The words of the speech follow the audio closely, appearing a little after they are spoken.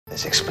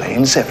This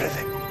explains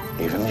everything,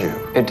 even you.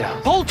 It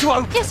does. Pull to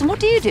open. Yes, and what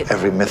do you do?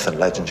 Every myth and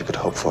legend you could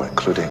hope for,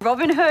 including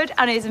Robin Hood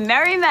and his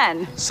merry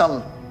men.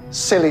 Some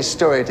silly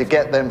story to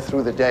get them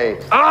through the day.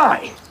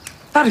 Aye!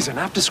 That is an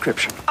apt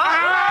description. Stop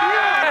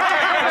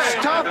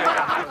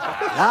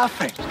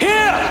laughing.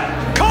 Here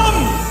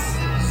come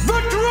the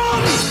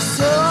drums.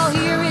 So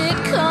here it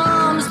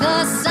comes,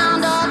 the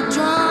sound of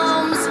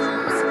drums.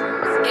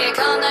 Here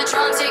come the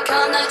drums, here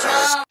come the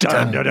drums.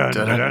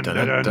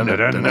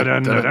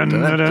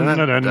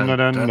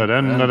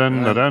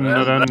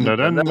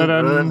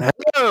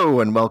 Hello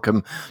and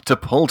welcome to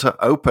Pull to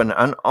Open,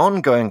 an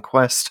ongoing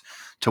quest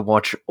to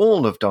watch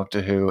all of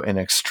Doctor Who in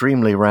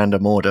extremely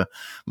random order.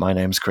 My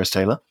name's Chris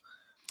Taylor.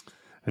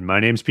 And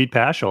my name's Pete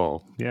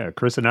Paschal. Yeah,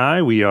 Chris and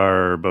I, we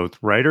are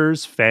both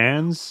writers,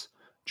 fans,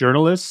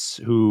 journalists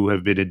who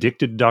have been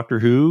addicted to Doctor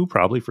Who,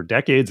 probably for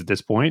decades at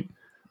this point.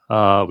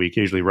 We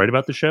occasionally write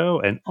about the show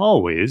and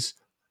always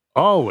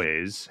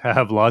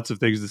have lots of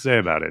things to say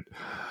about it.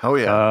 Oh,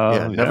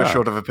 yeah. Never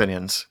short of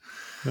opinions.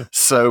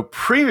 So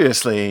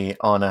previously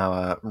on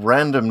our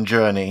random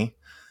journey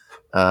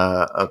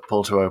of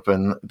Pull to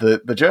Open,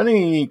 the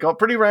journey got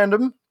pretty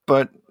random,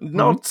 but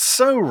not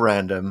so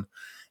random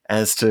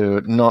as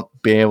to not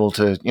be able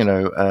to,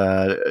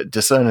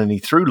 discern any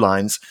through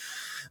lines.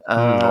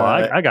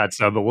 I got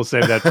some, but we'll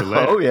save that for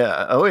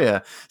later. Oh yeah.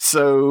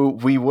 So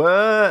we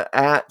were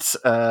at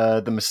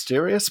the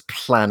Mysterious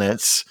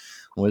Planets.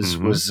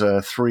 Was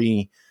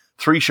three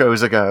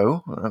shows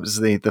ago. That was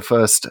the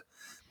first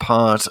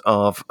part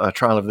of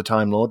Trial of the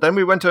Time Lord. Then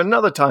we went to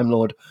another Time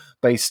Lord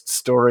based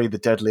story, The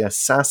Deadly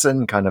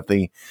Assassin, kind of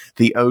the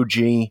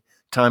OG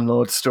Time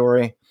Lord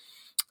story.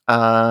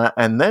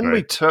 And then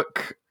we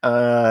took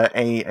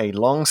a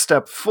long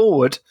step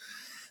forward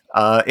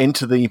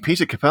into the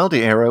Peter Capaldi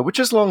era, which,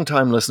 as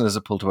long-time listeners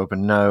of Pull to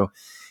Open know,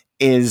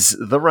 is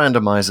the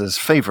randomizer's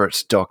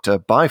favorite Doctor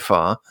by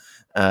far.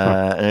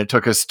 And it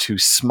took us to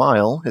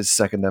Smile, his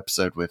second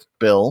episode with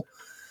Bill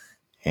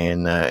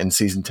in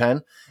season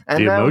 10. And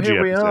the now emoji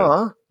here we episode.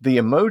 are, the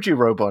Emoji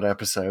Robot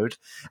episode.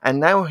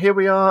 And now here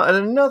we are at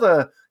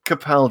another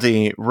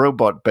Capaldi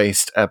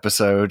robot-based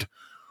episode,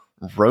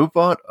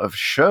 Robot of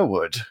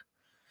Sherwood.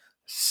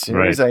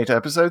 Series 8,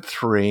 episode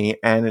 3.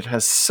 And it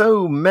has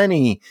so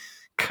many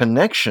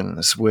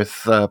connections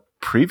with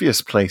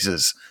previous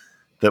places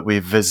that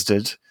we've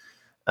visited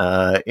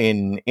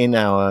in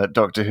our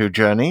Doctor Who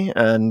journey,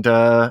 and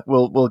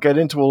we'll get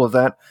into all of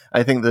that.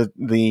 I think that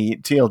the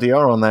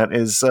TLDR on that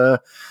is the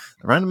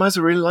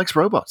randomizer really likes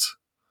robots.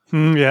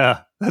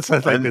 Yeah, that's I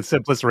think the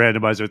simplest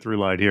randomizer through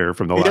line here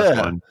from the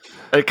last one.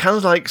 It kind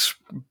of likes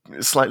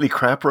slightly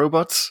crap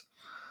robots.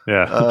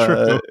 Yeah,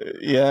 true.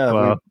 Yeah.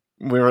 Well,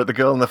 we were at the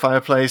Girl in the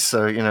Fireplace,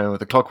 so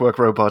the Clockwork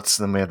robots,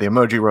 and then we had the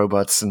Emoji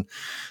robots, and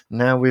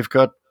now we've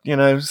got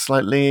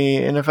slightly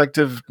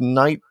ineffective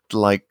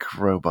night-like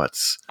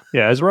robots.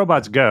 Yeah, as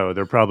robots go,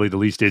 they're probably the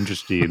least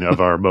interesting of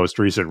our most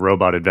recent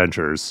robot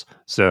adventures.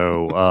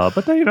 So,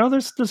 but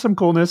there's some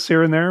coolness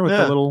here and there with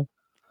the little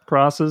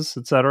crosses,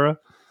 etc.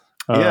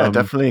 Yeah,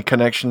 definitely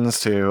connections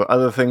to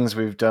other things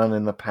we've done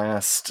in the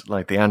past,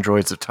 like the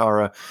androids of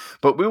Tara.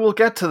 But we will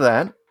get to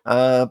that.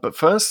 But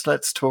first,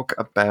 let's talk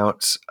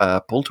about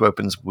Pull to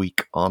Open's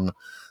week on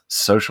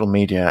social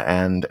media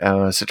and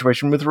our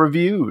situation with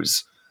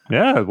reviews.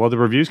 Yeah, well, the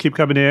reviews keep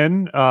coming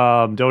in.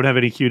 Don't have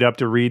any queued up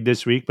to read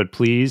this week, but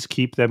please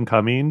keep them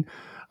coming.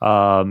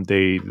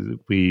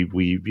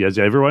 We as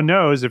everyone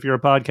knows, if you're a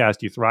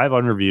podcast, you thrive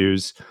on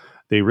reviews.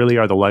 They really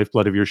are the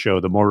lifeblood of your show.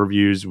 The more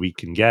reviews we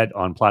can get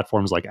on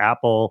platforms like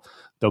Apple,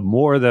 the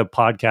more the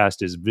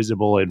podcast is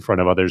visible in front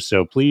of others.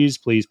 So please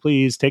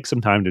take some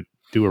time to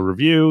do a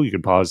review. You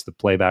can pause the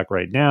playback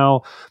right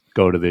now,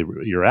 go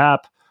to your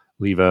app,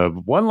 leave a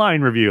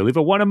one-line review, leave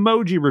a one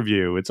emoji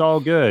review. It's all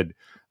good.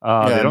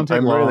 They don't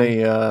take long.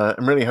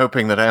 I'm really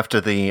hoping that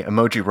after the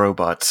emoji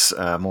robots,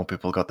 more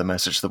people got the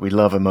message that we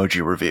love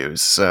emoji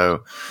reviews.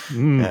 So,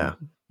 yeah.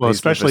 Well,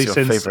 especially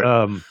since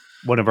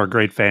one of our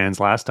great fans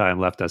last time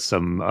left us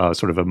some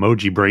sort of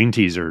emoji brain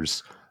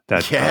teasers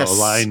that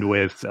aligned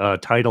with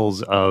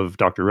titles of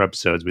Doctor Who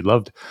episodes. We'd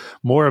love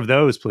more of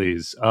those,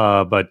 please.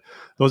 But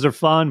those are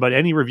fun, but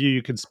any review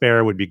you can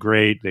spare would be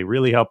great. They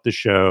really help the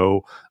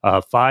show.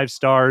 5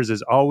 stars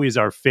is always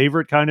our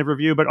favorite kind of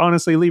review, but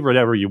honestly, leave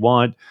whatever you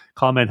want,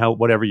 comment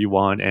whatever you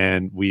want,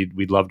 and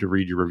we'd love to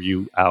read your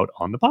review out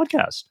on the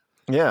podcast.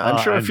 Yeah,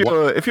 I'm sure if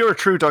you're a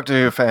true Doctor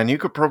Who fan, you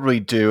could probably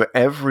do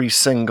every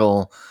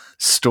single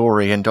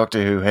story in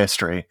Doctor Who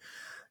history,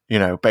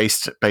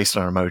 based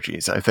on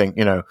emojis. I think,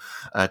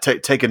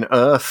 take an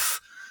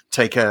Earth,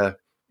 take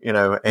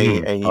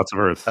lots of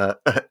Earth,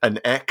 an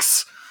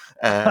X,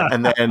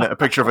 and then a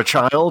picture of a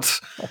child.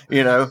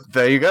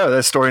 There you go.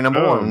 There's story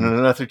number 1,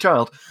 an earthly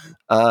child.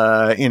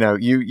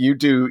 You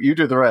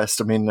do the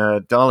rest. I mean,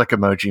 Dalek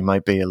emoji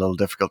might be a little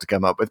difficult to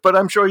come up with, but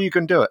I'm sure you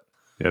can do it.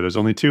 Yeah, there's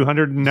only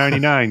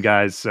 299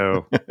 guys,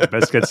 so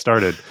best get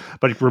started.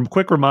 But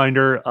quick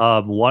reminder,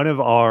 one of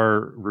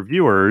our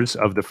reviewers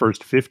of the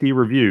first 50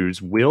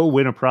 reviews will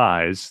win a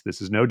prize.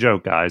 This is no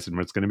joke, guys, and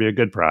it's going to be a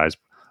good prize.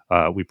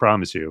 We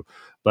promise you.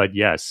 But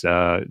yes,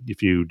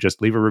 if you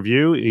just leave a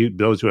review,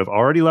 those who have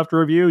already left a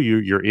review,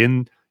 you're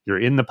in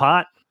the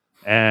pot.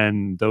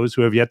 And those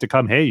who have yet to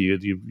come, hey,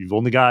 you've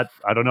only got,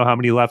 I don't know how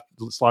many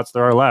slots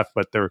there are left,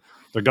 but they're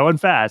going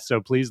fast. So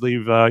please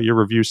leave your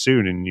review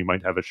soon, and you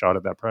might have a shot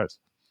at that prize.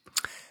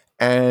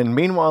 And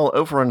meanwhile,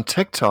 over on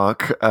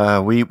TikTok,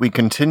 we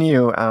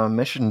continue our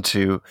mission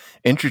to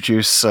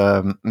introduce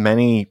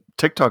many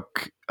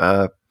TikTok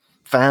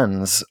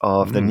fans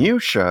of the new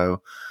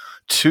show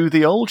to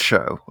the old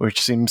show, which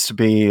seems to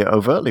be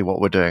overtly what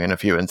we're doing in a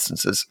few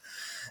instances,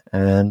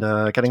 and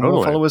getting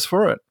more followers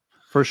for it.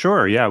 For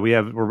sure, yeah,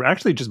 we're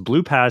actually just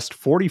blew past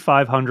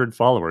 4,500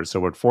 followers,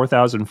 so we're at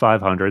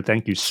 4,500.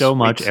 Thank you so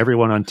much,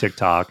 everyone on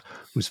TikTok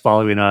who's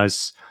following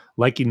us,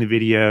 liking the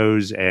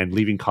videos and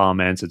leaving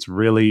comments. It's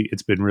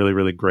been really,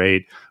 really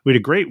great. We had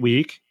a great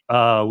week. We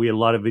had a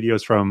lot of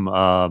videos from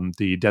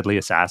the Deadly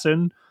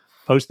Assassin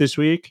post this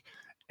week,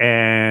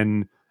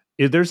 and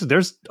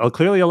there's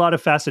clearly a lot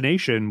of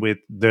fascination with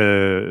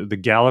the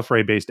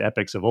Gallifrey based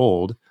epics of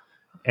old,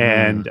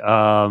 and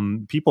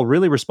people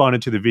really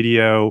responded to the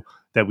video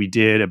that we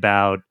did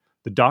about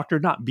the Doctor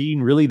not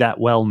being really that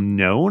well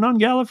known on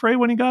Gallifrey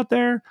when he got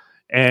there.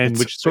 And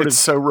it's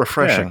so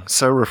refreshing,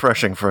 so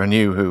refreshing for a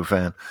new Who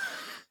fan.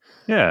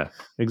 Yeah,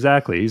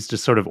 exactly. He's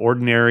just sort of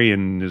ordinary,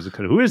 and is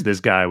kind of, who is this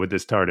guy with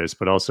this TARDIS?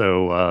 But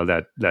also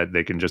that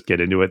they can just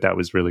get into it. That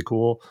was really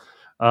cool.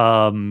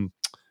 And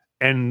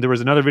there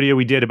was another video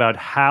we did about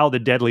how the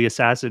Deadly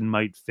Assassin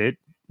might fit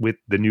with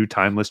the new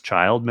Timeless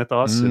Child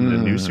mythos in the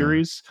new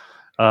series.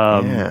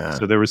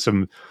 So there was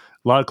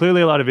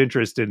clearly a lot of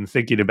interest in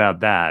thinking about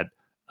that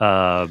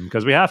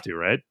because we have to,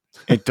 right?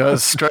 It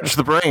does stretch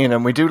the brain,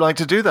 and we do like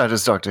to do that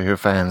as Doctor Who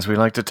fans. We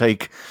like to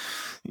take,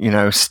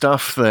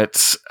 stuff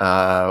that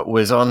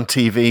was on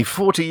TV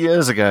 40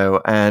 years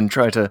ago and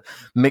try to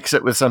mix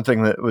it with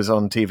something that was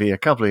on TV a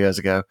couple of years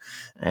ago,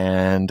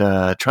 and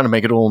trying to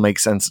make it all make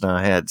sense in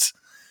our heads.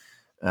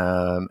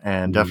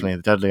 And definitely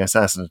the Deadly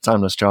Assassin and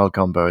Timeless Child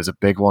combo is a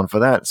big one for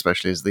that,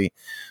 especially as the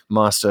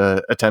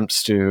Master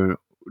attempts to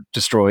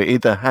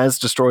has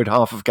destroyed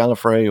half of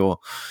Gallifrey or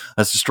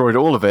has destroyed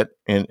all of it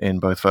in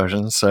both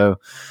versions. So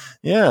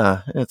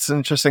yeah, it's an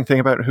interesting thing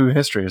about Who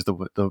history is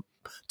the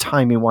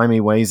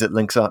timey-wimey ways it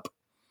links up.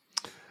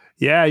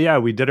 Yeah,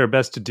 we did our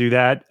best to do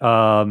that.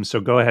 So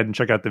go ahead and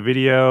check out the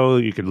video.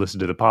 You can listen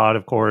to the pod,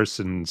 of course,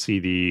 and see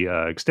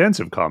the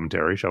extensive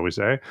commentary, shall we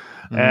say.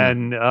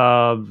 And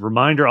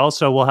reminder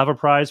also, we'll have a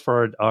prize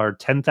for our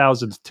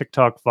 10,000th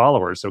TikTok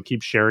followers. So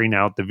keep sharing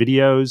out the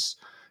videos.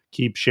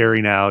 Keep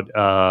sharing out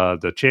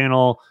the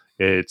channel.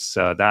 It's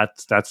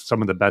that's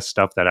some of the best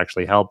stuff that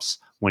actually helps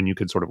when you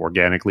can sort of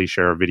organically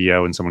share a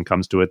video and someone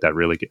comes to it. That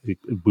really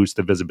boosts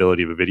the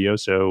visibility of a video.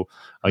 So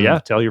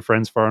tell your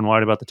friends far and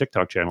wide about the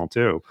TikTok channel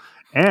too.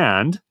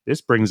 And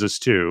this brings us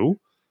to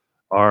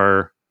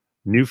our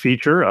new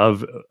feature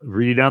of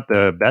reading out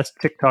the best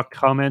TikTok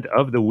comment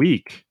of the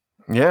week.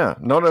 Yeah,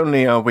 not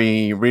only are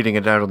we reading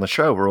it out on the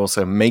show, we're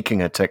also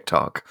making a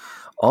TikTok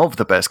of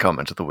the best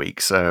comment of the week.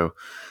 So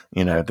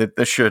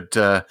this should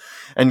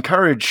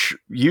encourage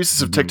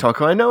users of TikTok,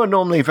 who I know are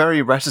normally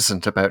very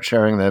reticent about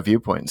sharing their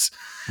viewpoints,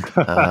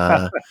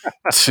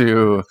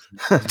 to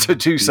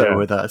do so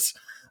with us.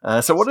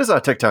 So what is our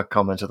TikTok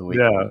comment of the week?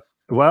 Yeah,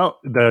 well,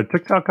 the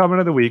TikTok comment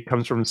of the week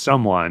comes from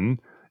someone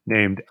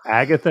named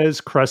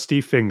Agatha's Crusty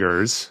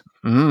Fingers.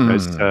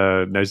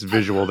 Nice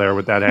visual there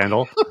with that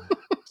handle.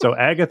 So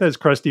Agatha's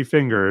Crusty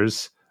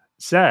Fingers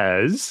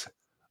says,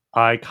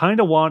 I kind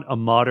of want a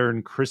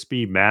modern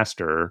crispy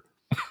master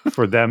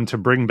for them to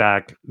bring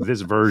back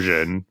this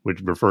version, which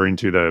referring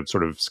to the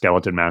sort of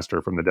skeleton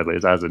master from the Deadly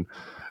Assassin,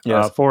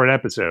 for an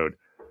episode.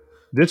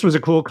 This was a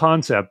cool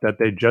concept that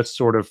they just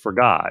sort of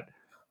forgot.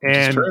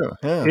 And true.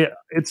 Yeah.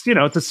 It's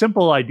a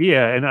simple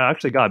idea, and it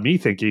actually got me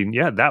thinking,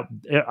 that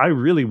I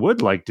really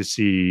would like to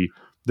see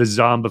the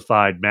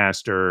zombified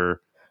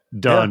master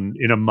done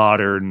in a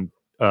modern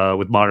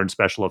with modern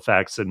special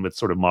effects and with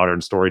sort of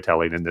modern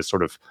storytelling, and this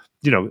sort of,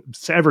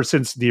 ever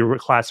since the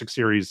classic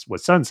series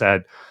was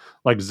sunset,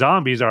 like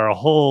zombies are a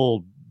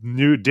whole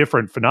new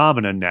different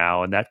phenomenon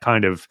now, and that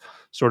kind of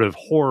sort of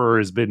horror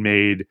has been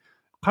made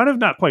kind of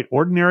not quite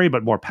ordinary,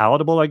 but more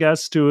palatable, I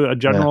guess, to a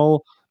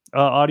general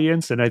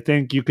audience. And I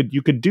think you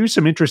could do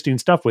some interesting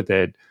stuff with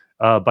it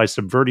by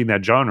subverting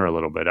that genre a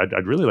little bit.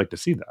 I'd really like to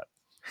see that.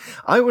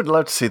 I would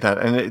love to see that.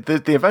 And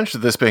the advantage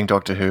of this being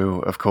Doctor Who,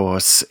 of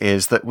course,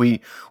 is that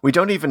we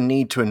don't even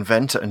need to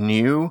invent a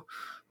new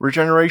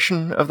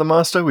regeneration of the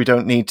Master. We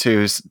don't need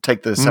to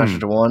take the Sacha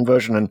Dhawan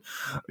version and,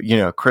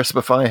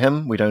 crispify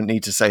him. We don't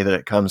need to say that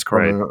it comes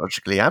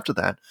chronologically after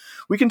that.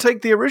 We can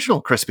take the original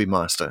Crispy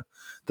Master,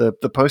 the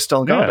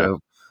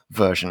post-Delgado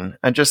version,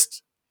 and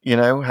just,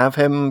 have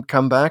him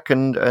come back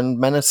and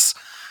menace,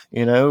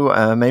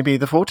 maybe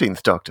the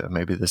 14th Doctor.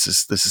 Maybe this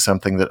is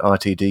something that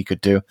RTD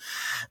could do.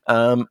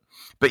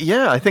 But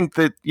yeah, I think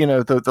that,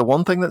 the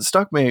one thing that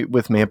stuck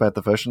with me about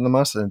the version of the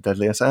Master and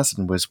Deadly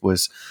Assassin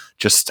was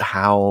just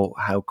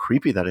how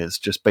creepy that is.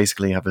 Just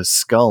basically have a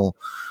skull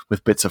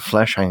with bits of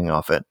flesh hanging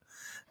off it.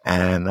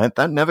 And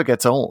that never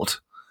gets old.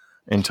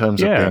 in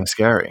terms of being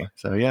scary.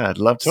 So yeah, I'd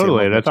love to see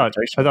and I thought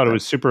it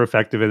was super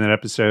effective in that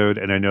episode,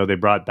 and I know they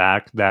brought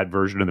back that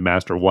version of the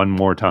Master one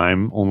more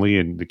time only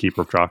in the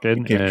Keeper of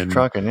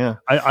Traken. Yeah.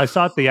 I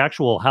thought the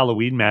actual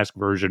Halloween mask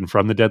version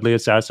from the Deadly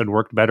Assassin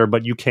worked better,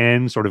 but you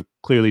can sort of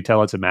clearly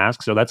tell it's a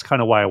mask. So that's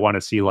kind of why I want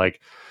to see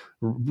like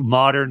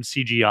modern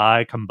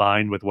CGI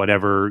combined with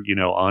whatever,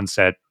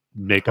 on-set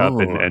makeup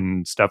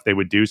and stuff they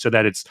would do, so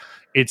that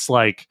it's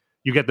like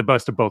you get the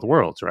best of both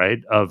worlds,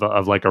 right?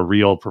 Of like a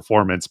real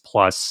performance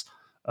plus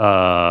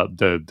all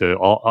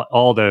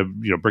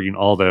the bringing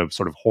all the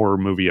sort of horror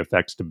movie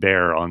effects to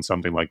bear on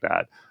something like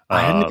that. I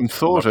hadn't even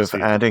thought of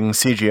adding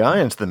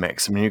CGI into the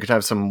mix. I mean, you could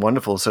have some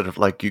wonderful sort of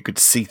like you could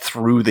see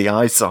through the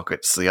eye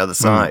sockets the other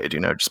side,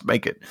 just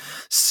make it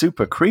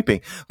super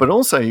creepy. But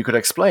also you could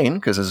explain,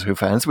 because as Who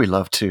fans, we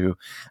love to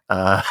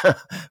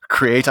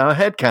create our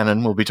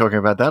headcanon. We'll be talking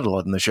about that a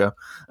lot in the show.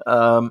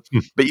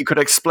 But you could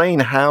explain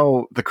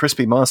how the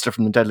crispy master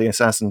from the Deadly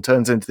Assassin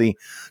turns into the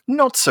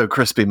not so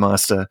crispy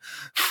master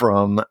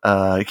from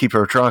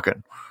Keeper of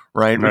Traken.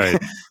 Right.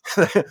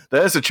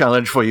 There's a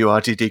challenge for you,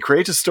 RTD.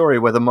 Create a story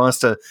where the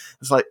master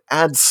is like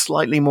adds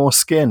slightly more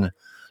skin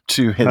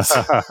to his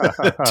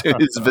to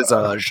his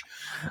visage.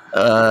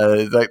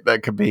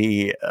 That could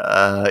be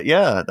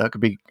that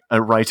could be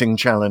a writing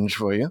challenge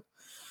for you.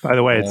 By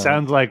the way, it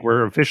sounds like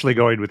we're officially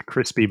going with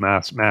Crispy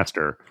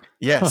Master.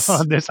 Yes,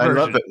 on this I version.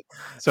 love it.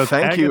 So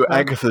thank you,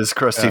 Agatha's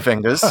crusty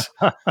fingers.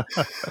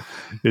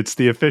 It's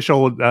the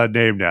official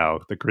name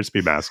now, the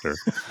Crispy Master.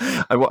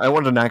 I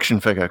want an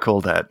action figure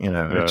called that,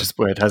 just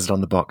where it has it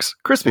on the box.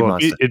 Crispy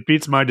Master. It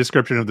beats my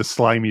description of the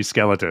slimy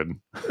skeleton,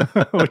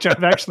 which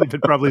I've actually been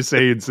probably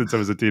saying since I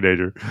was a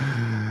teenager.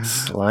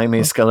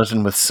 Slimy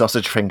skeleton with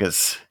sausage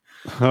fingers.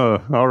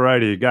 All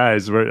righty,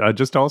 guys. We're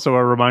just also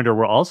a reminder,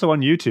 we're also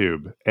on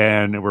YouTube,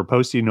 and we're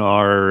posting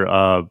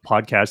our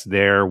podcast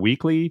there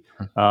weekly.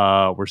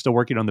 We're still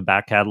working on the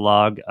back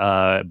catalog,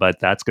 but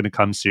that's going to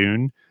come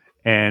soon.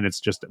 And it's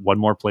just one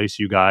more place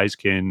you guys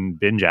can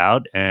binge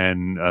out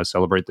and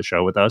celebrate the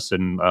show with us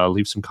and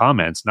leave some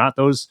comments. Not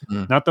those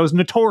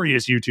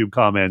notorious YouTube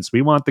comments.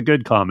 We want the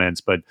good comments,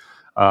 but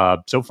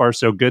so far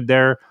so good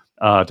there.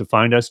 To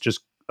find us, just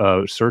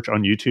search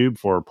on YouTube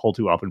for Pull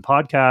to Open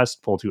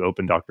Podcast, Pull to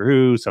Open Doctor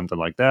Who, something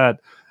like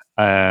that,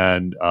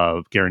 and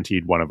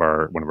guaranteed one of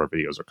our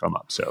videos will come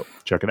up. So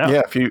check it out.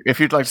 Yeah, if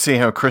you'd like to see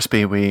how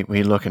crispy we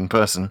look in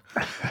person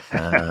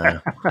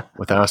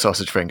with our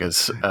sausage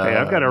fingers. Hey,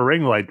 I've got a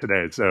ring light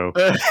today, so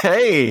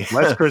hey,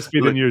 less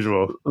crispy than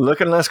usual.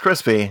 Looking less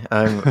crispy.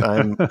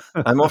 I'm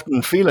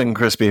often feeling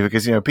crispy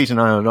because Pete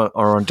and I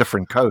are on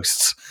different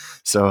coasts,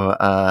 so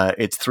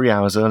it's 3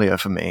 hours earlier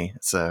for me.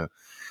 So.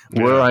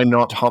 Yeah. Were I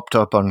not hopped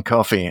up on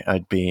coffee,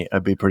 I'd be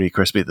pretty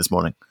crispy this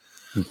morning.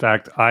 In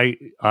fact, I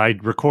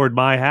record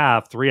my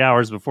half 3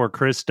 hours before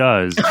Chris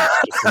does.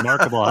 It's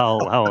remarkable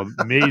how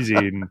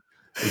amazing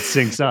it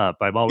syncs up.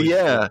 I'm always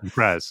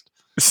impressed.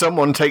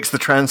 Someone takes the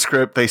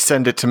transcript, they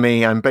send it to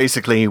me. I'm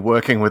basically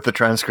working with the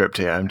transcript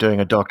here. I'm doing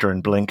a Doctor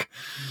and Blink.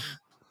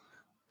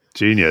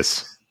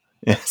 Genius.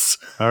 Yes.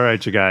 All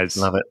right, you guys.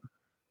 Love it.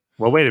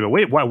 Well, wait a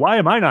minute. Why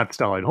am I not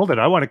stalling? Hold it.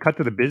 I want to cut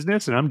to the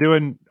business, and I'm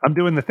doing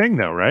the thing,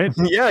 though, right?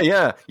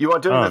 Yeah. You are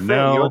doing the thing.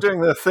 No. You're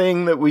doing the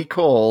thing that we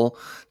call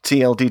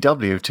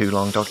TLDW, Too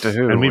Long Doctor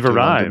Who. And we've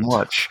arrived.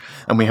 Watch.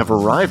 And we have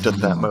arrived at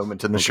that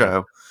moment in the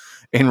show.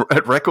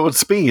 At record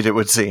speed, it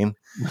would seem.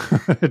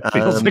 It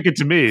feels like it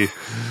to me.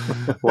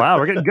 Wow,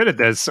 we're getting good at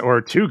this, or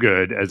too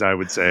good, as I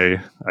would say,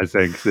 I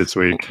think, this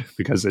week,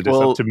 because it is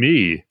up to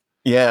me.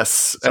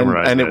 Yes,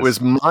 and it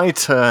was my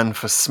turn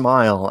for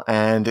Smile,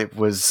 and it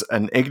was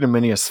an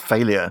ignominious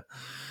failure.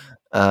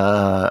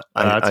 I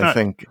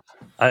think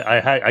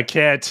I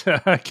can't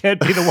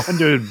be the one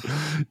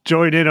to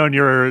join in on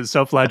your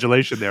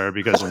self-flagellation there,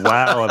 because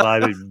wow, have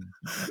I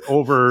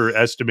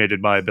overestimated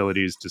my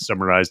abilities to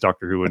summarize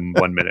Doctor Who in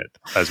 1 minute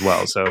as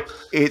well. So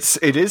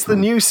it is the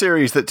new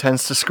series that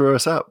tends to screw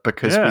us up,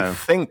 because we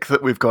think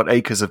that we've got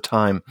acres of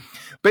time.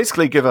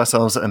 Basically, give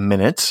ourselves a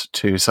minute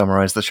to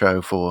summarize the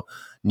show for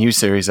new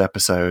series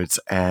episodes,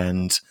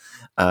 and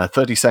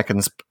 30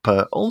 seconds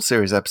per old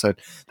series episode.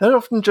 That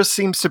often just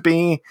seems to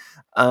be,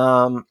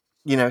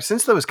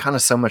 since there was kind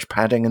of so much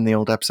padding in the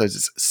old episodes,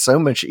 it's so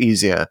much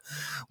easier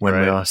when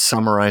we are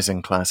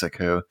summarizing Classic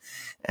Who,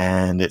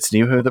 and it's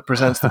New Who that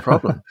presents the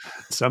problem.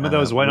 Some of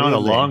those went on a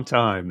long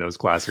time, those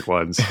classic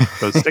ones.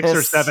 Those 6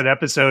 or 7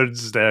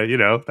 episodes,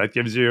 that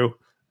gives you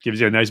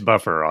a nice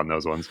buffer on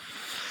those ones.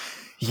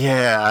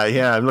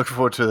 Yeah. I'm looking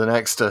forward to the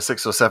next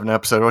 6 or 7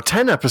 episode or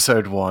 10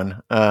 episode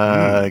one.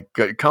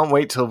 Can't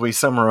wait till we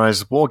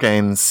summarize War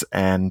Games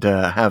and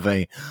have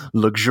a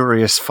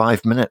luxurious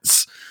 5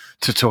 minutes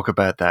to talk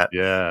about that.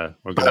 Yeah,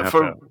 we're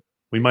gonna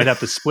we might have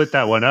to split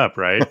that one up,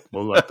 right?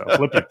 We'll have to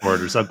flip it for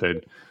it or something.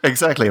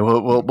 Exactly.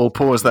 We'll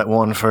pause that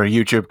one for a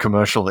YouTube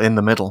commercial in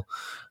the middle.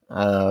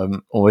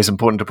 Always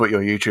important to put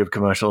your YouTube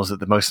commercials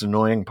at the most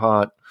annoying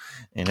part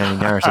in any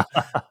narrative.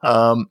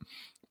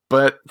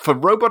 But for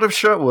Robot of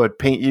Sherwood,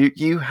 Pete,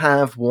 you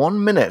have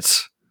 1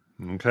 minute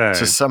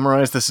to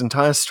summarize this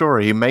entire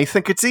story. You may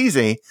think it's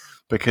easy,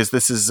 because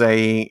this is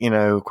a,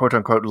 quote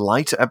unquote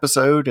light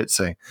episode. It's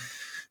a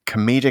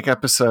comedic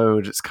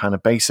episode. It's kind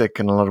of basic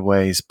in a lot of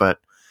ways, but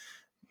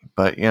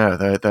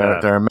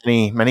there are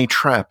many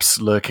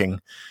traps lurking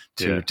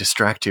to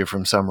distract you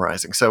from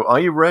summarizing. So are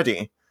you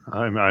ready?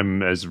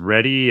 I'm as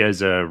ready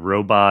as a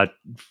robot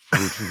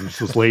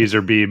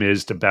laser beam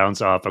is to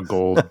bounce off a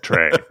gold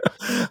tray.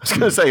 I was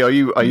going to say, are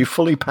you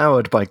fully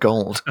powered by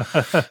gold?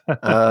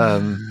 I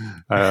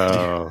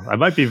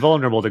might be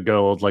vulnerable to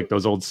gold like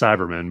those old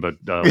Cybermen, but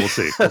we'll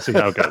see. We'll see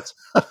how it goes.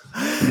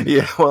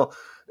 Yeah, well,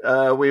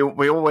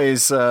 we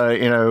always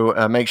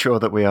make sure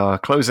that we are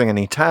closing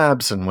any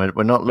tabs and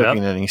we're not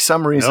looking at any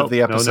summaries of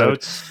the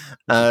episode.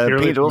 No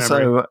notes. Pete,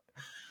 also,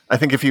 I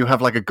think if you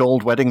have like a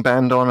gold wedding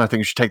band on, I think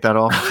you should take that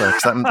off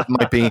because that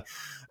might be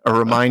a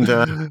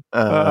reminder.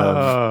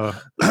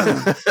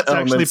 It's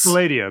actually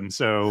palladium,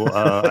 so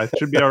I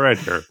should be all right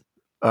here.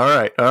 All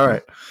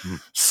right.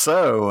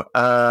 So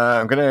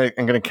I'm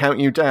gonna count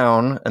you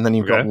down, and then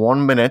you've got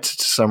 1 minute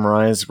to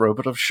summarize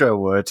Robot of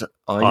Sherwood.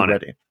 Are you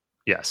ready?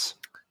 Yes.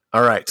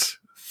 All right.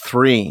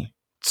 3,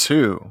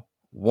 2,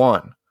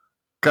 1,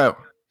 go.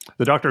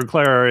 The Doctor and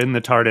Clara are in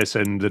the TARDIS,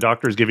 and the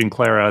Doctor is giving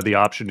Clara the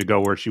option to go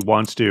where she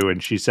wants to,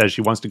 and she says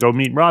she wants to go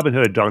meet Robin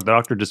Hood. The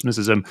Doctor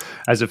dismisses him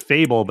as a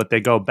fable, but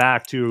they go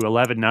back to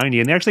 1190,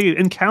 and they actually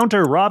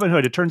encounter Robin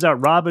Hood. It turns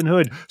out Robin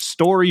Hood,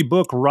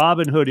 storybook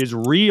Robin Hood, is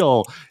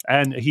real,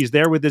 and he's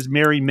there with his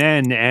merry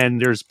men,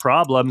 and there's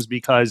problems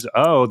because,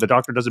 the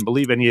Doctor doesn't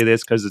believe any of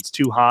this because it's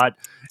too hot,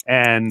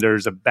 and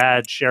there's a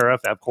bad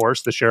sheriff, of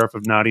course, the Sheriff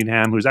of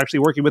Nottingham, who's actually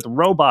working with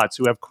robots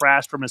who have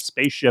crashed from a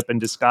spaceship and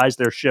disguised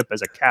their ship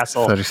as a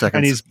castle. 30 seconds.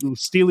 And he's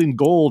stealing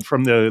gold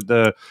from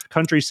the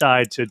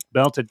countryside to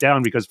melt it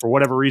down because for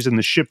whatever reason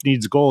the ship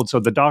needs gold. So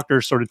the Doctor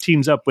sort of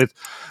teams up with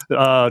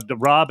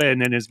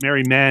Robin and his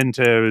merry men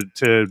to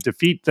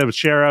defeat the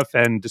sheriff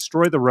and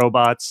destroy the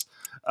robots.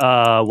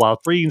 While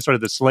freeing sort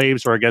of the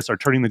slaves, or I guess are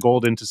turning the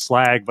gold into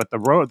slag, but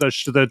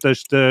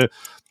the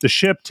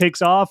ship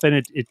takes off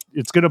and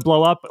it's going to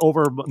blow up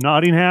over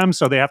Nottingham,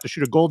 so they have to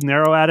shoot a golden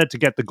arrow at it to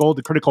get the gold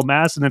to critical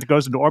mass, and then it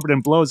goes into orbit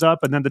and blows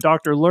up, and then the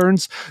Doctor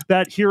learns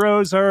that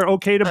heroes are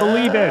okay to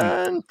believe in.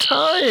 And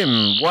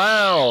time!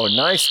 Wow,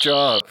 nice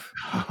job,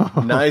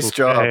 nice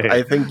job.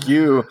 I think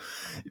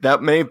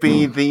that may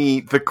be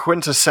the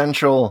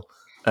quintessential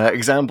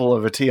example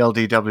of a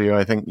TLDW.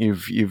 I think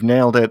you've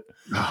nailed it.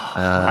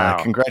 Wow.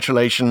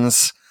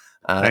 Congratulations.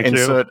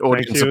 Insert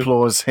audience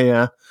applause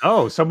here.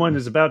 Oh, someone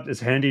is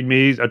handing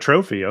me a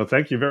trophy. Oh,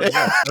 thank you very much.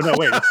 Oh no,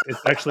 wait, it's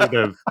actually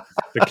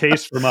the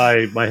case for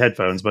my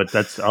headphones, but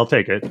I'll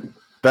take it.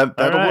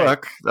 That'll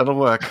work. That'll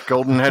work.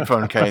 Golden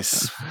headphone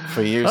case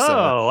for you. Oh, sir.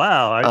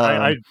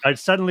 Wow. I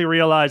suddenly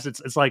realized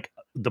it's like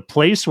the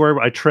place where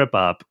I trip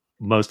up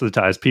most of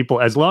the time. People,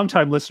 as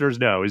longtime listeners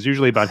know, is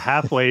usually about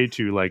halfway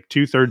to like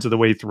 2/3 of the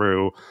way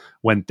through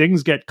when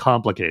things get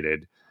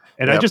complicated.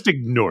 And I just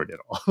ignored it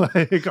all.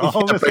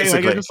 All the things,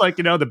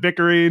 the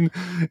bickering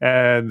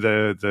and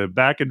the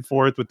back and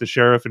forth with the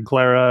sheriff and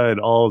Clara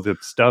and all the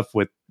stuff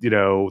with,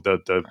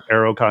 the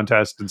arrow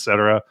contest,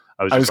 etc.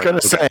 I was going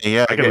to say,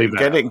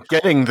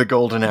 getting the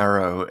golden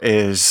arrow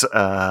is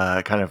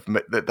kind of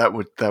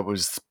that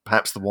was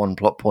perhaps the one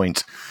plot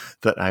point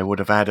that I would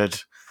have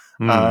added.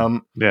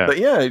 But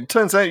it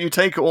turns out you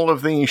take all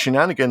of the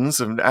shenanigans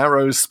of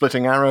arrows,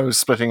 splitting arrows,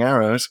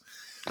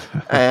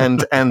 and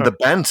the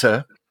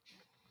banter,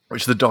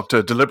 which the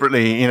Doctor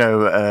deliberately,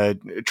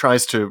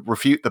 tries to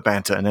refute the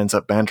banter and ends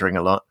up bantering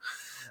a lot.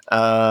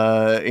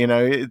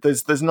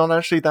 There's not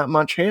actually that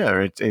much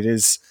here. It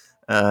is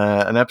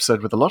an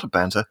episode with a lot of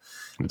banter.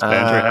 It's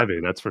banter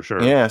heavy, that's for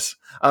sure. Yes.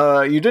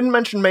 You didn't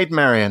mention Maid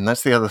Marian.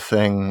 That's the other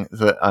thing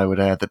that I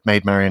would add, that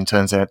Maid Marian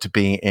turns out to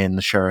be in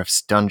the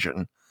sheriff's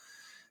dungeon.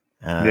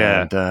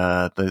 And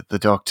the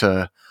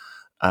Doctor,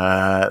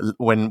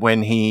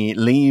 when he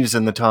leaves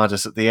in the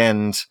TARDIS at the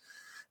end,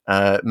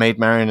 Maid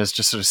Marian is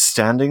just sort of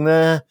standing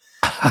there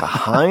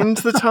behind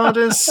the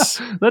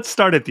TARDIS. Let's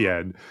start at the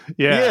end.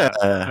 Yeah.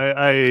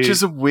 Which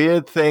is a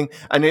weird thing.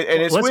 And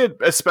it's weird,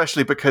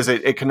 especially because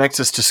it connects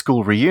us to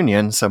School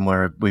Reunion,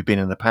 somewhere we've been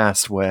in the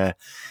past, where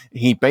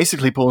he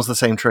basically pulls the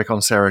same trick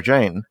on Sarah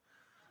Jane.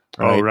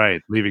 Right? Oh,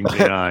 right, leaving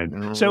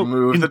behind. So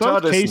in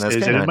both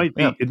cases, and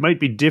it might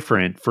be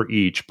different for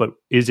each, but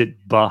is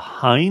it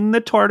behind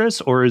the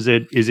TARDIS or is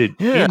it in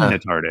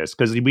the TARDIS?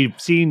 Because we've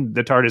seen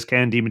the TARDIS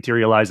can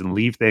dematerialize and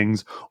leave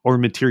things or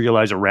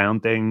materialize around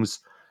things.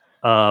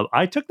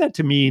 I took that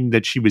to mean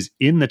that she was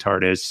in the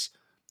TARDIS,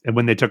 and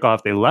when they took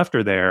off, they left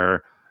her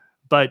there.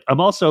 But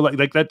I'm also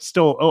like that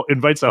still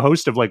invites a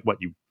host of like, what,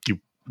 you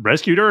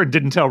rescued her and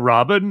didn't tell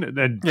Robin,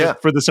 and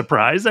for the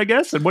surprise, I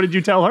guess. And what did you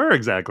tell her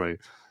exactly?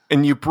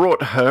 And you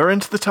brought her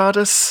into the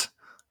TARDIS?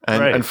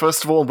 And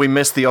first of all, we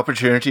missed the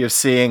opportunity of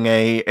seeing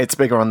It's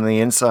Bigger on the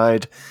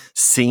Inside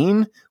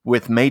scene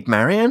with Maid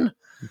Marian?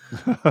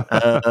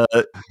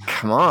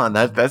 Come on,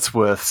 that's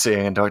worth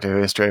seeing in Doctor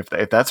Who history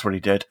if that's what he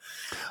did.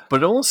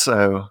 But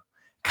also,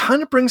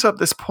 kind of brings up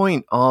this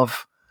point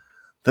of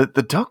the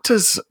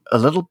Doctor's a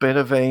little bit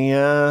of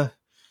a...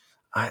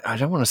 I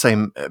don't want to say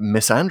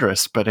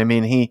misandrous, but I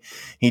mean,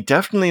 he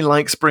definitely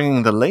likes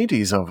bringing the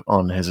ladies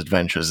on his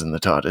adventures in the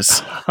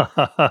TARDIS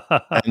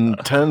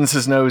and turns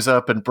his nose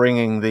up and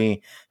bringing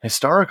the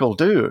historical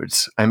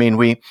dudes. I mean,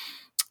 we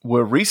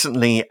were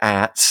recently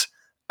at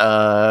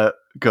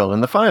Girl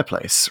in the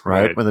Fireplace,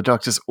 right? Where the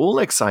Doctor's all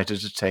excited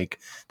to take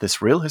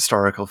this real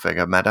historical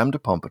figure, Madame de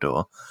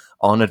Pompadour,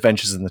 on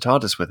adventures in the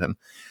TARDIS with him.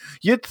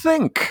 You'd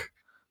think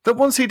that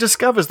once he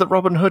discovers that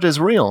Robin Hood is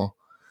real,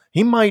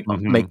 he might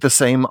make the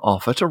same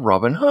offer to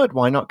Robin Hood.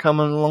 Why not come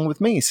along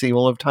with me, see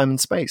all of time and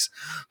space?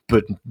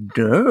 But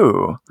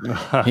no.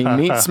 He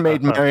meets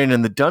Maid Marian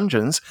in the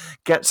dungeons,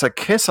 gets a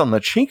kiss on the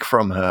cheek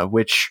from her,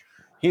 which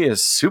he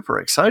is super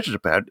excited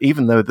about,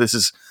 even though this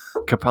is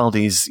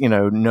Capaldi's,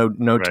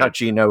 no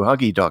touchy, no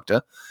huggy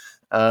Doctor.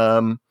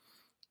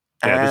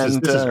 This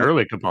is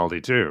early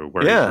Capaldi too,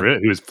 where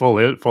he was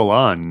full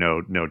on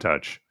no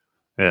touch.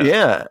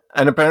 Yeah,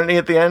 and apparently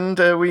at the end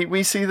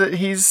we see that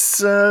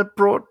he's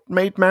brought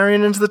Maid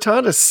Marian into the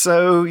TARDIS.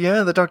 So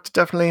yeah, the Doctor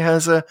definitely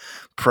has a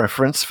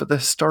preference for the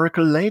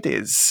historical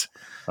ladies.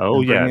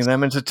 Oh, yes, bringing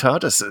them into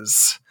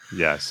TARDISes.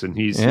 Yes, and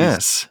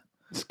he's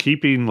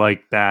keeping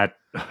like that.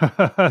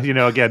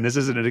 Again, this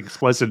isn't an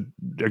explicit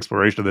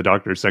exploration of the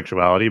Doctor's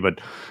sexuality,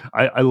 but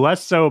I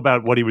less so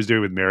about what he was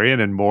doing with Marian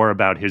and more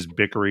about his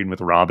bickering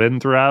with Robin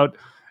throughout,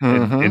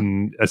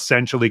 and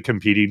essentially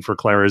competing for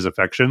Clara's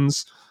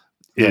affections.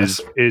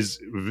 Is it's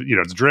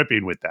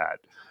dripping with that.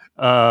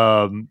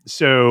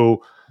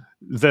 So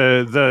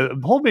the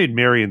whole Maid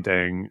Marian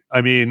thing,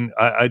 I mean,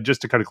 I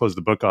just to kind of close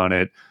the book on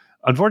it,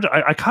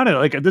 unfortunately, I kind of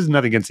like, this is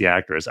nothing against the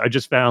actress. I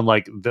just found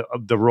like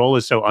the role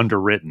is so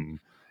underwritten,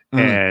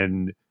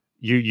 and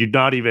you're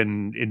not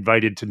even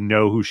invited to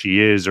know who she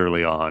is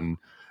early on,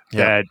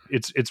 that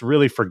it's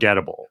really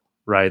forgettable,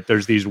 right?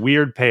 There's these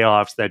weird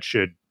payoffs that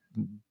should.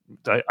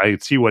 I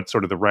see what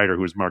sort of the writer,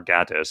 who is Mark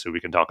Gatiss, who we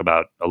can talk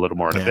about a little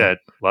more in a bit.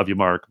 Love you,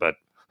 Mark, but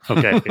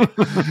okay.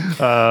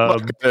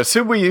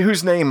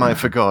 Whose name I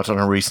forgot on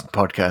a recent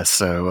podcast,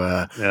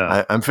 so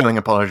I'm feeling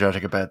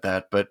apologetic about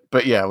that.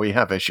 But yeah, we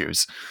have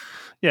issues.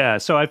 Yeah,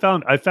 so I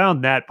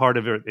found that part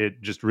of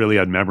it just really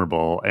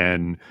unmemorable,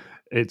 and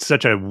it's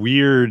such a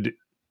weird.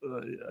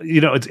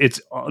 It's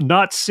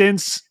not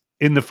since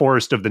In the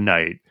Forest of the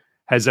Night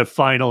has a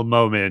final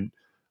moment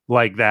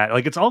like that.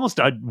 Like, it's almost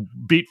a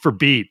beat for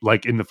beat,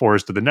 like In the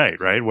Forest of the Night,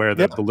 right? Where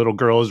the little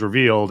girl is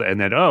revealed, and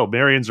then,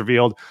 Marian's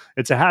revealed.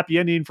 It's a happy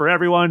ending for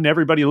everyone.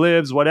 Everybody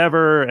lives,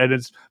 whatever.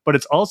 But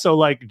it's also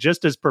like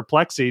just as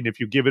perplexing if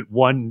you give it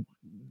a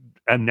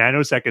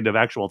nanosecond of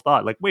actual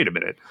thought. Like, wait a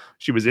minute,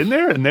 she was in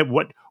there, and then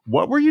what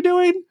were you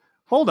doing?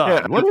 Hold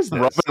on, what is this?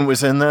 Robin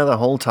was in there the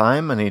whole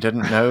time, and he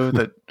didn't know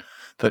that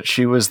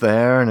she was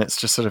there, and it's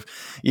just sort of,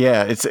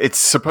 it's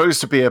supposed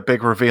to be a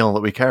big reveal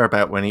that we care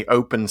about when he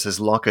opens his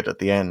locket at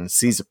the end,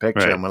 sees a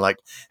picture, and we're like,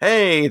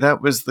 hey,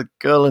 that was the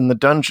girl in the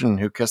dungeon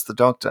who kissed the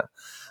Doctor.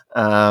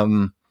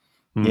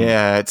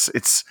 Yeah,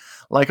 it's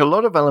like a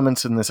lot of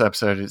elements in this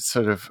episode, it's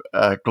sort of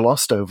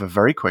glossed over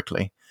very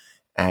quickly,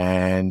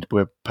 and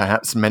we're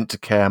perhaps meant to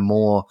care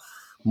more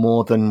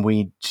than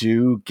we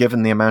do,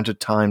 given the amount of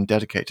time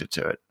dedicated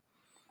to it.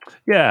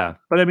 Yeah,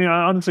 but I mean,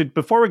 honestly,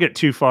 before we get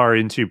too far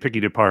into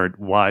picking apart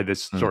why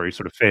this story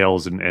sort of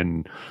fails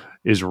and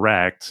is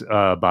wrecked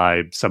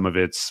by some of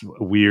its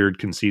weird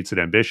conceits and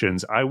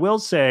ambitions, I will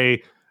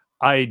say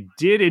I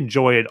did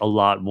enjoy it a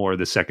lot more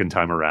the second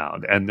time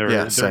around. And there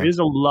is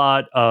a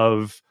lot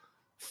of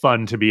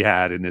fun to be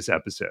had in this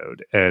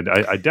episode. And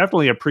I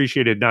definitely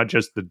appreciated not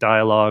just the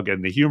dialogue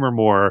and the humor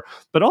more,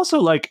 but also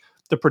like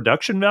the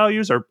production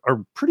values are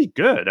pretty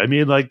good. I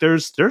mean, like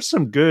there's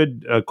some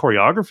good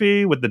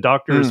choreography with the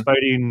Doctors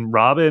fighting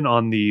Robin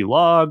on the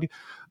log.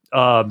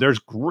 There's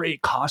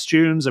great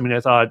costumes. I mean, I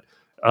thought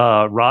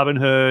Robin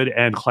Hood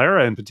and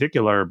Clara in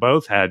particular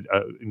both had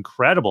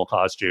incredible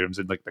costumes,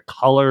 and like the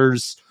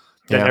colors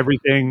and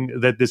everything.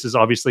 That this is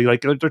obviously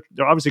like they're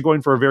obviously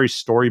going for a very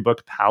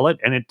storybook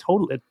palette, and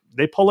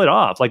they pull it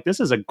off. Like,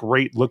 this is a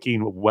great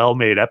looking, well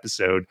made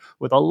episode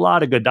with a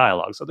lot of good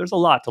dialogue. So there's a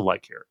lot to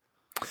like here.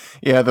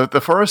 Yeah,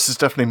 the forest is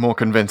definitely more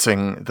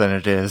convincing than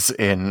it is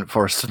in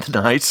Forest of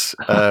the Night,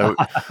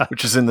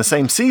 which is in the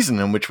same season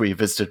in which we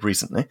visited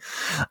recently,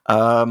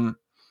 and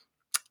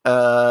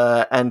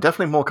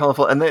definitely more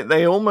colorful. And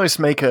they almost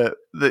make a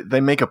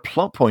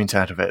plot point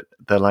out of it.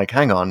 They're like,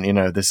 hang on,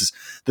 this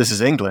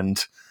is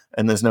England,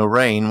 and there's no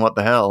rain. What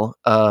the hell?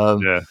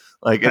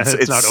 Like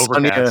it's not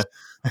overcast.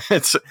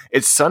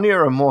 It's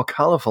sunnier and more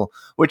colorful,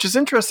 which is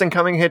interesting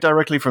coming here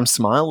directly from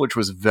Smile, which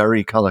was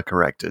very color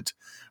corrected.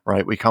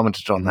 Right, we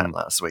commented on that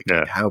last week.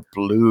 Like how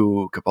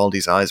blue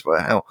Capaldi's eyes were,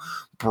 how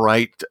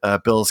bright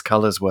Bill's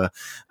colors were.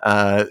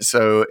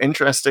 So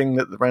interesting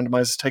that the randomizer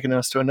has taken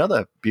us to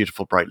another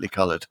beautiful, brightly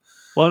colored.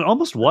 Well, it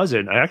almost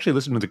wasn't. I actually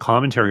listened to the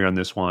commentary on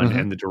this one,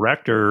 and the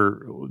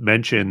director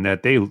mentioned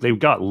that they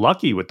got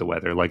lucky with the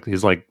weather. Like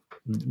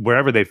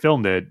wherever they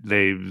filmed it,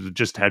 they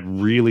just had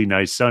really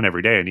nice sun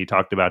every day. And he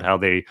talked about how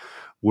they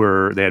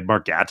they had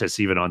Mark Gatiss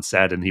even on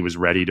set, and he was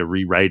ready to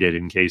rewrite it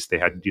in case they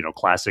had,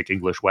 classic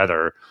English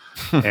weather.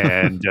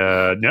 And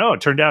no,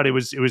 it turned out it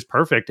was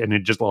perfect, and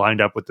it just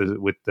lined up with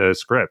the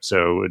script.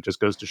 So it just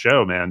goes to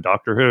show, man,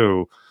 Doctor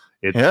Who,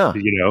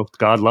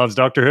 God loves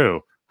Doctor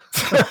Who.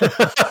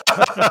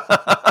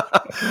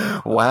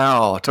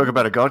 Wow, talk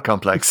about a god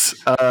complex.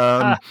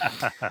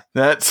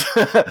 There's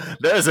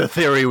a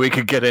theory we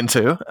could get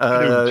into.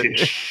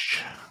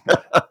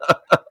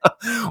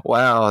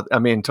 Wow, I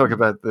mean, talk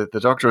about the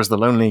Doctor as the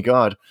lonely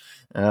god.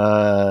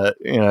 We're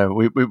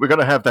going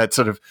to have that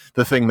sort of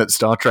the thing that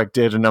Star Trek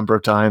did a number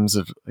of times,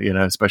 of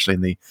especially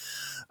in the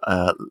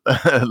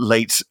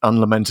late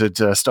unlamented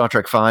Star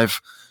Trek V.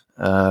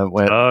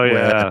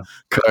 Where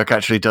Kirk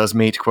actually does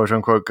meet quote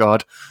unquote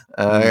God.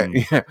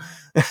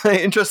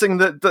 Interesting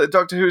that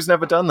Doctor Who's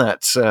never done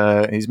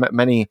that. He's met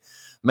many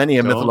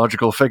a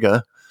mythological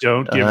figure.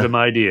 Don't give them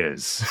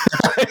ideas.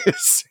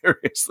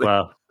 Seriously.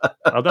 Well,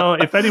 although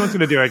if anyone's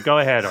going to do it, go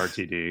ahead,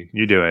 RTD.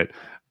 You do it.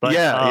 But,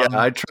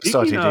 I trust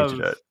RTD to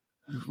do it.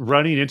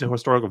 Running into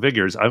historical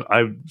figures,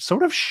 I'm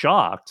sort of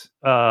shocked.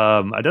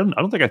 I don't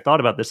think I thought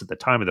about this at the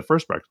time of the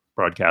first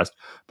broadcast,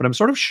 but I'm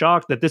sort of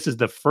shocked that this is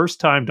the first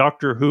time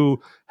Doctor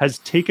Who has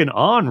taken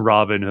on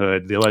Robin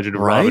Hood, the Legend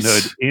of Robin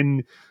Hood,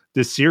 in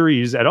the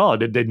series at all.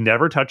 They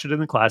never touched it in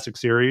the classic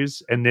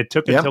series, and it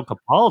took until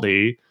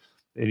Capaldi,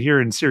 and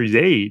here in Series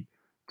 8,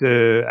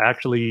 to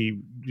actually,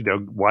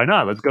 why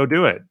not? Let's go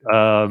do it.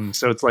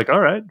 So it's like, all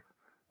right,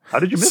 how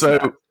did you miss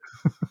that?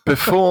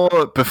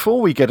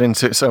 Before we get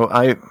into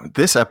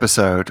this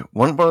episode,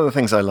 one of the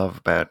things I love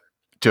about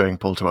doing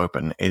Pull to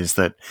Open is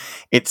that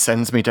it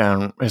sends me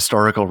down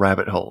historical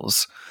rabbit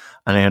holes,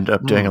 and I end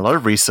up doing a lot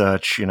of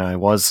research. I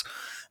was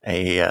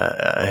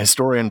a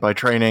historian by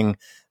training,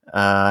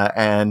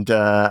 and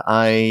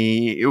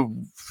I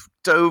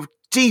dove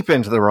deep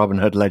into the Robin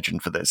Hood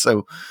legend for this.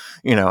 So,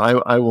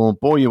 I will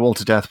bore you all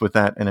to death with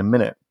that in a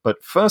minute.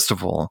 But first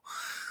of all,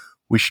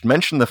 we should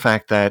mention the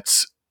fact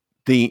that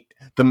the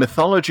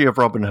mythology of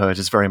Robin Hood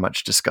is very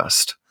much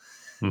discussed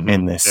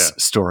in this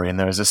story. And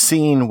there's a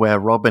scene where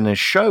Robin is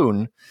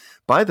shown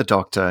by the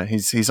Doctor.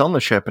 He's on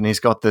the ship, and he's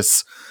got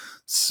this,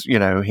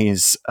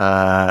 he's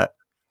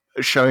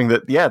showing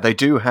that, they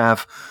do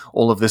have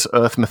all of this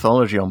Earth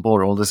mythology on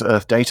board, all this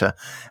Earth data.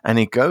 And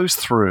he goes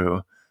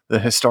through the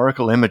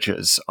historical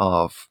images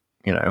of,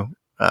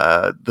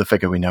 the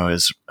figure we know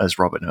as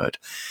Robin Hood.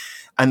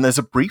 And there's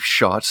a brief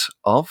shot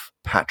of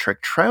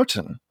Patrick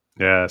Troughton.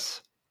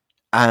 Yes.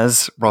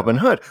 As Robin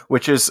Hood,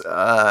 which is,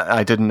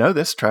 I didn't know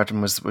this, Troughton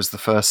was the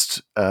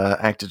first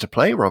actor to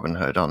play Robin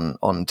Hood on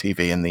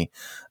TV in the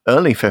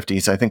early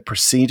 50s, I think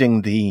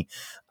preceding the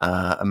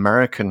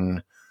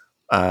American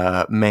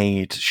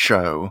made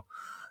show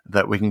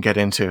that we can get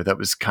into that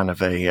was kind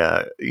of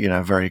a,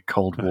 very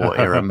Cold War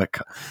era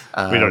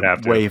we don't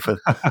have to. way for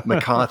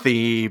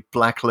McCarthy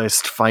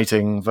blacklist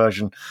fighting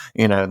version,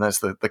 that's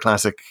the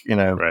classic,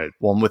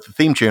 one with the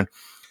theme tune.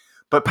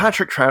 But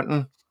Patrick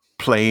Troughton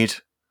played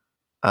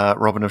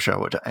Robin of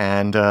Sherwood,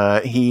 and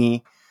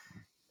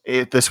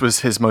this was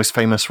his most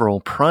famous role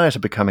prior to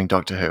becoming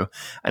Doctor Who,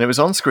 and it was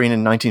on screen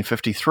in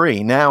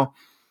 1953. Now,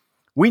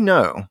 we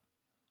know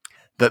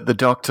that the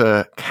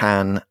Doctor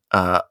can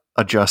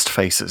adjust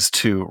faces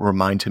to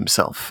remind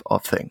himself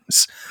of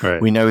things.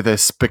 Right. We know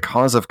this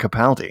because of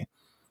Capaldi.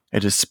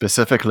 It is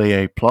specifically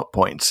a plot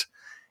point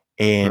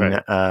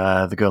in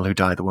The Girl Who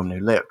Died, the Woman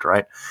Who Lived,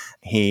 right?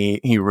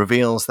 He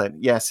reveals that,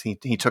 yes, he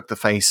took the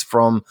face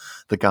from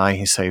the guy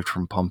he saved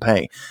from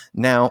Pompeii.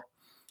 Now,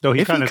 no,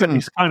 he's kind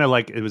of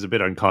like, it was a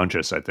bit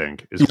unconscious, I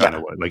think, is kind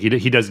of what, like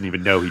he doesn't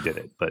even know he did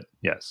it, but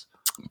yes.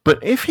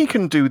 But if he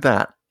can do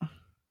that,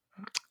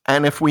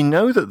 and if we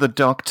know that the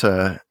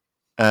Doctor,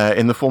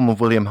 in the form of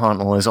William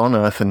Hartnell, is on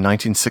Earth in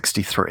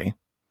 1963,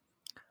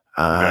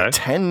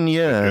 10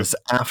 years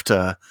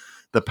after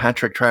the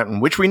Patrick Troughton,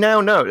 which we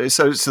now know.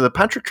 So the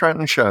Patrick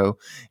Troughton show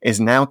is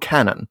now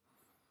canon,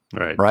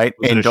 right?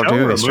 In Doctor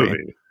Who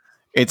history.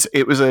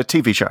 It was a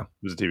TV show.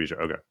 It was a TV show.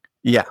 Okay.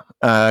 Yeah,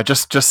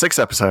 just 6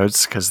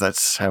 episodes, because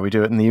that's how we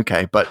do it in the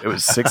UK. But it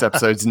was 6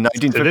 episodes in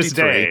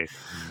 1953,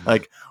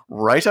 like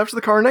right after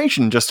the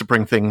coronation, just to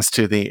bring things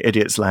to the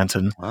Idiot's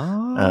Lantern,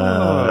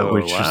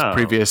 which was the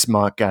previous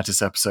Mark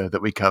Gatiss episode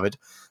that we covered.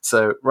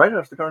 So right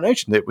after the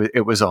coronation,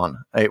 it was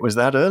on. It was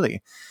that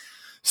early.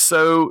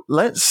 So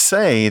let's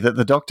say that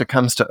the Doctor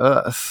comes to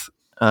Earth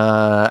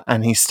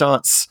and he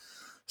starts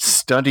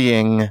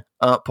studying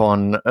up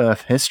on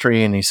Earth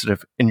history, and he's sort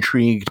of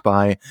intrigued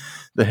by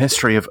the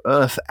history of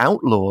Earth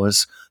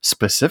outlaws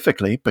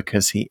specifically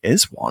because he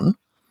is one.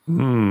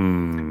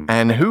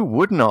 And who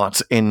would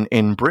not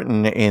in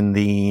Britain in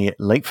the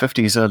late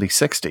 50s, early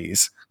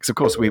 60s? Because, of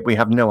course, we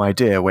have no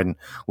idea when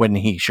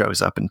he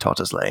shows up in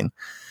Totter's Lane,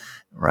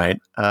 right?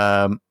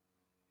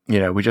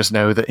 We just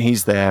know that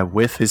he's there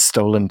with his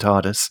stolen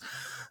TARDIS,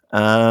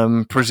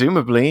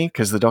 presumably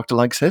because the Doctor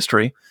likes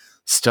history,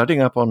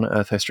 studying up on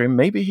Earth history.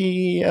 Maybe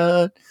he,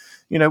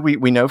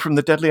 we know from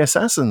The Deadly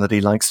Assassin that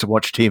he likes to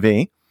watch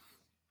TV.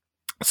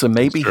 So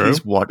maybe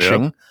he's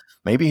watching,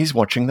 maybe he's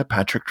watching the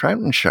Patrick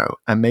Troughton show,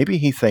 and maybe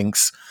he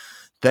thinks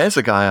there's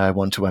a guy I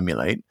want to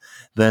emulate.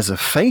 There's a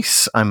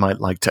face I might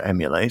like to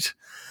emulate.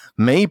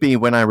 Maybe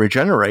when I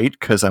regenerate,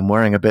 because I'm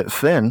wearing a bit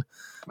thin,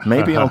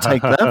 maybe I'll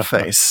take that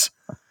face.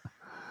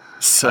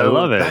 So I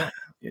love it.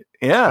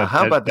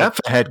 How about that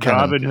for headcanon?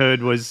 Robin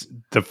Hood was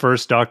the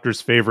first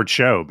Doctor's favorite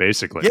show,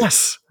 basically.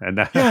 Yes. And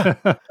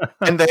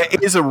there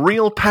is a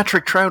real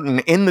Patrick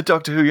Troughton in the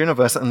Doctor Who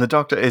universe, and the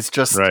Doctor is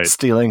just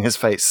stealing his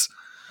face.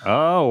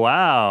 Oh,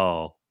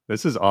 wow.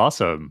 This is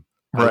awesome.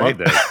 I love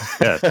this.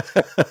 Yes.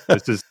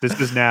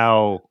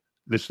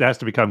 This has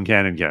to become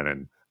canon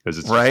because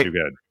it's just too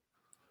good.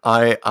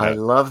 I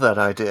love that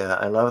idea.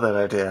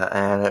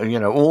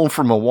 And all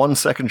from a 1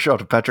 second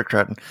shot of Patrick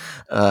Troughton.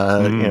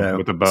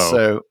 With a bow.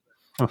 So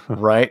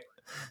right.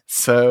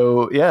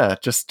 So yeah,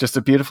 just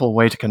a beautiful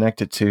way to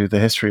connect it to the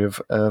history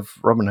of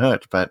Robin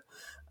Hood. But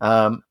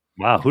wow,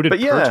 who did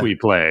Pertwee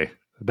play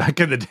back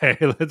in the day?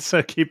 Let's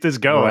keep this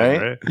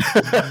going. Right?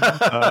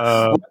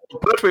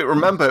 Pertwee,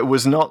 remember, it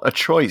was not a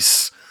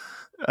choice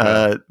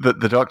that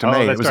the Doctor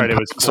made. That's it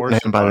was forced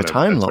on him by the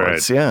Time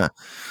Lords. Right. Yeah,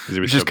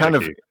 which is kind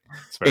of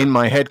in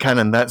my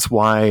headcanon. That's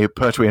why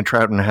Pertwee and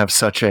Troughton have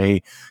such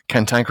a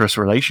cantankerous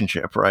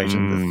relationship, right?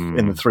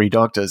 In the Three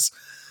Doctors.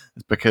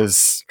 It's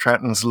because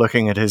Troughton's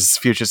looking at his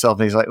future self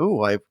and he's like,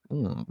 "Oh, I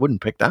wouldn't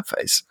pick that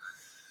face."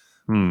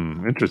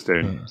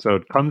 Interesting. So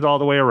it comes all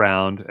the way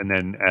around, and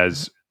then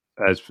as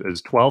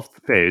 12th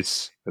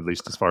face, at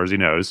least as far as he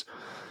knows,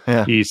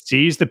 he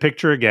sees the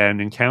picture again,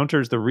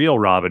 encounters the real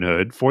Robin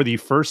Hood for the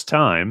first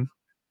time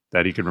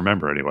that he can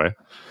remember, anyway.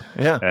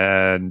 Yeah,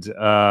 and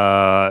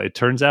it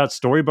turns out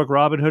Storybook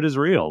Robin Hood is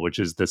real, which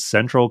is the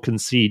central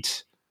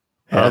conceit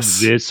of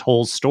this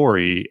whole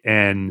story,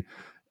 and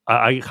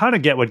I kind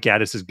of get what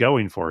Gaddis is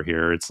going for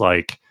here. It's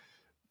like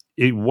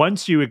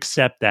once you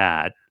accept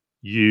that,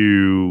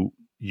 you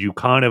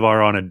kind of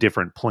are on a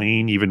different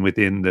plane, even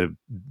within the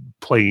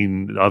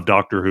plane of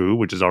Doctor Who,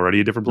 which is already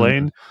a different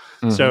plane.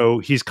 Mm-hmm. So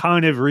he's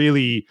kind of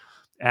really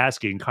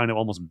asking, kind of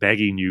almost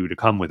begging you to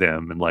come with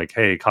him and like,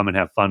 hey, come and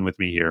have fun with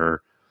me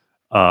here.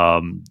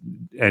 And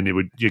it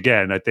would,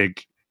 again, I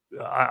think,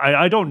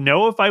 I don't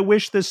know if I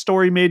wish this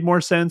story made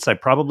more sense. I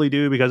probably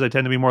do, because I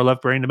tend to be more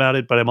left-brained about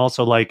it, but I'm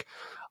also like,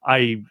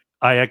 I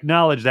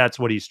acknowledge that's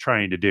what he's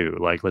trying to do.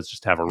 Like, let's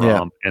just have a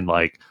romp and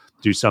like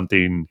do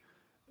something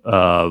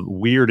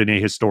weird and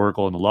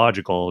ahistorical and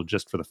illogical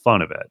just for the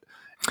fun of it.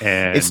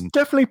 And it's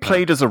definitely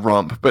played as a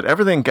romp, but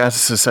everything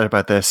Gaddis has said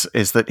about this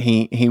is that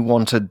he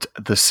wanted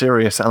the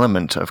serious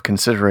element of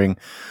considering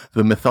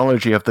the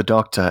mythology of the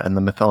Doctor and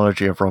the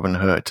mythology of Robin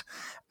Hood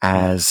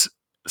as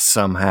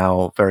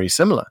somehow very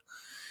similar.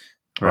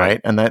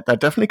 Right? And that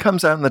definitely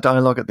comes out in the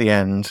dialogue at the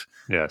end.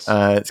 Yes.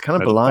 It's kind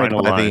of belied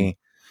by the...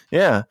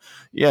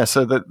 Yeah.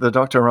 So the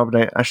Doctor and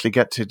Robin actually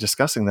get to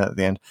discussing that at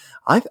the end.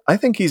 I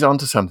think he's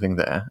onto something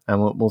there,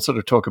 and we'll sort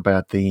of talk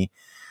about the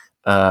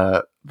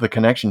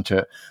connection to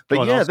it.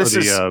 But this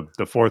is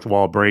the fourth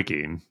wall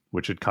breaking,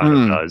 which it kind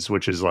of does.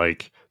 Which is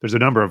like there's a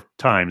number of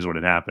times when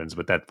it happens,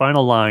 but that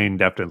final line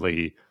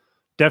definitely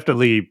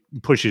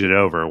pushes it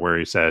over, where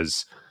he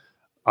says,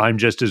 "I'm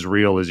just as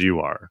real as you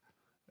are."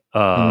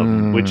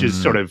 Which is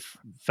sort of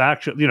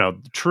factual,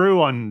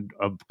 true on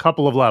a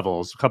couple of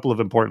levels, a couple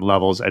of important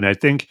levels. And I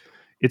think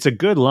it's a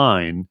good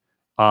line.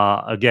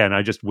 Again,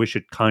 I just wish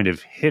it kind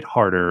of hit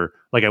harder.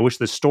 Like, I wish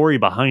the story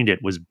behind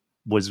it was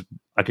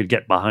I could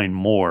get behind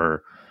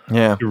more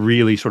to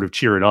really sort of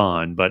cheer it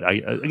on. But I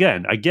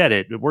get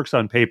it. It works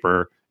on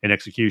paper and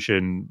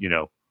execution,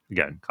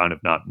 again, kind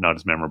of not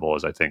as memorable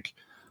as I think.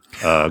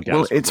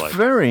 Well, it's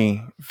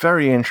very,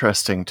 very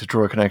interesting to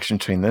draw a connection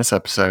between this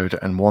episode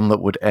and one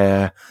that would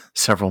air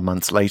several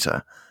months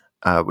later,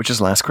 which is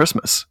Last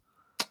Christmas.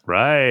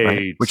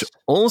 Right. Which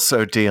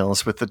also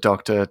deals with the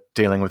Doctor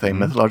dealing with a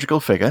mythological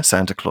figure,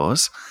 Santa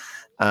Claus,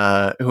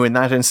 who in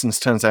that instance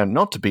turns out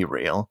not to be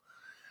real.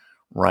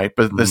 Right.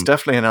 But there's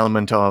definitely an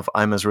element of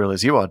I'm as real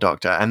as you are,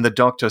 Doctor. And the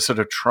Doctor sort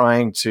of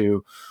trying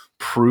to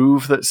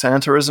prove that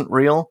Santa isn't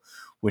real,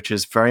 which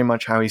is very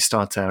much how he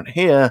starts out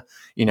here,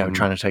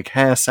 trying to take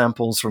hair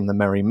samples from the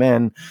Merry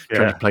Men,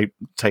 trying to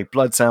take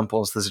blood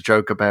samples. There's a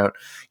joke about,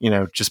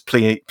 just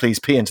please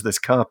pee into this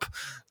cup.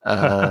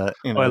 I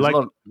like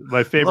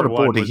my favorite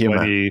one was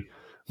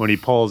when he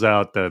pulls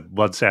out the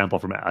blood sample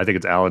from, I think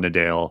it's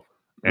Alan-a-Dale,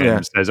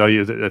 and says, "Oh,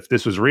 if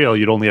this was real,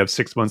 you'd only have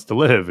 6 months to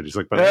live." And he's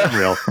like, "But I'm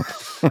real.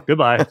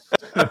 Goodbye."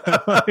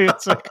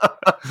 It's like,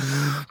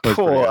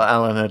 poor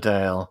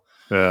Alan-a-Dale.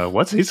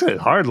 He's a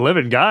hard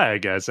living guy, I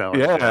guess.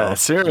 Yeah,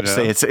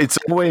 seriously, it's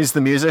always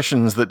the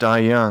musicians that die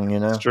young.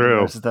 It's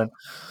true.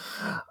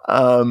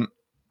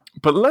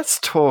 But let's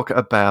talk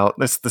about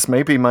this. This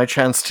may be my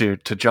chance to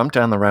jump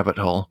down the rabbit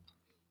hole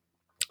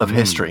of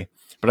history,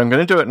 but I'm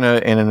going to do it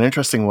in an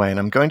interesting way, and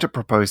I'm going to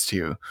propose to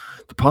you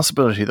the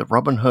possibility that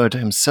Robin Hood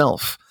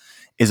himself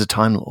is a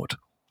Time Lord.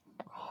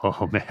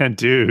 Oh man,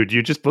 dude,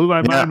 you just blew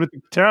my mind with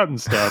the Troughton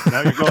stuff.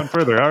 Now you're going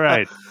further. All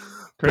right,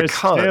 Chris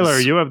Taylor,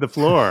 you have the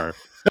floor.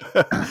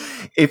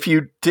 If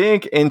you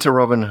dig into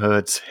Robin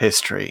Hood's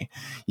history,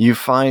 you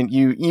find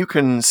you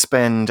can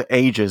spend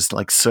ages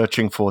like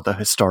searching for the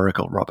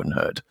historical Robin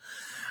Hood,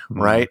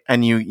 right?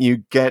 And you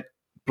get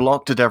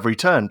blocked at every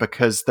turn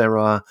because there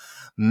are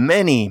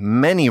many,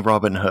 many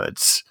Robin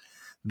Hoods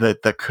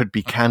that could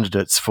be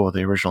candidates for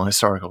the original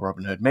historical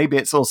Robin Hood. Maybe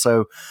it's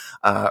also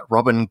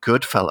Robin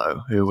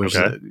Goodfellow, who was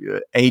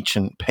an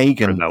ancient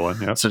pagan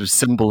sort of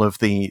symbol of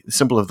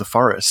the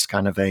forest,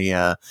 kind of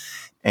a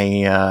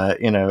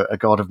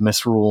god of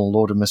misrule,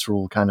 lord of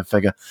misrule kind of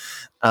figure.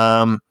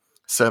 So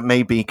it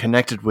may be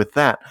connected with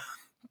that.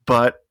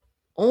 But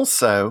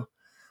also,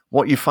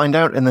 what you find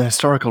out in the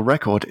historical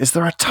record is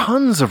there are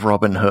tons of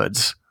Robin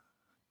Hoods.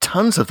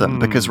 Tons of them,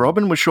 because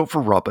Robin was short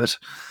for Robert.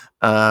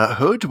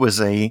 Hood was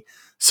a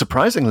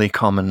surprisingly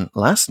common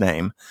last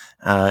name.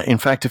 In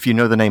fact, if you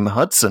know the name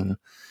Hudson,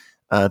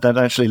 that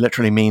actually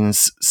literally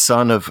means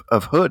son of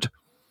Hood.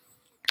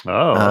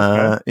 Oh,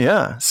 okay.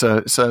 Yeah.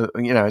 So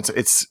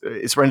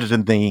it's rendered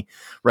in the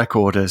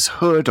record as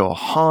Hood or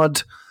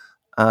Hod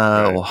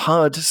or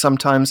Hud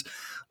sometimes.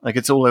 Like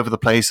it's all over the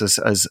place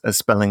as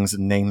spellings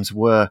and names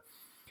were.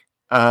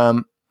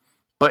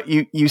 But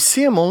you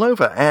see them all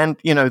over, and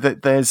that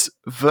there's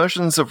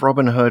versions of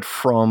Robin Hood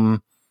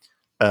from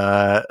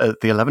the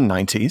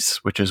 1190s,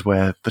 which is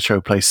where the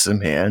show places him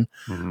here,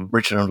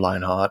 Richard of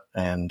Lionheart,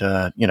 and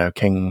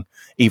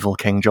evil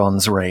King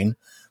John's reign.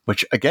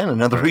 Which again,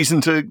 another reason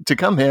to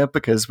come here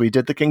because we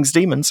did the King's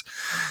Demons.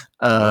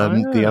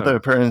 The other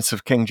appearance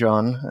of King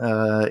John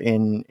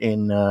in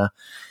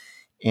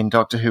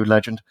Doctor Who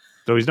legend.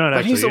 So he's not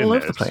actually he's all in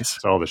over the place.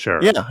 It's all the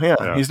sheriff.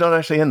 Yeah. He's not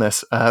actually in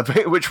this,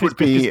 which would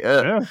be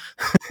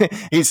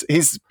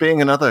he's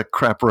being another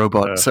crap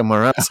robot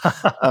somewhere else.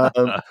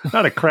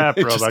 Not a crap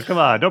robot. Come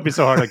on, don't be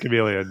so hard on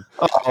Chameleon.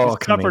 Oh,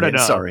 Chameleon.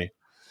 Sorry,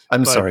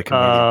 I'm sorry,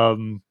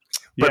 Chameleon.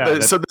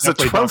 So there's a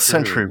 12th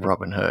century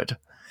Robin Hood.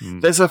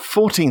 There's a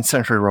 14th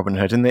century Robin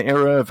Hood in the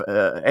era of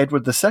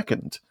Edward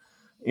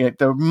II.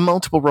 There are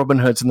multiple Robin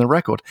Hoods in the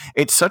record.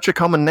 It's such a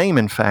common name,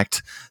 in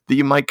fact, that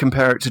you might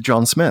compare it to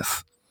John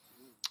Smith.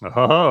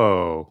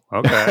 Oh,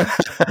 okay.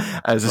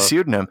 As a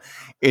pseudonym.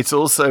 It's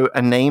also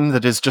a name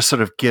that is just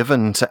sort of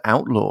given to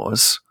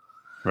outlaws,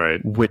 right?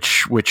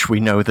 Which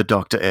we know the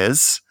Doctor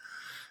is.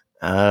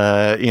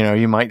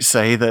 You might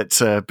say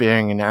that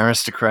being an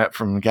aristocrat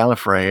from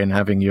Gallifrey and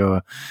having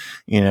your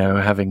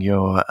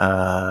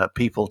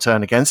people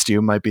turn against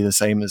you might be the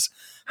same as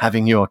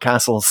having your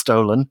castle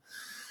stolen,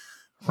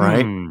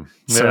 right?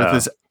 So if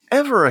there's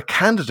ever a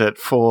candidate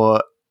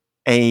for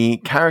a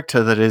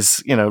character that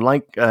is,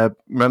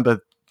 remember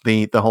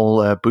the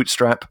whole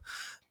bootstrap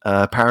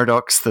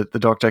paradox that the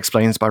Doctor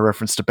explains by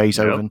reference to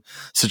Beethoven,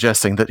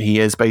 suggesting that he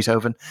is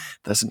Beethoven.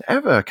 There's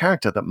ever a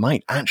character that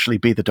might actually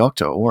be the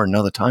Doctor or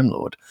another Time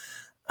Lord.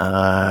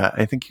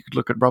 I think you could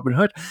look at Robin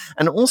Hood.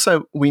 And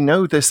also, we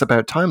know this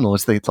about Time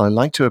Lords. They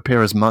like to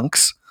appear as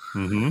monks,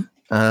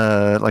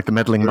 like the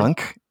meddling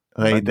monk.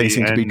 They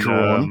seem to be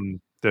drawn.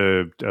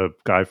 The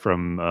guy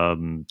from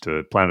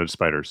the Planet of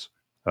Spiders,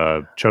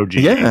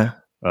 Choji.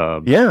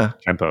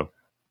 Tempo.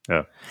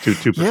 Yeah, two.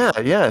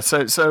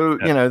 So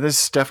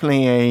there's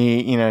definitely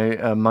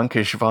a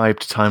monkish vibe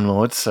to Time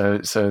Lords.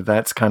 So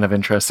that's kind of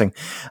interesting.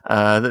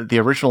 The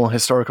original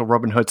historical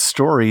Robin Hood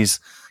stories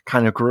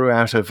kind of grew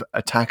out of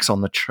attacks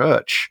on the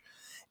church,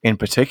 in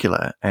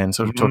particular, and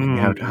sort of talking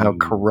about how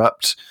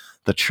corrupt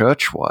the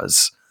church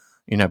was.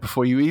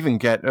 Before you even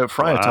get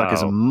Friar Tuck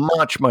is a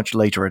much, much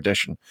later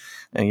edition.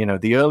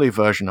 And, the early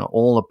version are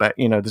all about,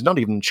 there's not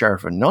even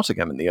Sheriff of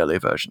Nottingham in the early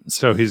versions.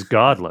 So he's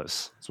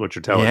godless, is what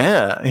you're telling me.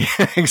 Yeah,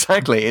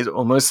 exactly. He's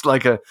almost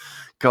like a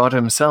god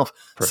himself.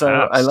 Perhaps. So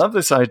I love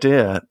this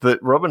idea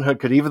that Robin Hood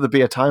could either be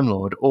a Time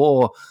Lord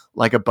or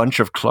like a bunch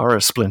of Clara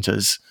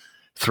splinters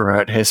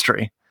throughout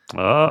history.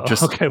 Oh,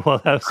 just okay.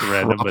 Well, that's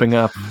random. Popping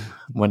up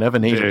whenever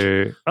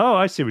needed.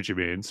 I see what you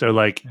mean. So,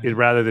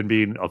 rather than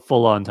being a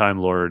full-on Time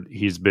Lord,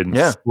 he's been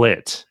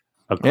split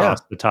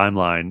across the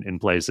timeline in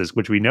places,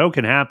 which we know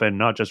can happen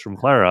not just from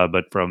Clara,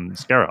 but from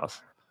Scaroth.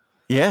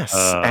 Yes,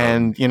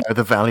 and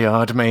the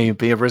Valiard may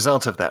be a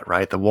result of that,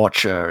 right? The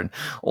Watcher and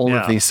all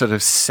of these sort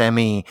of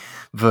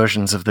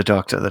semi-versions of the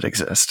Doctor that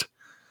exist.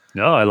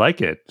 No, I like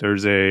it.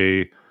 There's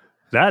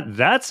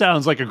that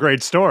sounds like a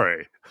great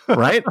story.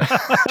 Right?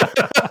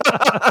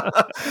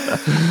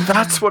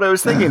 That's what I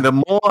was thinking. The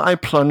more I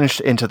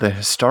plunged into the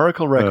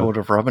historical record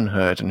of Robin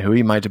Hood and who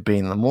he might have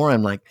been, the more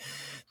I'm like,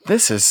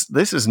 this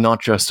is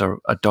not just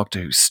a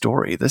Doctor Who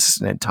story. This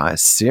is an entire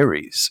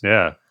series.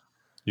 Yeah.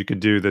 You could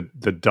do the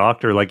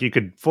Doctor, you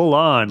could full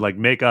on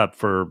make up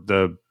for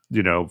the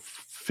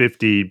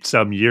 50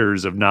 some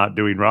years of not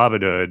doing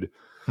Robin Hood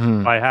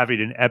by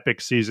having an epic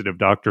season of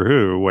Doctor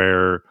Who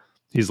where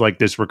he's like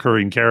this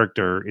recurring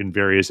character in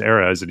various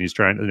eras, and he's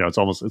trying.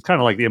 It's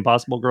kind of like the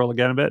Impossible Girl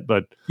again a bit,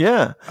 but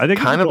I think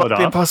kind of like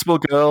the Impossible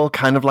Girl,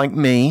 kind of like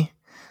me,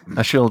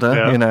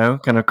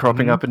 Ashilda. Kind of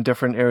cropping up in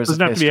different eras. It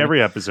doesn't have to be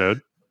every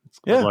episode.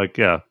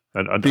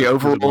 The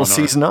overall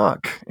season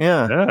arc.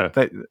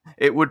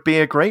 It would be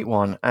a great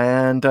one,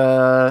 and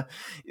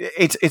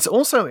it's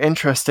also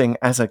interesting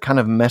as a kind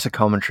of meta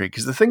commentary,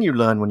 because the thing you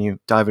learn when you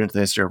dive into the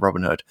history of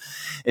Robin Hood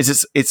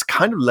is it's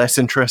kind of less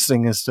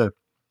interesting as to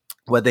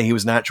whether he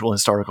was an actual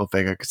historical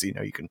figure, because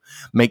you can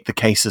make the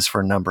cases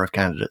for a number of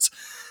candidates.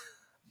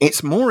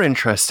 It's more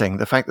interesting,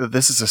 the fact that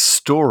this is a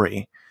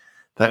story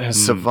that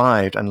has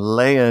survived and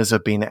layers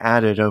have been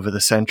added over the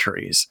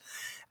centuries.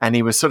 And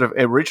he was sort of,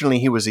 originally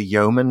he was a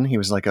yeoman. He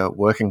was like a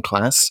working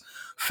class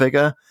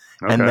figure.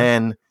 Okay. And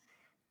then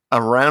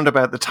around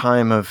about the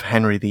time of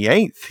Henry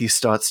VIII, he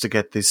starts to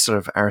get this sort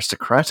of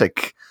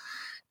aristocratic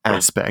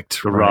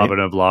aspect. The Robin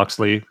of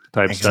Locksley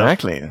type stuff.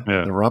 Exactly.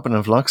 Yeah. The Robin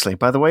of Locksley.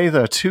 By the way,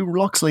 there are 2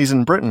 Locksleys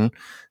in Britain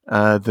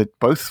that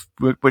both,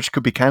 which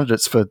could be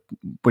candidates for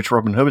which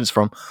Robin Hood is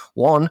from.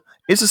 One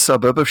is a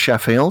suburb of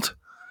Sheffield.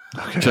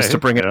 Okay, just to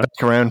bring it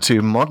back around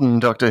to modern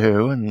Doctor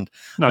Who and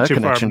not her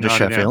connection to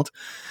Sheffield.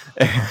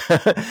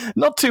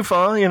 Not too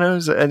far,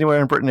 as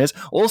anywhere in Britain is.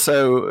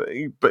 Also,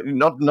 but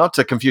not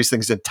to confuse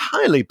things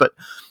entirely, but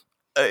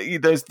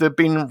there've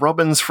been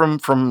Robins from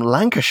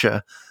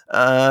Lancashire,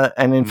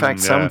 and in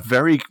fact, some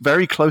very,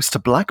 very close to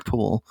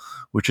Blackpool,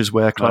 which is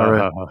where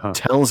Clara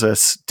tells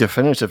us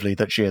definitively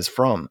that she is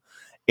from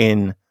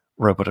in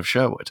Robot of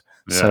Sherwood.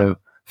 Yeah. So,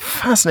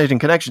 fascinating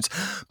connections.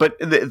 But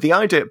the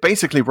idea,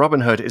 basically,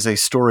 Robin Hood is a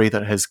story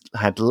that has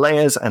had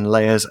layers and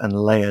layers and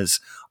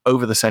layers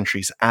over the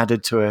centuries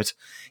added to it.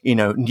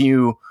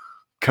 New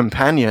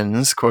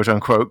companions, quote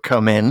unquote,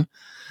 come in.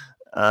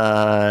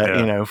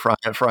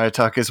 Friar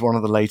Tuck is one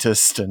of the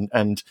latest,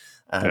 and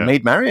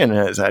Maid Marian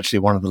is actually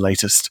one of the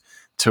latest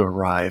to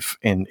arrive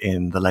in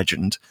the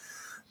legend.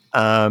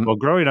 Well,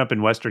 growing up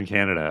in Western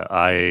Canada,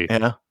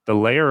 the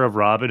layer of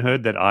Robin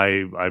Hood that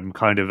I'm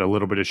kind of a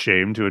little bit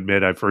ashamed to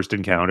admit I first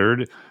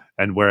encountered,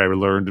 and where I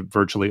learned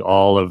virtually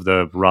all of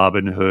the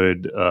Robin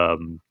Hood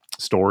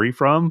story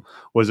from,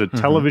 was a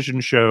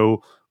television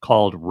show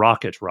called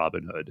Rocket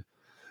Robin Hood.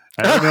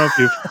 I don't know if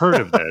you've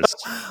heard of this.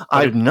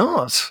 I've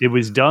not. It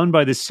was done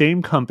by the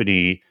same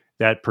company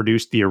that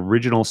produced the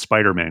original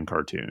Spider-Man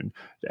cartoon.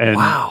 And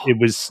it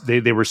was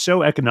they were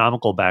so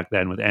economical back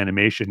then with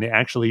animation, they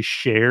actually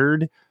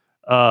shared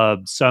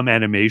some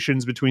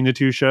animations between the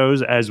 2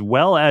 shows as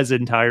well as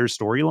entire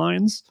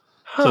storylines.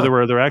 So there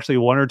were actually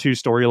 1 or 2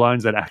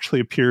 storylines that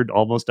actually appeared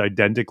almost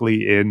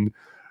identically in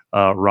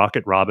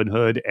Rocket Robin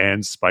Hood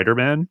and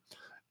Spider-Man.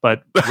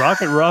 But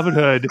Rocket Robin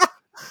Hood,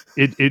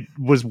 it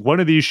was one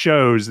of these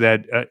shows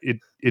that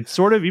it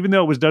sort of, even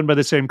though it was done by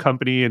the same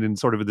company and in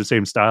sort of the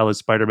same style as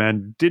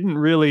Spider-Man, didn't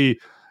really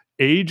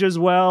age as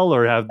well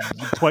or have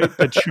quite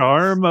the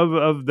charm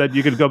of that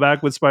you could go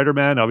back with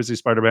Spider-Man. Obviously,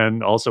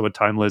 Spider-Man also a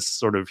timeless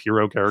sort of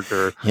hero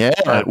character.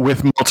 Yeah,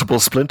 with multiple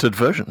splintered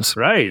versions.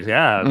 Right,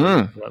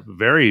 yeah.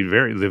 Very,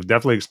 very, they've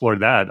definitely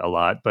explored that a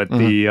lot. But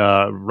the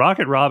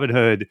Rocket Robin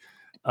Hood,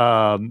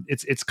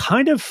 it's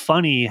kind of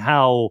funny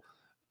how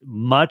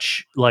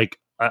much, like,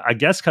 I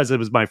guess because it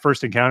was my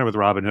first encounter with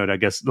Robin Hood, I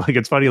guess, like,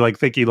 it's funny, like,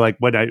 thinking, like,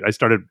 when I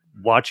started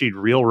watching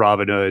real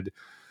Robin Hood,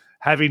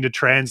 having to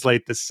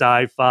translate the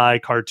sci-fi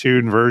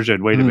cartoon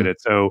version. Wait a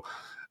minute. So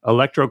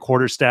electro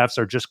quarterstaffs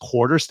are just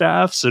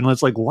quarterstaffs, and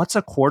it's like, what's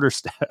a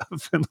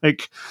quarterstaff? And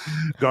like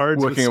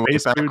guards working with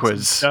space backwards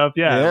and stuff.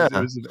 Yeah.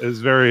 It was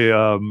very,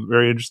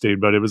 very interesting.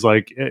 But it was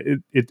like,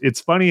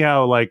 it's funny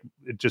how like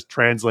it just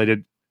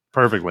translated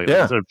perfectly.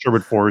 Like, instead of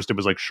Sherwood Forest, it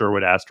was like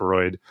Sherwood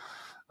Asteroid.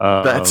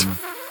 That's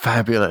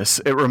fabulous.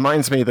 It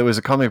reminds me, there was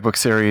a comic book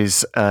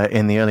series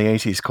in the early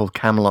 80s called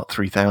Camelot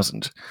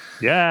 3000.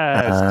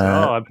 Yes.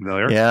 I'm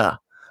familiar. Yeah.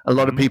 A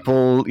lot of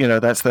people,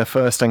 that's their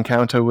first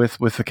encounter with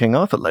the King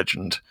Arthur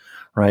legend,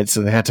 right?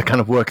 So they had to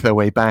kind of work their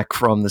way back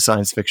from the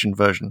science fiction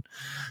version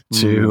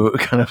to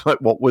kind of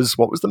like what was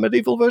the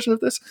medieval version of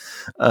this?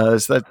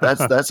 So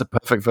that's a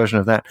perfect version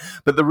of that.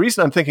 But the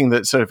reason I'm thinking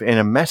that sort of in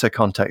a meta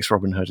context,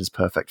 Robin Hood is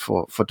perfect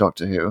for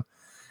Doctor Who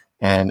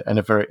and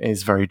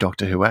is very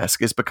Doctor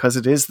Who-esque is because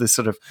it is this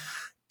sort of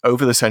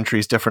over the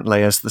centuries, different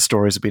layers, the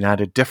stories have been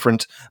added,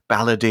 different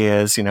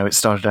balladeers, it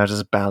started out as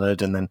a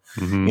ballad and then,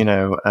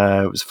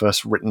 it was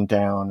first written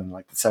down in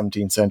like the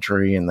 17th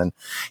century and then,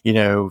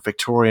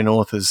 Victorian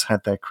authors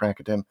had their crack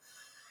at him.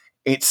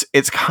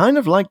 It's kind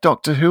of like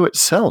Doctor Who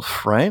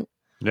itself, right?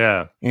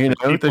 Yeah.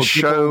 The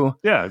show.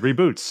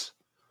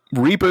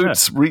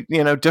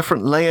 Reboots,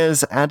 different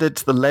layers added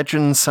to the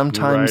legend.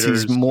 Sometimes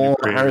he's more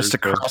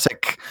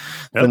aristocratic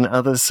than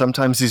others.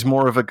 Sometimes he's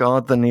more of a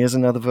god than he is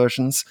in other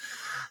versions.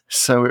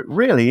 So it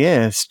really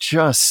is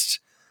just,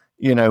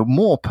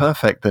 more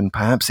perfect than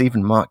perhaps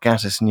even Mark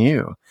Gatiss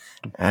knew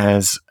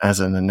as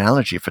an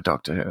analogy for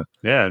Doctor Who.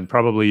 Yeah, and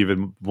probably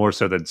even more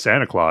so than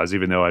Santa Claus,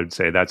 even though I'd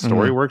say that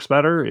story works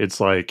better.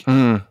 It's like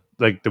the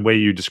way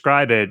you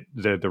describe it,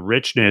 the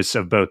richness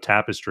of both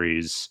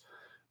tapestries,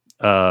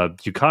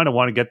 you kind of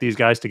want to get these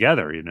guys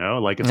together,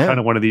 like it's kind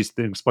of one of these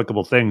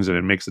inexplicable things and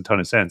it makes a ton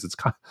of sense. It's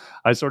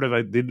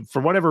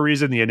for whatever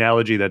reason, the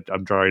analogy that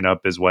I'm drawing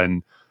up is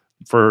when,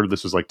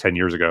 this was like 10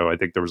 years ago, I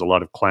think there was a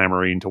lot of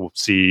clamoring to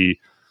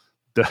see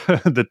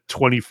the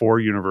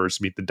 24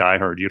 universe meet the Die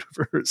Hard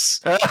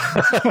universe,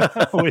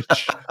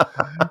 which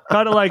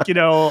kind of like,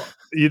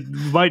 you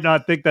might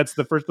not think that's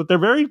the first, but they're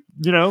very,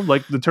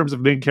 like in terms of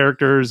main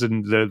characters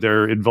and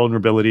their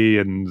invulnerability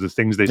and the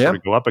things they sort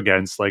of go up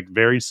against, like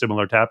very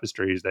similar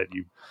tapestries that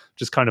you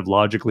just kind of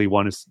logically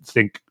want to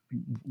think,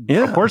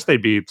 of course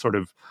they'd be sort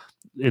of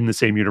in the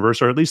same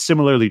universe, or at least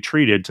similarly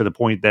treated, to the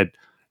point that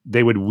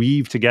they would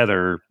weave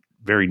together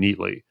very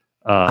neatly.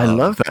 I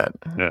love that.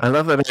 Yeah. I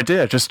love that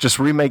idea. Just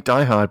remake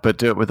Die Hard, but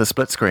do it with a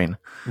split screen.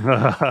 And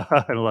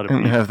a lot of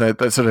and have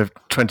that sort of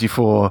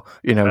 24,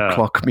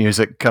 clock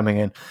music coming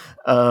in.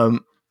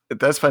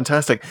 That's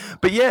fantastic.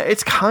 But yeah,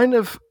 it's kind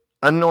of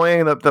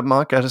annoying that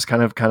Mark Gatiss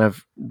kind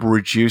of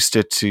reduced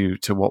it to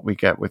what we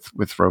get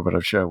with Robot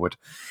of Sherwood,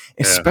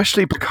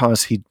 especially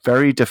because he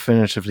very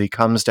definitively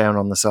comes down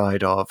on the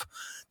side of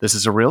this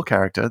is a real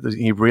character, that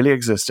he really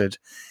existed,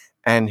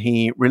 and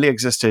he really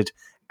existed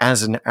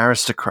as an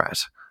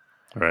aristocrat.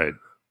 Right,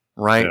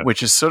 yeah.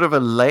 Which is sort of a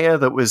layer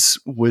that was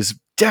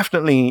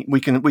definitely,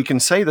 we can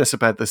say this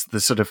about this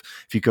sort of,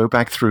 if you go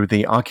back through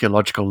the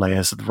archaeological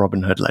layers of the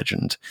Robin Hood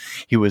legend,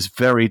 he was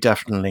very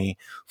definitely,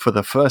 for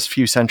the first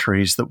few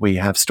centuries that we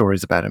have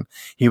stories about him,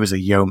 he was a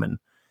yeoman.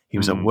 He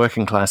was a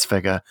working class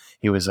figure.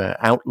 He was an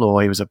outlaw.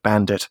 He was a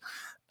bandit.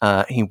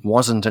 He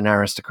wasn't an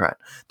aristocrat.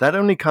 That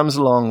only comes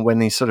along when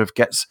he sort of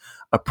gets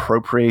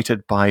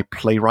appropriated by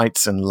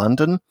playwrights in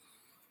London,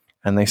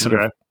 and they sort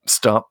of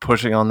start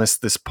putting on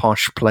this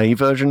posh play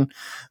version,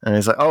 and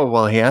it's like, oh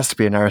well, he has to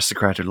be an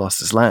aristocrat who lost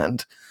his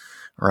land,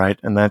 right?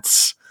 And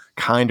that's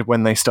kind of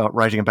when they start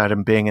writing about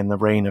him being in the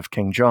reign of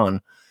King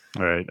John,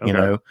 right?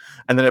 Okay.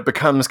 And then it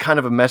becomes kind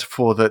of a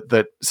metaphor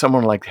that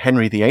someone like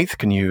Henry VIII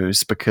can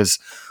use, because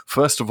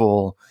first of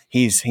all,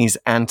 he's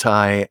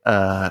anti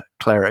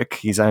cleric,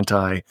 he's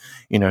anti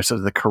sort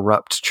of the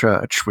corrupt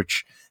church,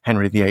 which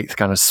Henry VIII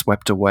kind of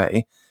swept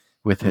away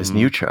with his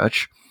new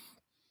church.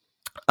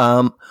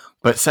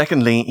 But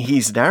secondly,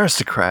 he's an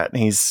aristocrat.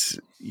 He's,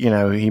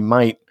 he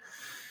might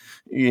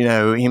be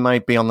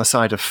on the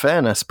side of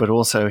fairness, but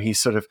also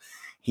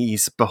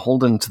he's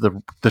beholden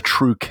to the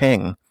true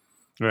king,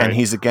 and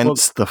he's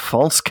against the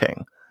false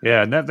king.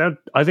 Yeah, and that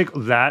I think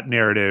that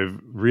narrative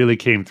really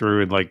came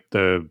through in like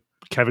the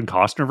Kevin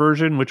Costner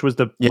version, which was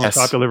the most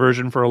popular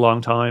version for a long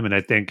time, and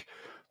I think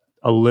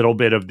a little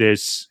bit of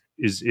this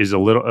is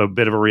a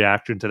bit of a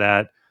reaction to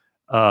that.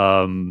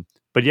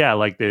 But yeah,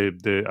 like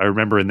I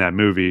remember in that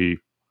movie,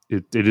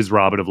 it is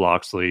Robin of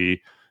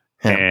Locksley,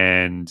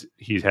 and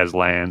he has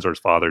lands, or his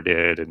father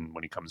did, and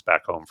when he comes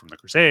back home from the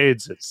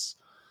Crusades,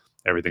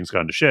 everything's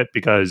gone to shit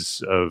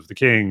because of the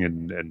king,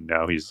 and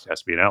now he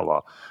has to be an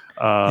outlaw.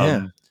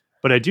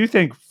 But I do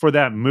think for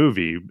that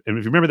movie, and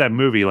if you remember that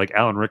movie, like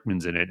Alan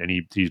Rickman's in it, and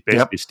he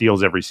basically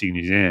steals every scene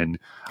he's in.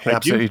 I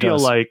do feel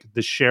like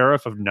the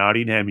Sheriff of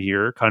Nottingham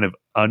here kind of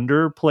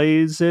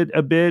underplays it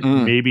a bit,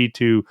 maybe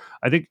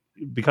I think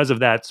because of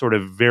that sort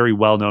of very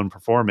well-known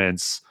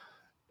performance.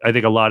 I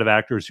think a lot of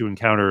actors who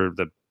encounter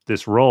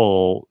this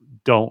role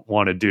don't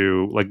want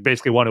to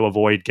basically want to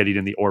avoid getting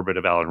in the orbit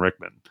of Alan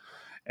Rickman.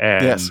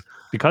 And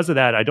because of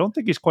that, I don't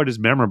think he's quite as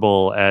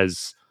memorable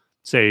as,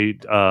 say,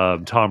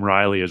 Tom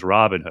Riley as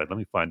Robin Hood. Let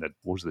me find that.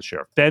 What was the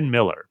sheriff? Ben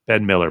Miller.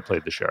 Ben Miller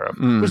played the sheriff.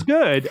 It was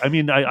good. I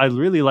mean, I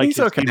really liked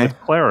his scene with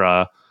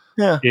Clara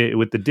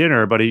with the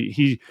dinner, but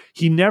he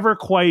never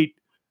quite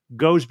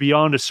goes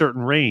beyond a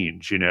certain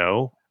range,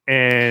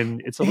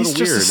 and it's a little weird.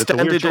 He's just a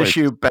standard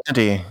issue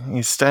baddie.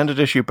 He's standard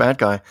issue bad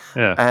guy.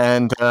 Yeah.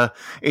 And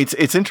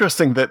it's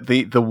interesting that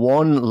the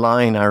one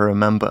line I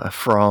remember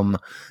from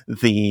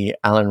the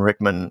Alan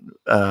Rickman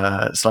 /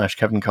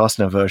 Kevin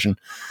Costner version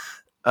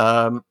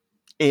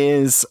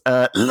is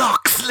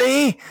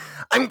Locksley,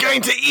 I'm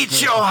going to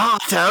eat your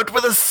heart out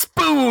with a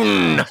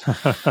spoon.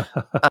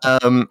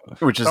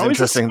 Which is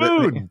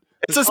interesting.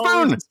 It's a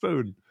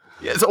spoon.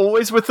 It's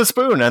always with the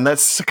spoon, and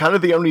that's kind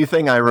of the only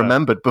thing I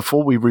remembered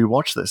before we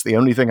rewatched this. The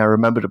only thing I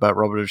remembered about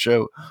Robot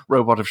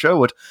of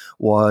Sherwood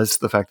was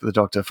the fact that the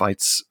Doctor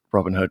fights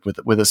Robin Hood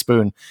with a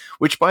spoon,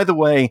 which, by the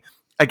way,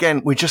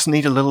 again, we just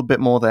need a little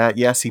bit more there.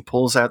 Yes, he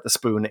pulls out the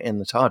spoon in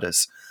the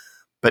TARDIS,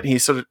 but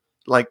he's sort of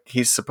like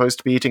he's supposed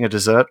to be eating a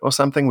dessert or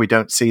something. We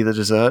don't see the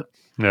dessert.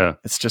 Yeah.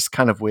 It's just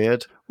kind of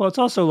weird. Well, it's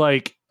also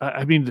like,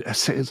 I mean,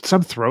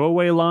 some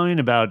throwaway line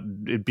about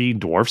it being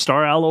Dwarf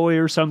Star alloy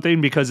or something,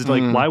 because it's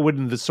like, why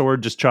wouldn't the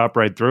sword just chop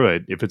right through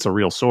it if it's a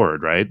real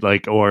sword, right?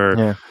 Like,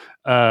 or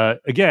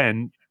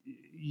again,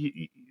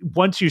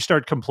 once you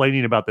start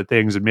complaining about the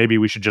things, and maybe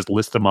we should just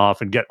list them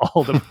off and get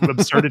all the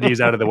absurdities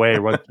out of the way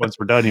once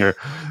we're done here.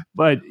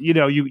 But,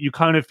 you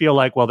kind of feel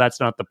like, well, that's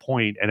not the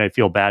point, and I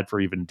feel bad for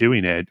even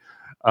doing it.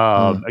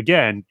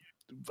 Again,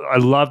 I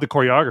love the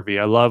choreography.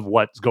 I love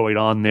what's going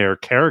on there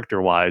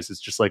character-wise. It's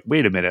just like,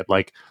 wait a minute.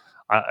 Like,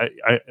 I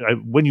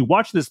when you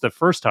watch this the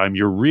first time,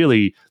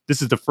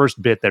 this is the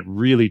first bit that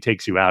really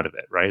takes you out of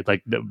it, right?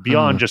 Like,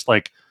 beyond just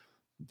like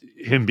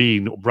him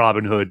being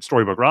Robin Hood,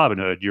 storybook Robin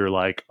Hood, you're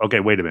like,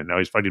 okay, wait a minute. Now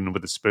he's fighting him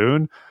with a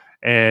spoon.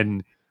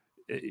 And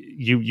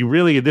you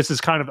really, this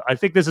is kind of, I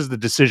think this is the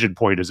decision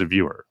point as a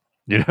viewer.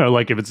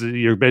 Like if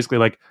you're basically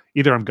like,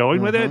 either I'm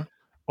going with it,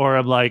 or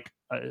I'm like,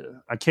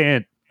 I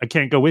can't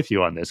go with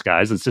you on this,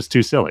 guys. It's just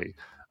too silly.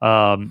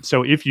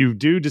 So if you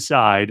do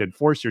decide and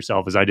force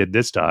yourself, as I did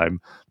this time,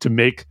 to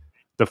make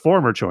the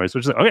former choice,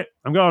 which is okay,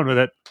 I'm going with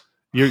it,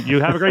 you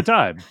have a great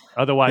time.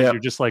 Otherwise, you're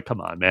just like,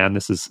 come on, man,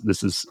 this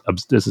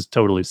is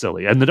totally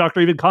silly. And the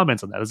Doctor even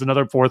comments on that. There's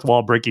another fourth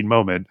wall breaking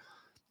moment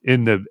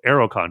in the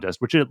arrow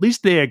contest, which at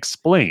least they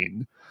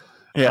explain.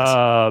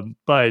 Yes.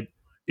 But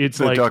it's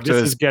the like doctor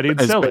this is getting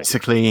silly.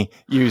 Basically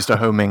used a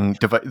homing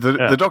device.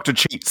 The doctor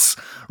cheats.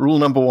 Rule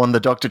number 1: the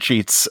doctor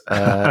cheats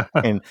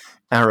in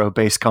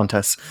arrow-based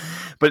contests.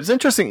 But it's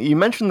interesting. You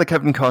mentioned the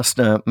Kevin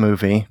Costner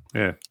movie,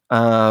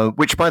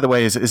 which, by the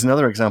way, is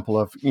another example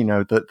of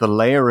the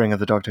layering of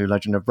the Doctor Who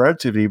legend. A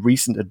relatively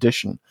recent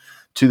addition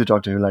to the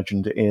Doctor Who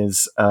legend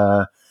is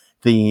the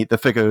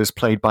figure who's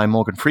played by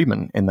Morgan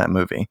Freeman in that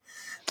movie.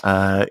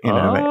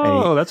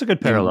 That's a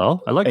good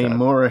parallel. I like a that.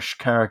 Moorish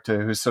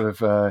character who's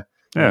sort of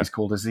he's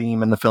called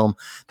Azim in the film.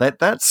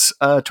 That's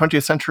a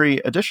 20th century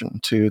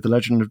addition to the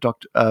legend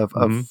of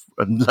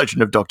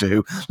Legend of Doctor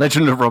Who.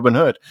 Legend of Robin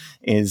Hood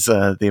is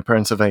the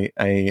appearance of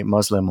a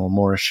Muslim or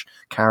Moorish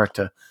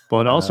character. Well,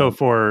 and also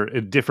for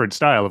a different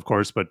style, of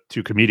course, but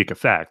to comedic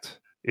effect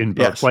in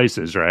both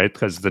places, right?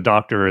 Because the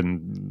Doctor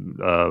and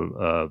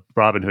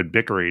Robin Hood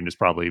bickering is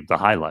probably the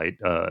highlight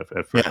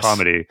for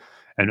comedy.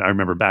 And I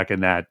remember back in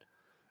that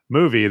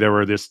movie, there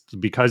were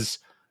because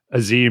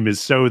Azim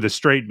is so the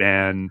straight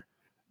man,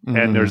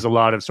 and there's a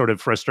lot of sort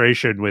of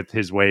frustration with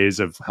his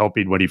ways of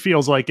helping when he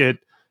feels like it,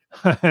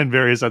 and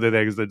various other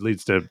things that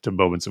leads to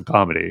moments of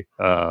comedy.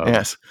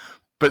 Yes.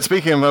 But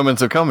speaking of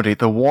moments of comedy,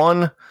 the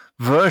one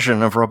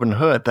version of Robin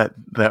Hood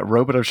that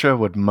Robert of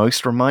Sherwood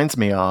most reminds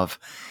me of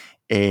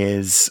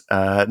is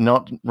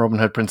not Robin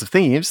Hood Prince of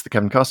Thieves, the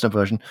Kevin Costner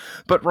version,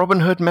 but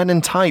Robin Hood Men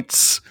in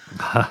Tights,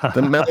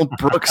 the Mel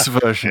Brooks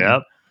version.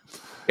 Yep.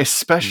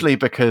 Especially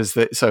because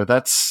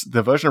that's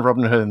the version of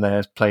Robin Hood in there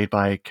is played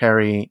by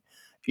Cary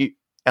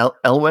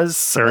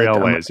Elwes. Cary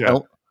Elwes,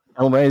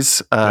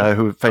 Elwes,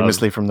 who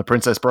famously from The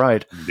Princess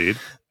Bride. Indeed.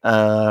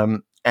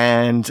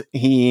 And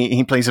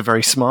he plays a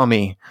very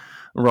smarmy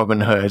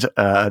Robin Hood.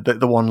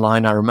 The one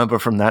line I remember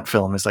from that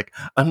film is like,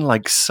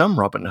 unlike some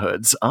Robin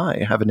Hoods,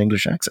 I have an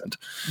English accent.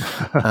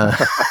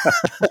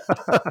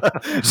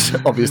 So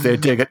obviously a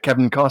dig at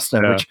Kevin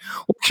Costner, which,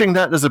 watching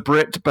that as a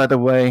Brit, by the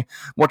way,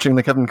 watching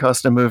the Kevin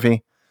Costner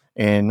movie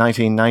in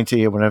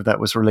 1990 or whenever that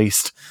was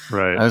released,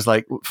 right. I was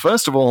like,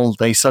 first of all,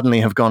 they suddenly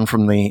have gone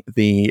from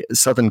the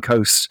southern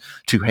coast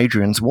to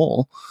Hadrian's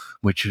Wall,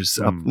 which is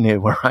up near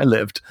where I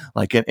lived,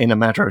 like in a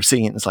matter of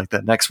scenes, like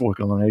the next walk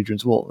along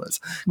Hadrian's Wall. That's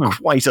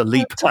quite a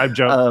leap. Time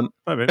jump.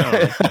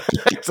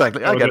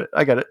 Exactly.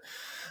 I get it.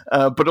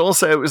 But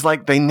also, it was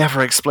like they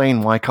never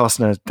explain why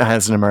Costner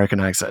has an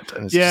American accent.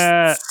 And it's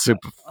just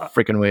super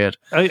freaking weird.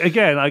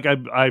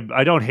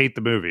 I don't hate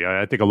the movie.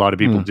 I think a lot of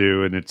people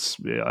do, and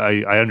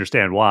I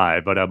understand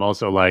why. But I'm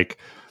also like,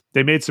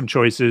 they made some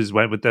choices,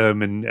 went with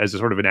them, and as a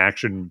sort of an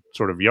action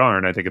sort of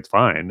yarn, I think it's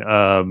fine.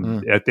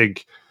 I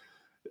think.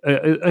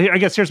 I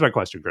guess here's my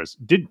question, Chris.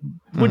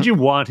 Would you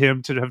want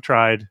him to have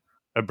tried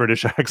a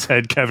British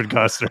accent, Kevin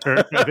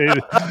Costner? I mean,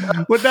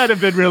 would that have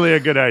been really a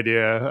good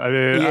idea? I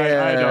mean,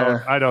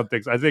 I don't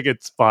think so. I think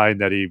it's fine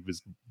that he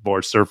was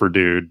more surfer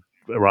dude,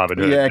 Robin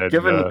Hood. Yeah,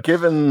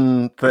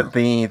 given that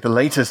the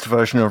latest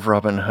version of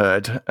Robin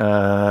Hood,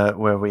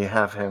 where we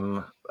have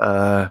him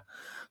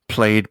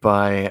played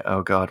by,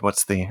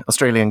 what's the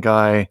Australian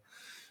guy?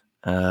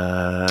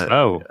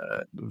 Russell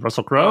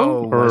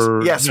Crowe?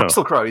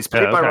 Russell Crowe. He's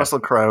played by Russell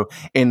Crowe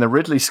in the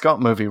Ridley Scott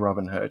movie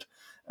Robin Hood,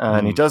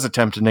 and he does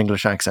attempt an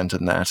English accent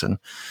in that, and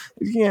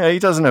he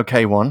does an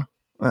okay one,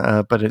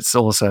 but it's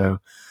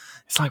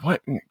like,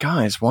 what,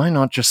 guys? Why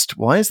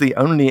is the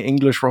only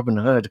English Robin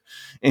Hood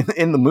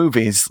in the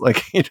movies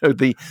like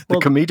the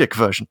comedic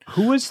version?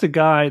 Who was the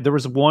guy? There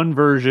was one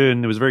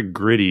version that was very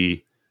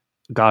gritty.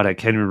 God, I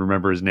can't even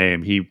remember his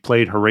name. He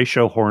played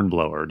Horatio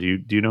Hornblower. Do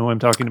you know who I'm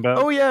talking about?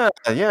 Oh yeah.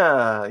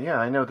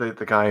 I know the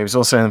guy who's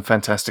also in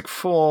Fantastic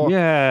Four.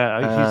 Yeah,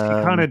 he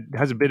kind of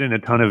hasn't been in a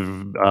ton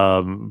of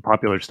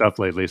popular stuff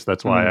lately, so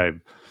that's why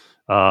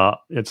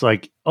it's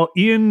like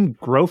Ian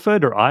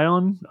Grofeld or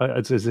Ion.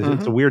 It's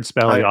a weird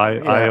spelling.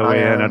 Ion.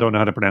 I don't know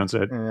how to pronounce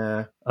it.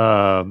 Yeah.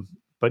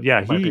 But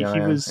yeah, he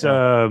was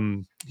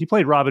he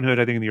played Robin Hood,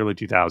 I think, in the early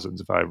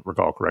 2000s, if I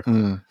recall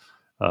correctly.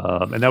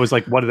 And that was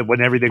like when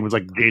everything was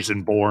like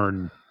Jason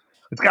Bourne.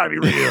 It's got to be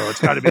real.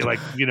 It's got to be like,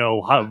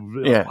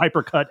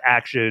 hypercut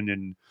action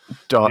and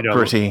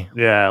gritty.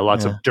 Yeah,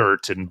 lots of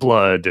dirt and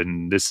blood.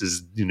 And this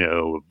is,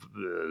 the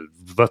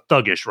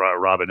thuggish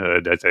Robin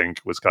Hood, I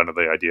think, was kind of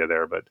the idea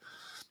there. But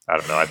I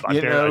don't know. I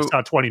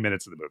saw 20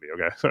 minutes of the movie.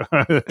 Okay.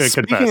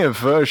 Speaking of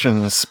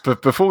versions,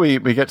 but before we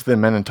get to the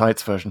Men in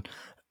Tights version,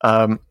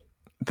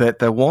 that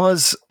there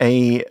was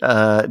a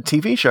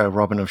TV show,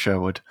 Robin of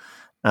Sherwood,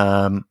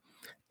 on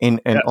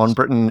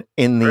Britain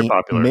in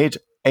the mid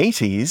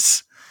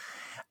 80s,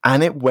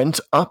 and it went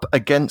up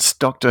against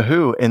Doctor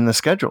Who in the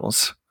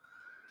schedules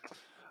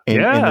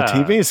in the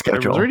TV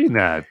schedule. I was reading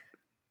that,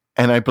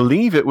 and I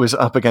believe it was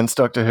up against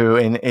Doctor Who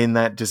in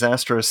that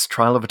disastrous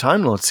Trial of a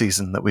Time Lord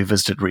season that we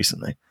visited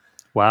recently.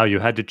 Wow, you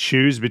had to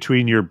choose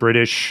between your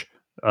British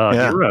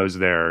heroes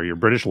there, your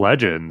British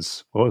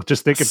legends. Well,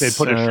 just think if they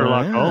put a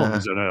Sherlock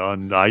Holmes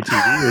on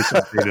ITV or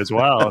something as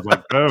well.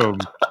 Like, boom.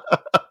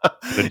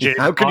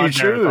 How could you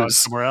choose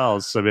somewhere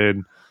else? I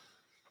mean,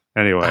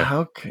 Anyway,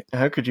 how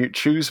could you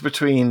choose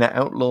between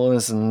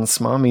outlaws and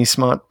smarmy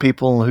smart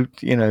people? Who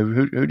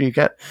do you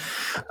get?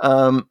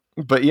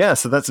 But yeah,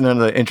 so that's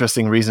another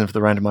interesting reason for the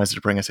randomizer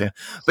to bring us here.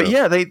 But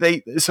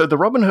so the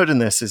Robin Hood in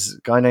this is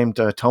a guy named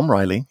Tom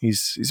Riley.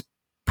 He's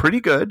pretty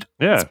good.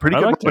 Yeah, he's pretty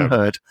good Robin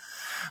Hood,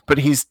 but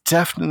he's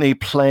definitely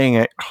playing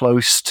it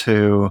close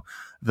to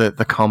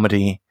the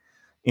comedy,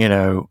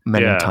 Men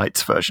in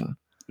Tights version.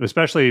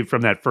 Especially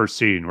from that first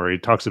scene where he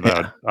talks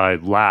about I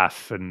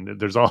laugh, and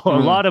there's a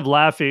lot of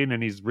laughing,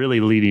 and he's really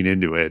leaning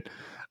into it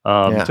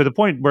to the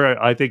point where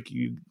I think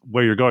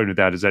where you're going with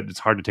that is that it's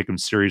hard to take him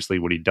seriously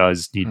when he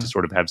does need to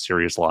sort of have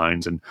serious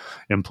lines and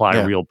imply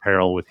real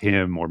peril with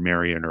him or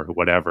Marion or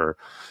whatever.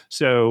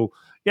 So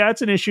yeah,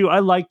 it's an issue. I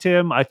liked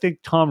him. I think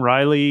Tom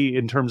Riley,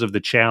 in terms of the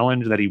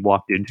challenge that he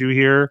walked into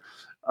here,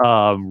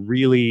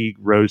 really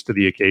rose to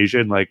the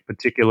occasion. Like,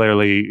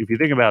 particularly if you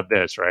think about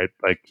this, right?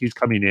 Like, he's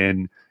coming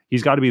in.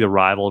 He's got to be the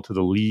rival to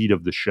the lead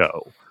of the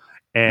show.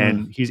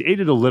 And he's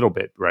aided a little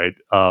bit, right?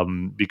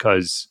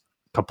 Because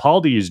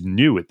Capaldi is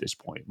new at this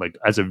point. Like,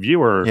 as a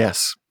viewer,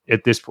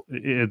 at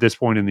this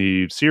point in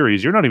the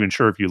series, you're not even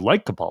sure if you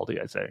like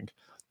Capaldi, I think,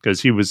 because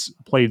he was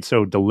played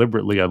so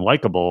deliberately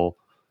unlikable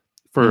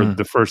for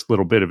the first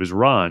little bit of his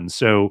run.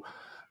 So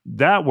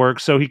that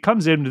works. So he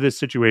comes into this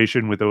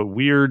situation with a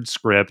weird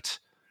script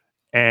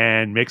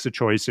and makes a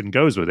choice and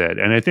goes with it.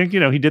 And I think,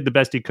 he did the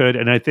best he could.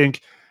 And I think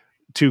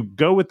to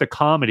go with the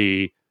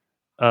comedy,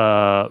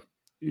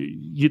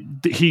 he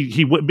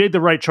made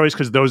the right choice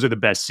because those are the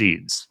best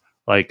scenes.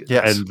 Like,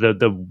 and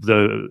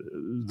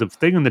the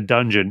thing in the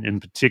dungeon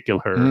in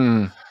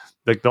particular,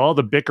 like all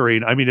the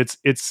bickering. I mean,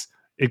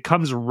 it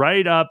comes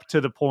right up to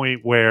the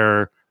point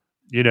where,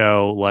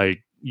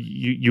 like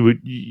you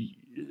would.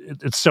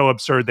 It's so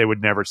absurd they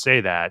would never say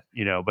that,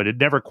 but it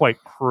never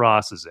quite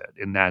crosses it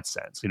in that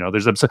sense.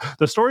 There's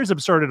the story's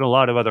absurd in a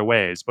lot of other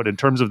ways, but in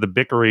terms of the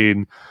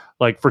bickering,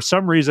 like, for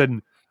some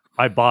reason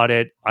I bought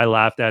it, I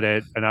laughed at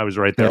it, and I was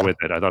right there with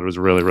it. I thought it was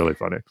really, really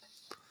funny.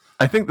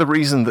 I think the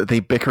reason that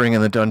the bickering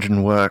in the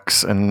dungeon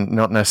works, and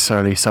not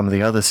necessarily some of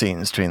the other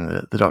scenes between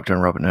the Doctor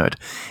and Robin Hood,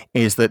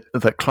 is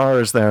that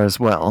Clara's there as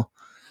well.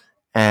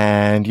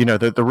 And,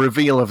 the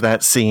reveal of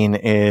that scene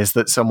is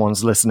that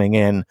someone's listening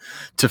in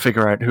to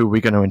figure out who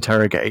we're going to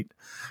interrogate,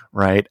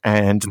 right?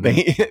 And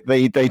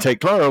they take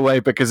Clara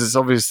away because it's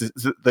obvious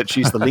that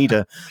she's the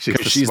leader,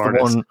 because she's the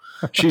one,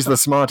 she's the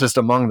smartest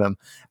among them.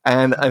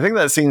 And I think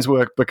that scene's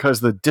work because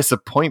the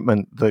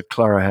disappointment that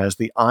Clara has,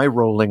 the eye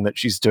rolling that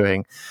she's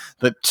doing,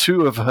 that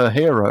two of her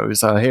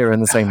heroes are here in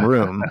the same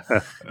room,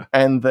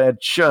 and they're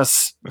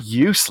just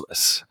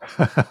useless.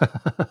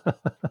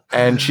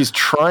 And she's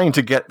trying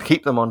to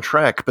keep them on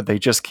track, but they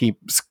just keep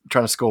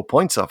trying to score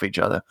points off each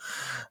other.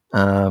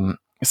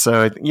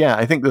 So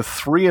I think the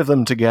three of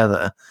them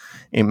together,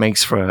 it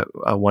makes for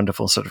a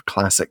wonderful sort of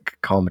classic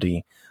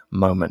comedy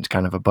moment,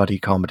 kind of a buddy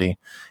comedy,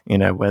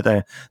 where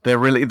they're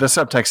really, the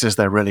subtext is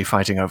they're really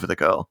fighting over the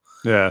girl.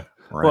 Yeah.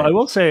 Right. Well, I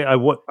will say I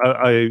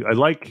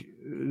like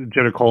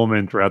Jenna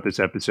Coleman throughout this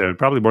episode,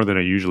 probably more than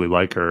I usually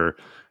like her.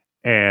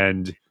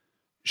 And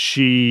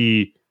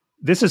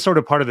this is sort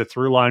of part of the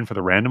through line for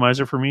the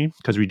randomizer for me,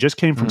 because we just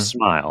came from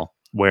Smile,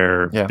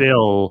 where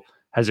Bill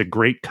has a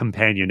great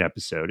companion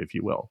episode, if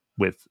you will,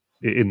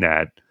 in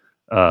that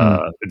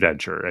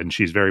adventure. And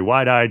she's very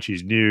wide-eyed,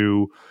 she's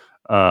new,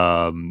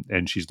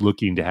 and she's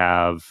looking to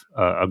have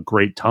a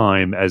great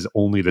time as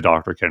only the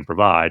Doctor can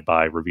provide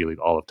by revealing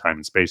all of time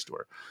and space to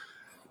her.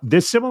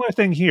 This similar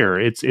thing here,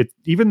 it's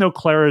even though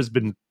Clara has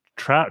been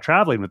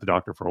traveling with the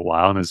Doctor for a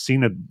while and has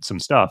seen some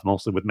stuff,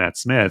 mostly with Matt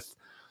Smith,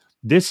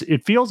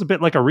 it feels a bit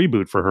like a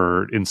reboot for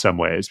her in some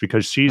ways,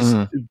 because she's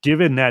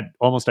given that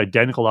almost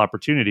identical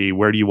opportunity.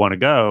 Where do you want to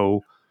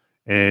go?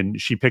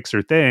 And she picks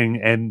her thing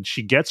and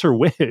she gets her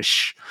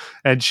wish.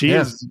 And she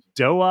is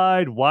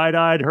doe-eyed,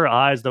 wide-eyed, her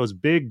eyes, those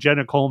big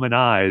Jenna Coleman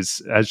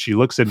eyes, as she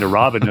looks into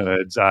Robin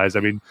Hood's eyes.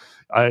 I mean,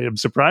 I am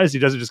surprised he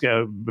doesn't just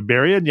go,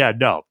 Marion? Yeah,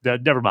 no,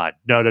 never mind.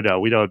 No.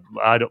 We don't.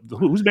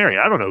 Who's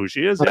Marion? I don't know who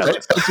she is. Yeah,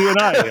 let's you and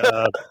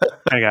I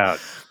hang out.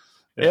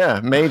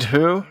 Yeah, maid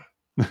who?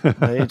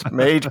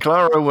 Maid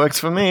Clara works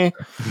for me.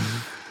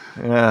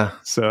 Yeah.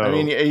 So I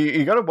mean,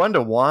 you got to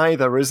wonder why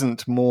there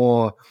isn't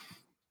more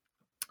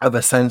of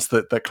a sense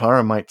that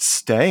Clara might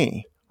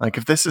stay. Like,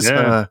 if this is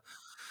her,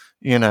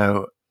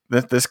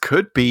 this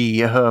could be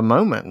her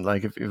moment.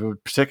 Like, if you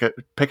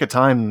pick a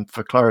time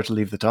for Clara to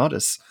leave the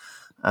TARDIS,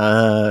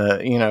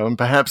 and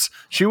perhaps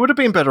she would have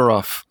been better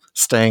off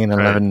staying in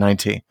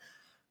 1190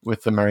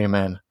 with the Merry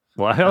Men.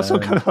 Well, I also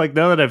kind of like,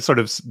 now that I've sort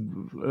of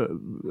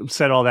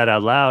said all that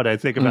out loud, I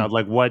think about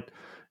like what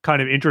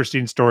kind of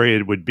interesting story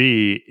it would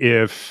be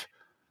if,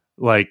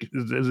 like,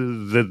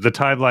 the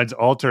timeline's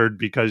altered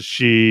because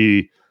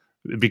she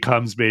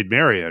becomes Maid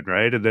Marian,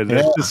 right? And then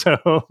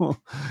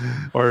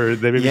or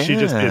maybe she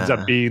just ends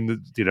up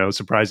being,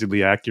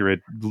 surprisingly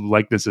accurate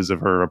likenesses of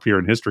her appear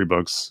in history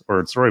books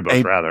or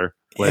storybooks rather.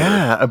 Later.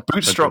 Yeah, a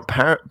bootstrap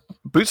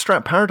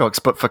paradox,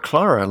 but for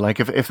Clara.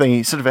 Like, if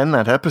they sort of end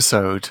that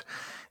episode.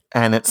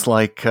 And it's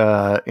like,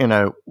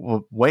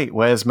 well, wait,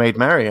 where's Maid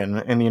Marian?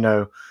 And,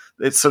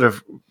 it's sort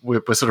of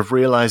we're sort of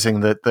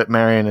realizing that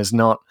Marion is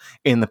not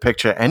in the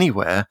picture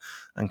anywhere,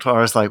 and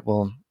Clara's like,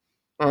 well,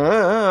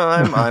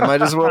 I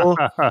might as well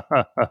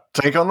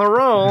take on the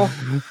role.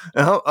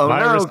 Oh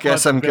no,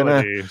 guess I'm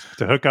gonna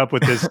to hook up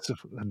with this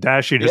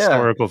dashing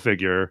historical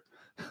figure.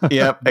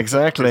 Yep,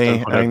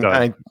 exactly.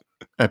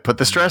 I put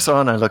the stress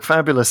on. I look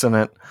fabulous in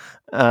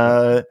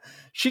it.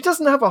 She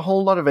doesn't have a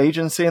whole lot of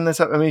agency in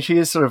this. I mean, she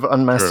is sort of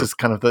unmasked as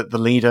kind of the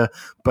leader,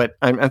 but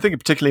I'm thinking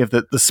particularly of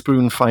the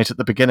spoon fight at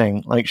the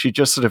beginning. Like, she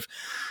just sort of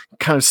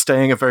kind of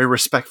staying a very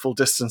respectful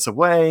distance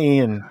away,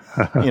 and,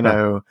 you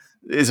know,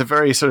 is a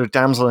very sort of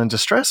damsel in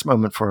distress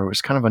moment for her, which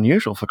is kind of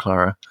unusual for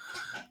Clara.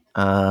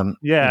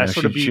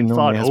 Sort of being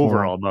fought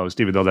over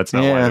almost, even though that's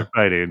not why they're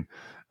fighting.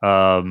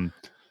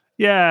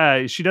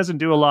 She doesn't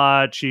do a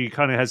lot. She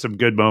kind of has some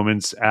good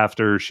moments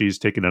after she's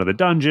taken out of the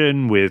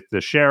dungeon with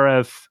the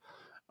sheriff.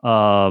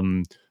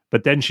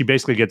 But then she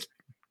basically gets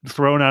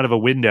thrown out of a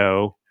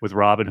window with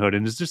Robin Hood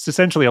and is just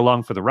essentially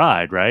along for the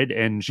ride, right?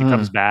 And she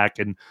comes back,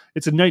 and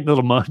it's a neat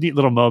little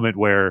moment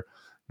where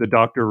the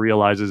Doctor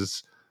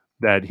realizes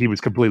that he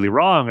was completely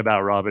wrong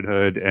about Robin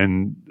Hood,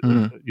 and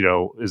you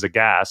know, is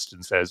aghast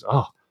and says,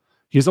 "Oh,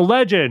 he's a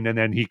legend." And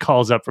then he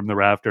calls up from the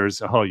rafters,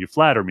 "Oh, you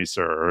flatter me,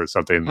 sir," or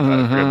something.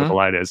 I forget what the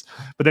line is.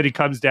 But then he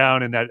comes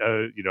down in that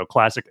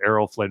classic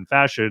Errol Flynn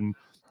fashion,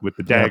 with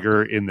the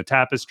dagger in the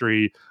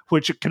tapestry,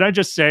 which, can I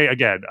just say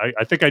again,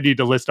 I think I need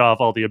to list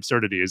off all the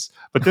absurdities,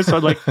 but this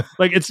one, like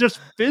it's just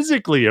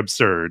physically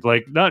absurd.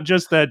 Like, not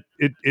just that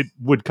it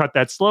would cut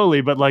that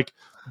slowly, but like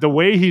the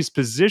way he's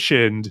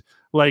positioned,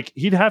 like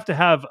he'd have to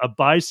have a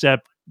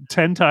bicep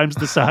 10 times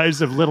the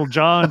size of Little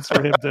John's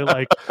for him to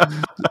like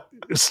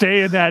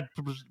stay in that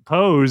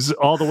pose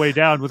all the way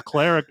down with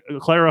Clara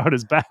on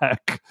his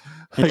back.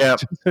 Like,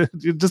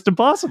 just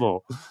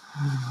impossible.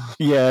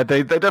 Yeah,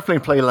 they definitely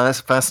play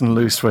fast and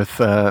loose with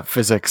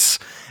physics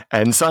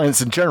and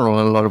science in general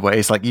in a lot of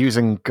ways. Like,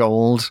 using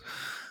gold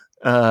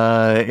is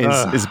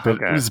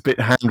a bit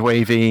hand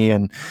wavy,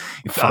 and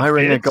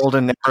firing a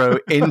golden arrow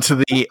into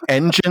the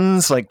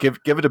engines, like give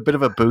it a bit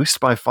of a boost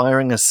by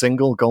firing a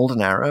single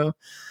golden arrow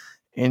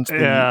into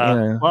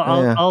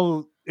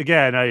I'll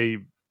again,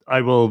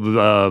 I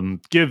will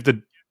give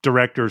the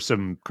director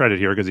some credit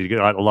here, because he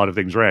got a lot of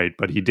things right,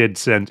 but he did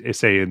say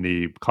in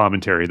the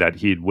commentary that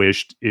he'd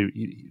wished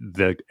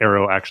the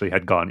arrow actually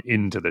had gone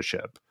into the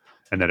ship,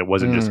 and that it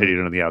wasn't just hitting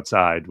it on the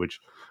outside, which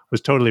was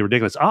totally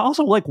ridiculous.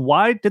 Also, like,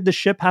 why did the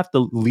ship have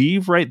to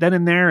leave right then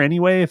and there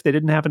anyway if they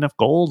didn't have enough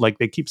gold? Like,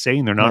 they keep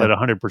saying they're not at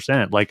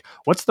 100%. Like,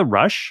 what's the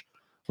rush?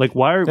 Like,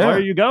 why are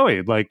you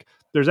going? Like,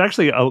 there's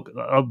actually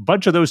a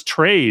bunch of those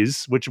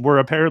trays, which were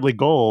apparently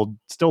gold,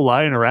 still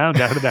lying around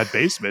down in that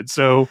basement.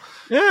 So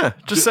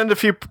just send a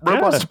few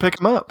robots to pick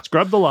them up.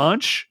 Scrub the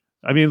launch.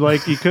 I mean,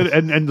 like, you could,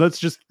 and let's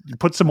just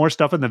put some more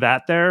stuff in the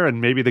vat there,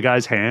 and maybe the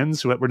guy's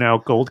hands, who were now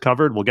gold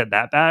covered, we'll get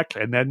that back,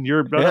 and then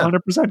you're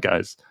 100%,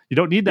 guys. You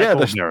don't need that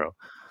golden arrow.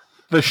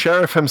 The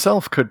sheriff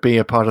himself could be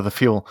a part of the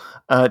fuel.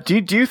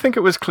 Do you think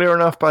it was clear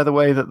enough, by the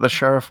way, that the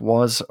sheriff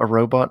was a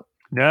robot?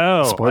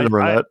 No. Spoiler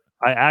alert.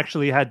 I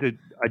actually I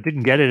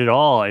didn't get it at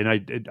all, and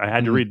I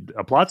had to read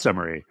a plot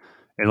summary,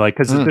 and like,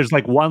 because there's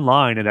like one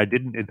line, and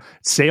it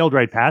sailed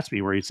right past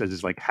me, where he says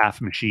it's like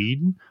half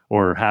machine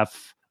or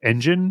half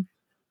engine.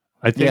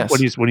 I think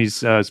when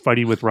he's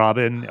fighting with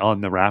Robin on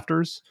the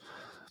rafters,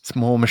 it's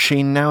more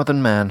machine now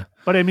than man.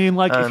 But I mean,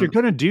 like, if you're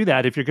going to do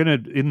that, if you're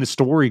going to, in the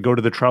story, go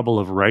to the trouble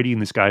of writing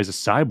this guy as a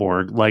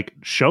cyborg, like,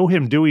 show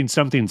him doing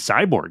something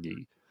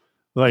cyborgy.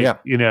 Like,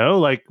 you know,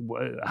 like,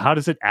 how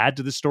does it add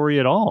to the story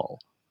at all?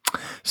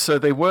 So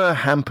they were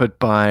hampered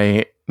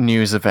by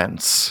news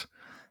events,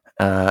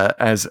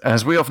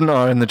 as we often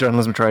are in the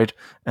journalism trade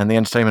and the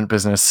entertainment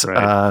business.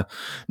 Right.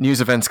 News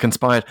events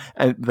conspired,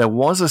 and there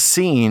was a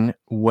scene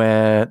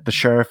where the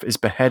sheriff is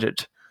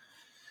beheaded,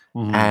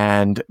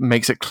 and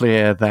makes it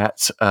clear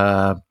that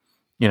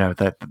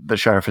that the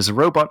sheriff is a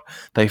robot.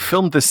 They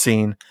filmed this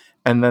scene,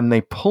 and then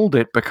they pulled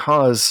it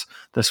because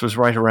this was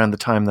right around the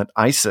time that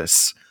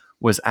ISIS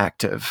was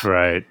active,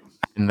 right?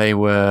 And they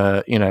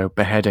were,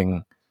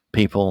 beheading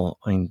people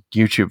in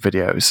YouTube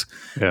videos.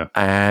 Yeah.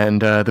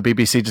 And the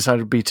BBC decided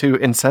it would be too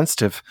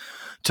insensitive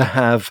to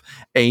have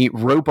a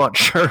robot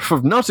sheriff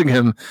of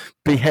Nottingham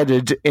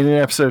beheaded in an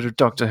episode of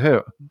Doctor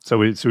Who. So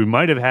we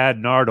might have had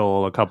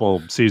Nardole a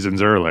couple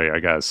seasons early, I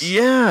guess.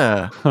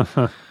 Yeah.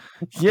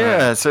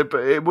 Yeah, so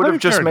it would have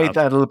just made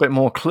that a little bit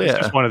more clear. It's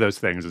just one of those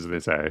things, as they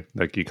say.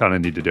 Like, you kind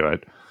of need to do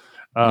it.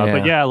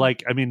 But yeah,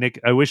 like, I mean,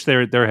 I wish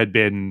there had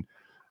been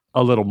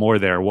a little more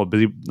there. Well,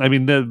 I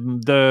mean,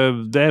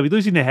 the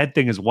losing the head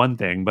thing is one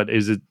thing, but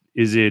is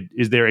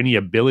there any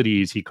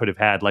abilities he could have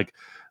had? Like,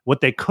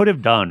 what they could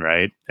have done,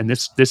 right? And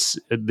this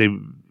they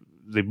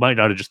might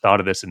not have just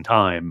thought of this in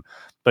time.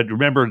 But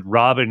remember,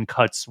 Robin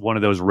cuts one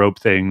of those rope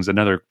things,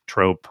 another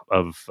trope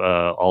of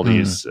all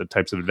these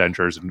types of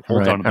adventures, and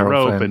holds onto the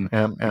rope and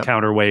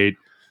counterweight,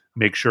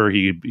 make sure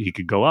he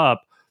could go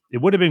up.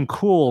 It would have been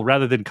cool,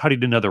 rather than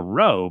cutting another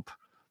rope,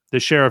 the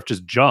sheriff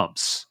just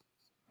jumps.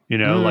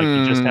 Like,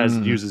 he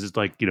just uses his,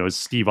 like, his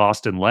Steve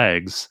Austin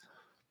legs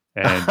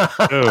and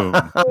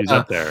boom, he's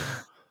up there.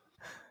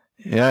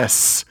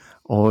 Yes.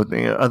 Or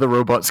the other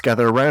robots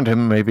gather around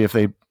him, maybe if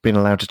they've been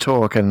allowed to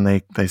talk, and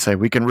they say,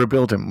 we can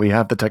rebuild him. We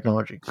have the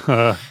technology.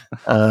 But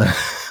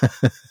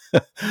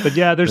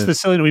yeah, there's the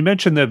silly. We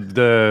mentioned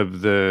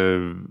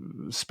the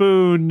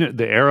spoon,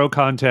 the arrow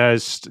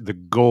contest, the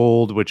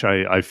gold, which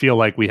I feel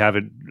like we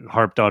haven't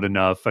harped on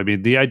enough. I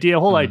mean, the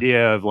whole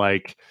idea of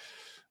like,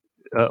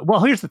 well,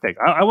 here's the thing.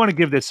 I want to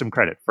give this some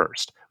credit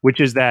first, which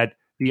is that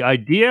the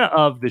idea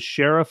of the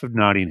Sheriff of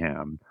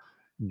Nottingham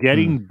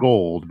getting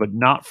gold, but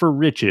not for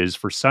riches,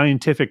 for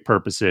scientific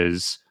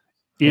purposes,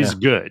 is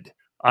good.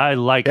 I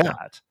like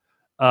that.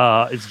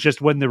 It's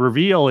just when the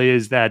reveal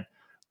is that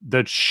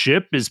the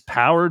ship is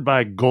powered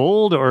by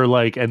gold, or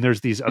like, and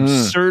there's these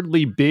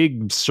absurdly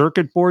big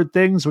circuit board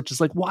things, which is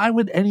like, why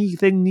would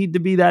anything need to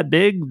be that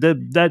big?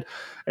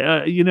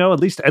 At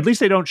least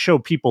they don't show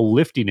people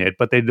lifting it,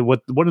 but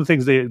one of the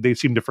things they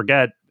seem to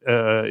forget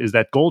is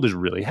that gold is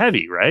really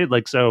heavy, right?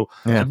 Like, so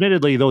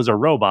admittedly, those are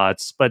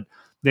robots, but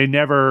they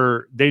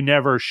never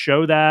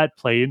show that,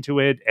 play into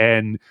it.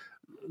 And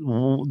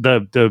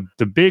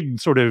the big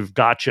sort of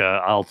gotcha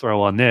I'll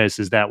throw on this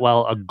is that,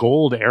 well, a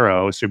gold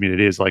arrow, assuming it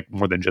is like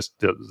more than just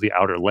the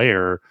outer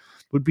layer,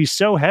 would be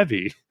so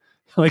heavy.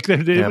 Like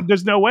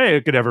there's no way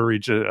it could ever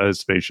reach a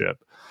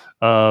spaceship.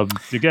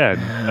 Again,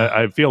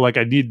 I feel like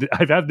I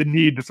have the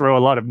need to throw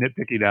a lot of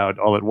nitpicking out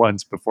all at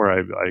once before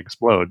I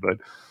explode, but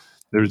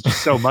there's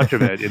just so much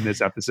of it in this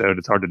episode,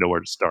 it's hard to know where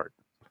to start.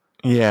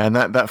 Yeah, and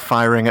that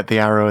firing at the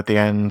arrow at the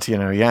end,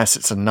 yes,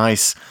 it's a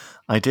nice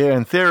idea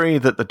in theory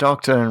that the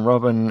Doctor and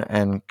Robin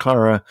and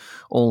Clara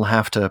all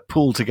have to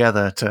pull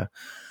together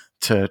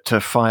to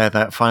fire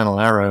that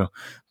final arrow.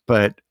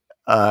 But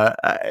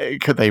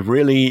could they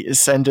really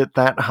send it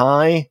that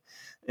high?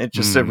 It's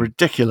just a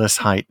ridiculous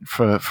height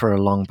for a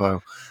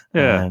longbow.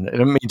 Yeah, and I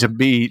don't mean to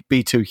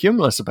be too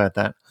humorless about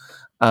that.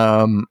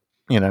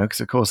 Because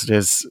of course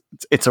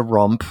it's a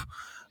romp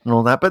and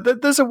all that.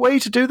 But there's a way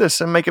to do this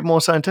and make it more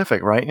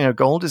scientific, right?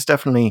 Gold is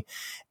definitely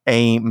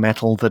a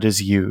metal that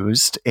is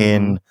used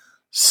in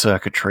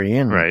circuitry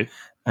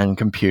and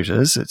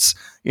computers. It's,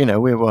 we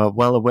were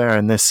well aware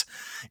in this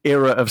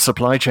era of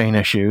supply chain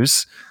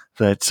issues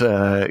that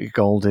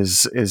gold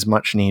is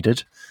much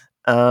needed.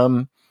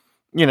 You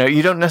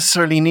don't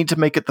necessarily need to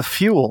make it the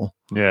fuel.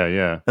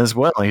 Yeah. As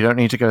well. You don't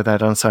need to go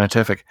that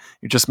unscientific.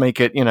 You just make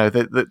it,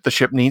 the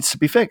ship needs to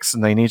be fixed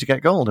and they need to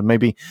get gold. And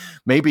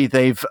maybe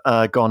they've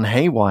gone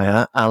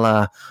haywire a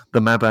la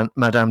the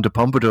Madame de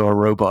Pompadour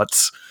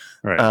robots.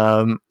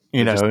 Right.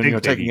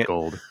 You're taking it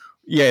gold.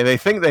 Yeah, they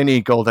think they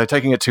need gold. They're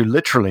taking it too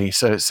literally.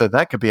 So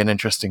that could be an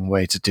interesting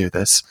way to do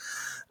this.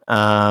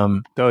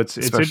 Though it's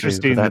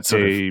interesting that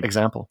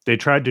they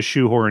tried to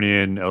shoehorn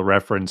in a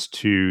reference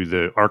to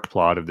the arc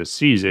plot of this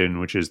season,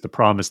 which is the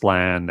Promised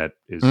Land that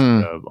is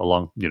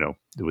along,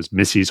 it was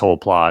Missy's whole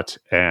plot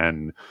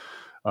and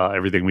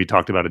everything we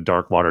talked about in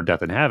Dark Water,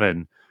 Death in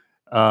Heaven.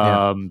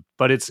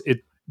 But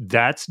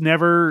that's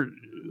never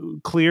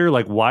clear.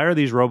 Like, why are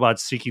these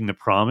robots seeking the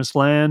Promised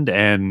Land?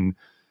 And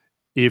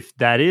if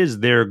that is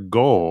their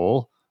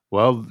goal,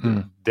 well,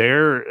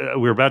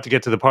 we're about to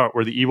get to the part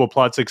where the evil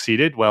plot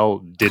succeeded. Well,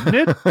 didn't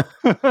it?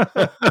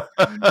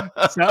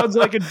 Sounds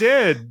like it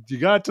did. You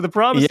got to the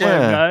Promised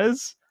Land,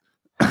 guys.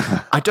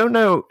 I don't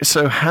know.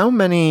 So how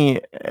many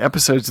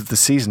episodes of the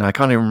season, I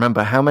can't even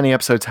remember how many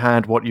episodes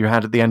had what you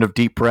had at the end of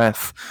Deep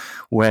Breath,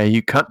 where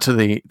you cut to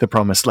the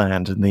Promised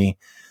Land and the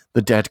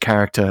dead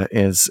character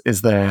is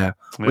there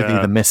with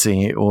either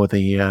Missy or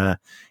the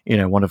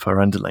one of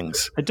her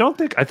underlings. I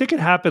think it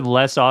happened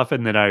less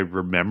often than I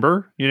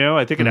remember.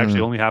 I think it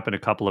actually only happened a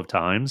couple of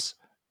times.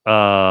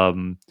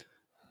 And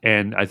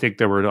I think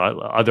there were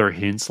other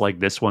hints like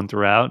this one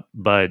throughout,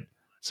 but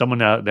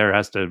someone out there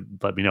has to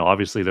let me know.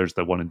 Obviously there's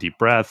the one in Deep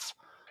Breath.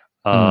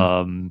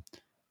 I'm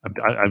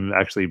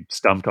actually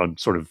stumped on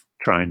sort of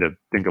trying to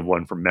think of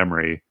one from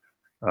memory.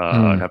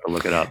 I'd have to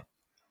look it up.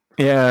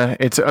 Yeah,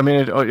 it's. I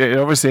mean, it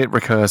obviously it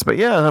recurs, but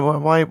yeah,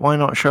 why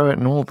not show it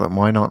in all of them?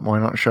 Why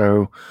not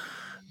show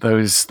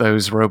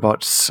those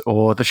robots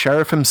or the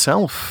sheriff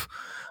himself?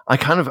 I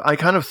kind of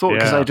thought,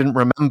 because I didn't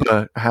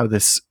remember how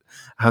this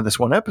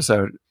one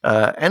episode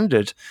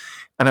ended,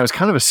 and I was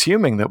kind of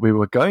assuming that we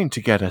were going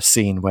to get a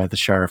scene where the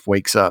sheriff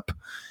wakes up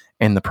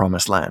in the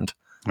Promised Land.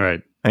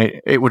 Right.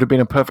 It would have been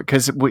a perfect,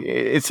 because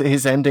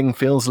his ending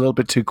feels a little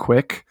bit too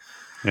quick.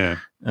 Yeah.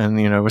 And,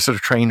 we're sort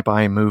of trained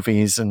by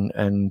movies and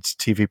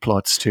TV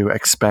plots to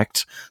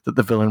expect that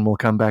the villain will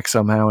come back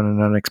somehow in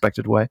an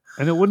unexpected way.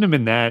 And it wouldn't have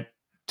been that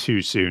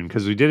too soon,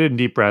 because we did it in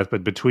Deep Breath,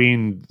 but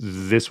between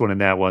this one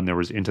and that one, there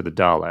was Into the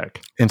Dalek.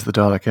 Into the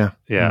Dalek, yeah.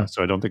 Yeah,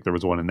 so I don't think there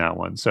was one in that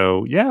one.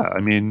 So, yeah, I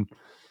mean,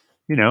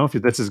 if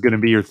this is going to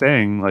be your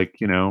thing, like,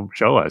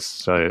 show us.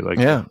 So, like,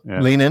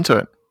 lean into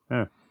it.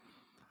 Yeah.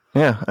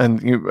 Yeah,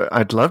 and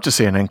I'd love to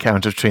see an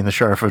encounter between the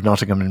Sheriff of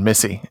Nottingham and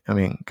Missy. I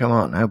mean, come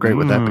on, how great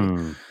would that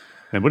be?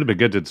 It would have been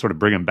good to sort of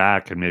bring him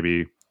back and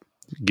maybe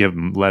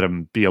let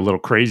him be a little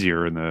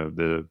crazier in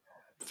the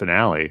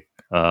finale.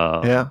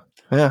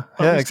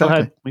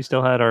 Exactly. We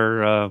still had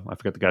our I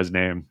forget the guy's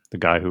name, the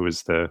guy who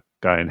was the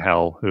guy in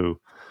hell who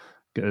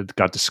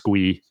got to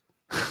squee.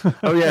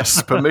 Oh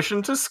yes,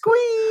 permission to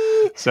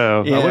squee.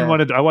 So yeah.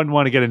 I wouldn't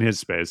want to get in his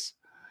space.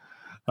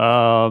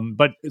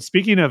 But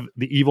speaking of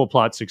the evil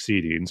plot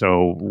succeeding,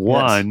 so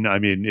one, I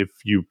mean, if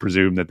you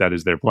presume that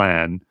is their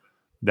plan,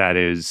 that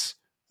is,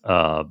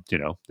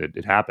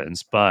 it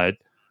happens. But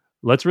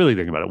let's really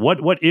think about it.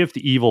 What if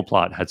the evil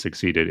plot had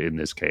succeeded in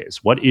this case?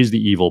 What is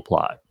the evil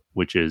plot?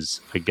 Which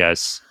is, I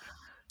guess,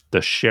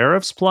 the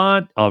sheriff's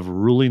plot of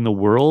ruling the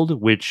world,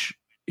 which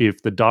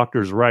if the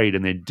Doctor's right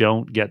and they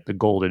don't get the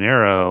golden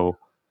arrow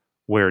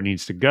where it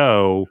needs to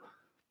go,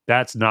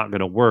 that's not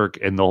going to work,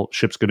 and the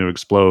ship's going to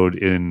explode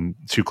in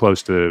too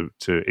close to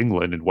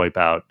England and wipe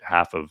out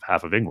half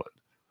of England.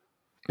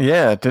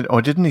 Yeah,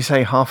 didn't he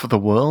say half of the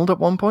world at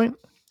one point?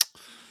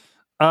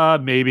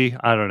 Maybe.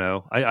 I don't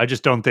know. I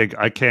just don't think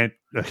I can't.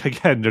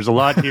 Again, there's a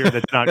lot here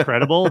that's not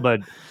credible,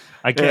 but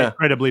I can't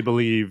credibly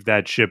believe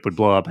that ship would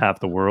blow up half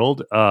the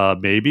world.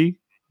 Maybe,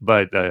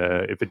 but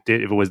if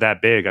it was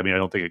that big, I mean, I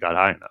don't think it got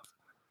high enough.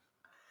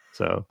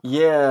 So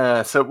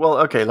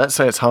okay, let's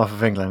say it's half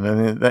of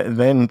England,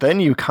 and then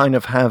you kind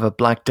of have a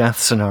Black Death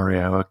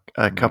scenario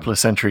a couple of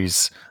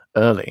centuries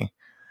early,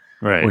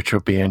 right? Which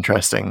would be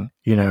interesting,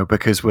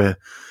 because we're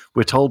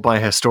told by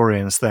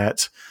historians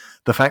that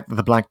the fact that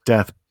the Black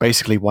Death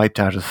basically wiped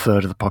out a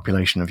third of the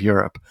population of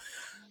Europe,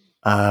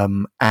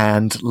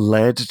 and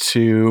led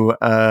to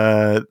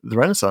the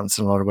Renaissance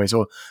in a lot of ways,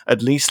 or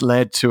at least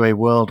led to a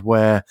world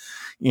where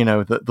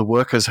the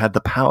workers had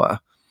the power.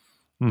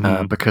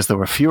 Because there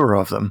were fewer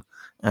of them,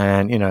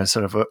 and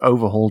sort of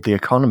overhauled the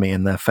economy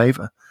in their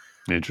favor.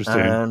 Interesting.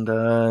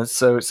 And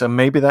so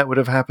maybe that would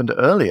have happened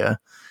earlier,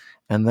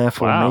 and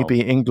therefore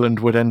maybe England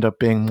would end up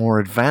being more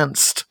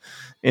advanced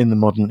in the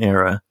modern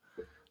era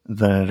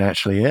than it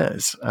actually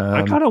is.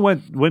 I kind of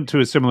went to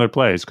a similar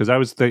place because I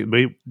was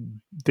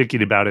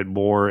thinking about it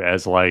more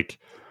as like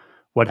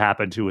what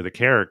happened to the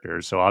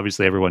characters. So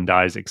obviously everyone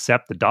dies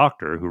except the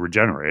Doctor, who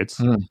regenerates.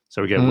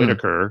 So we get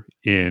Whittaker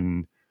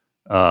in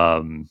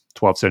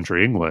 12th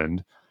century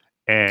England,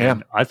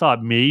 and I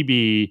thought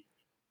maybe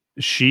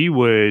she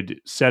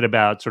would set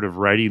about sort of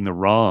righting the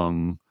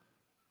wrong,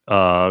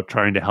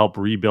 trying to help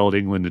rebuild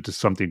England into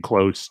something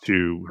close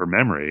to her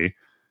memory,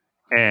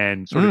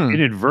 and sort of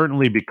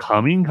inadvertently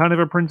becoming kind of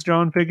a Prince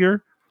John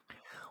figure.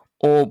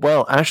 Or,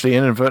 well, actually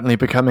inadvertently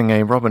becoming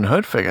a Robin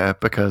Hood figure,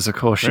 because of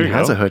course she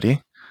has a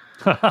hoodie.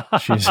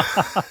 She's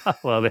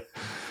well,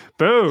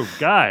 boom,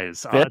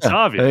 guys, it's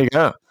obvious. There you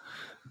go.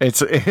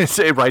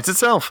 It writes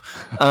itself.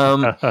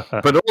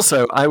 But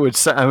also, I would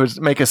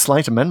make a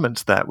slight amendment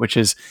to that, which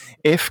is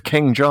if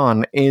King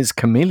John is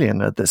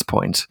chameleon at this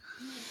point,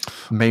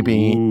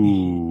 maybe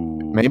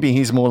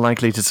he's more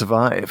likely to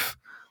survive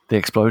the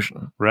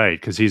explosion.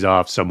 Right, because he's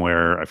off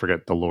somewhere. I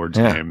forget the Lord's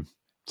name.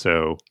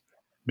 So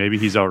maybe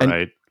he's all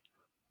right.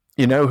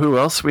 You know who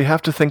else we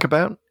have to think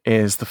about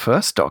is the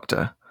First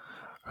Doctor,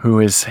 who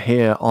is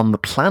here on the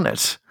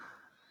planet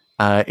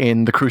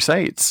in the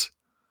Crusades.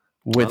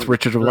 With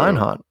Richard of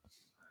Lionheart.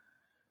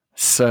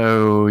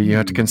 So you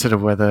have to consider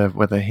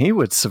whether he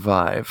would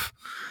survive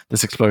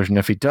this explosion.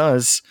 If he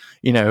does,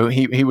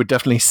 he would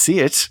definitely see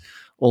it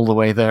all the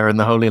way there in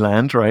the Holy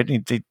Land, right?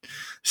 He'd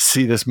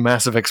see this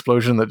massive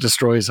explosion that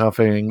destroys half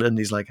of England.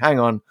 He's like, hang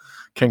on,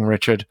 King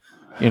Richard,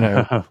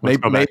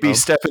 maybe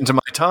step into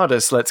my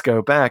TARDIS, let's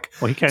go back.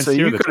 Well, he can't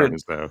steer the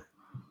TARDIS, though.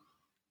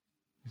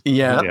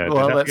 Yeah,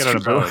 well, that's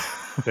true.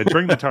 They'd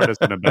bring the TARDIS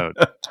in a boat.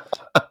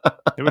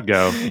 It would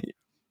go.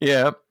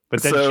 Yeah.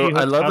 But then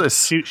I love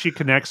this. She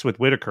connects with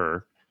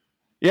Whittaker.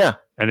 Yeah.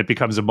 And it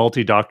becomes a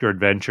multi-Doctor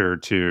adventure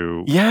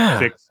to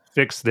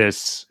fix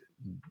this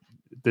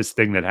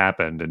thing that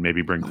happened and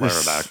maybe bring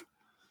Clara back.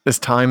 This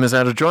time is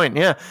out of joint.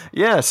 Yeah.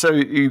 Yeah. So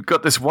you've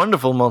got this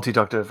wonderful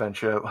multi-Doctor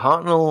adventure,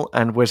 Hartnell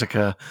and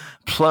Whittaker,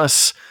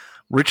 plus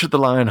Richard the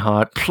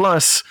Lionheart,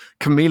 plus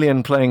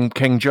Chameleon playing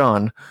King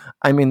John.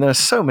 I mean, there's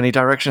so many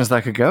directions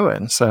that could go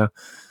in. So,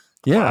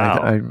 yeah,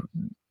 I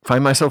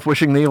find myself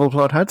wishing the evil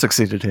plot had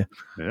succeeded here.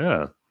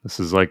 Yeah. This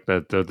is like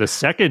the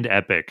second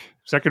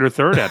or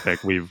third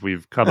epic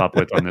we've come up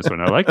with on this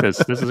one. I like this.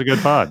 This is a good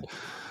pod.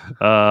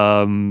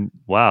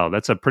 Wow,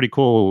 that's a pretty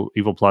cool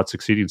evil plot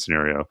succeeding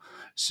scenario.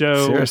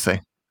 So seriously,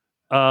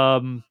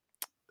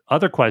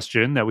 other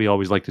question that we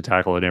always like to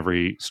tackle in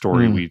every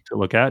story we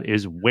look at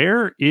is,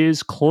 where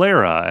is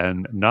Clara,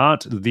 and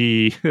not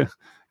the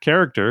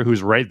character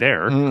who's right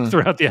there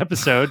throughout the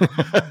episode,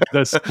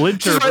 the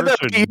Splinter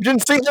version. You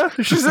didn't see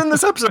her? She's in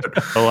this episode.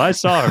 Oh, I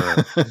saw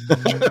her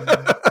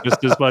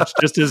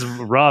just as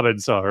Robin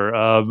saw her.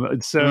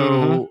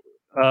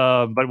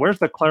 But where's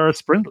the Clara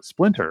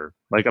Splinter?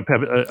 Like,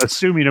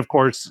 assuming, of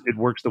course, it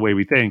works the way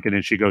we think, and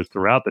then she goes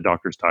throughout the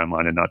Doctor's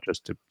timeline and not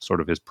just to sort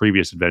of his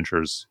previous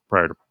adventures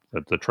prior to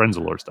the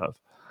Trenzalore stuff.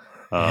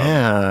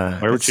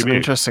 Where would she be? An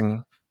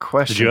interesting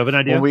question. Did you have an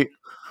idea? Well,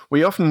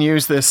 we often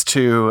use this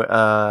to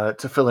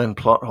fill in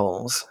plot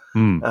holes,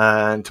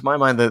 and to my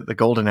mind, the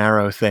Golden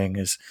Arrow thing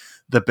is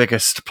the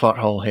biggest plot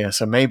hole here.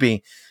 So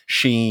maybe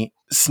she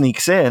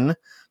sneaks in.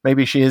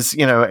 Maybe she is,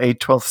 a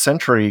 12th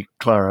century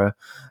Clara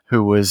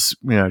who was,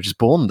 just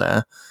born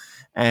there,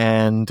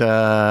 and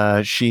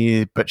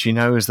she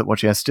knows that what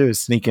she has to do is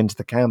sneak into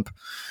the camp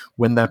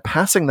when they're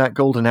passing that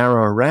golden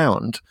arrow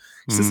around.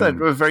 This is a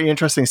very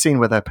interesting scene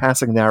where they're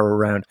passing the arrow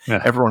around.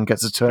 Yeah. Everyone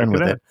gets a turn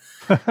with it.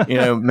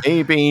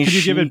 Maybe Can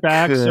you give it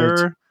back,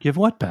 sir? Give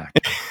what back?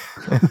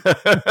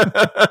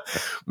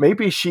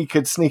 Maybe she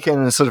could sneak in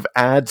and sort of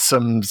add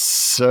some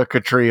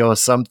circuitry or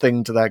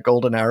something to that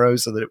golden arrow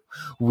so that it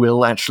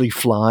will actually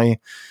fly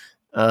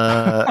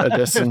a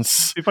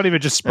distance. It'd be funny if it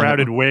just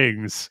sprouted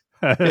wings.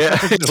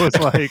 It was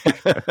like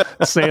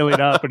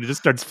sailing up and it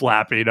just starts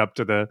flapping up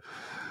to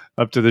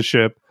the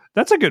ship.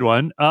 That's a good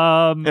one.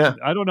 I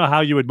don't know how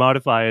you would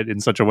modify it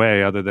in such a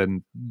way other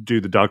than do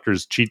the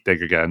Doctor's cheat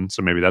thing again.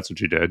 So maybe that's what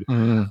she did.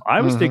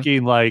 I was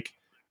thinking like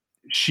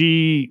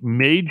she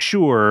made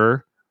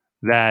sure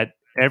that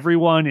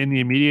everyone in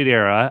the immediate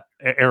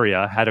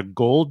area had a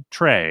gold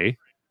tray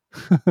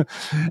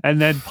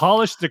and then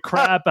polished the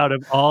crap out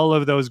of all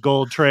of those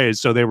gold trays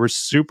so they were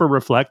super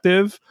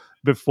reflective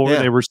before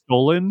they were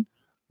stolen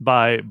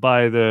by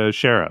the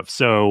sheriff.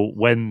 So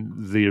when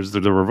there's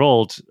the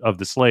revolt of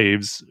the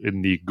slaves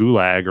in the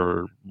gulag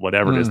or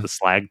whatever it is, the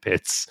slag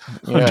pits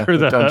under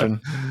the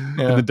dungeon,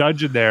 in the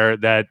dungeon there,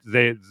 that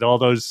all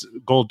those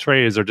gold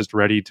trays are just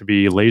ready to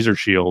be laser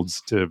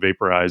shields to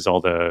vaporize all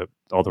the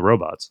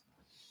robots.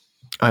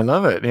 I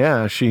love it.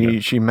 Yeah,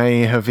 she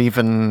may have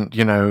even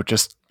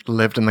just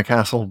lived in the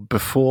castle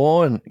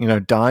before and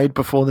died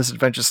before this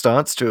adventure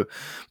starts to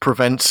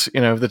prevent so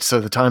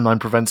the timeline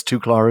prevents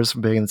two Claras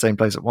from being in the same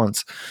place at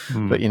once.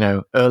 But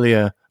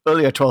earlier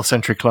 12th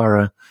century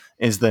Clara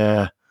is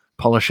there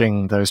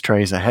polishing those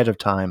trays ahead of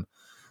time,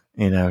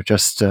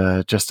 just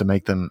to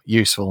make them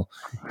useful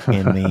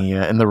in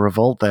the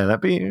revolt there. That'd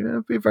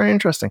be very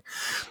interesting.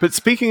 But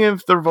speaking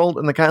of the revolt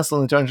and the castle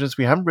and the dungeons,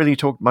 we haven't really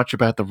talked much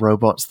about the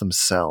robots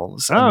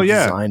themselves and the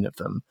design of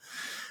them.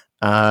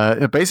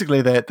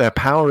 Basically, their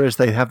power is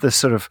they have this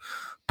sort of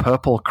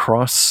purple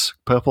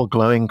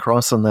glowing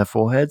cross on their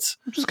foreheads,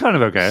 which is kind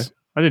of okay.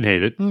 I didn't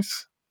hate it.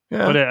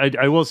 Yeah. But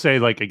I will say,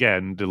 like,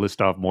 again, to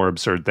list off more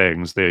absurd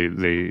things,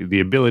 the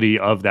ability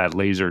of that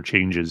laser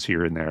changes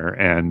here and there,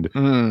 and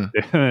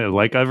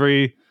like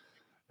every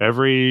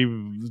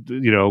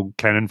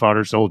cannon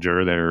fodder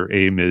soldier, their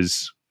aim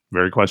is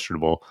very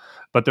questionable.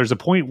 But there's a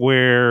point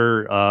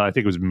where I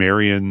think it was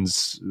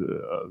Marion's.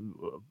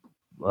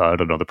 I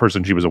don't know, the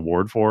person she was a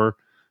ward for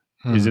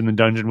is in the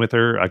dungeon with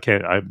her.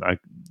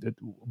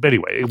 But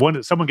anyway,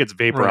 someone gets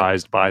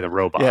vaporized by the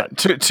robot. Yeah,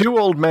 two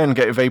old men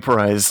get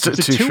vaporized to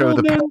show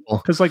the power.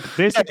 Because like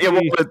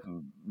basically,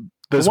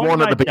 there's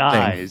one at the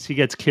beginning. He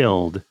gets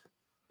killed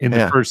in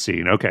the first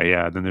scene. Okay,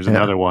 yeah. Then there's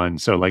another one.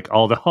 So like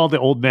all the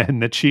old men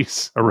that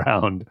she's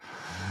around,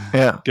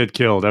 get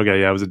killed.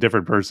 Okay, yeah, it was a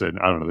different person.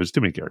 I don't know. There's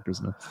too many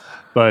characters in it,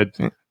 but.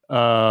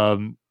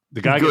 The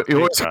guy you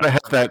always got to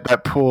have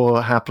that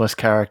poor hapless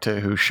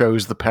character who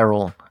shows the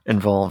peril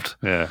involved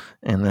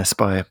in this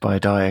by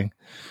dying.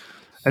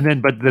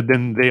 And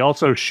then they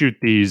also shoot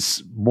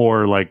these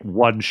more like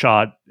one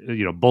shot,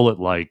 bullet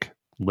like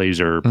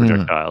laser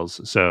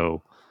projectiles.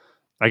 So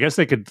I guess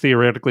they could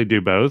theoretically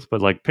do both,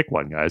 but like pick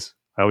one, guys.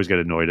 I always get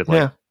annoyed at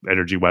like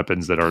energy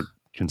weapons that aren't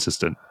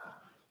consistent.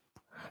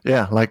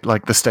 Yeah, like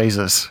the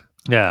stasis.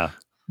 Yeah.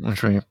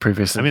 Which we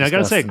previously I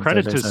gotta say,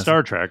 credit to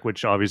Star Trek,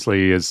 which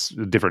obviously is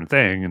a different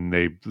thing, and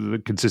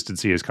the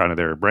consistency is kind of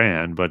their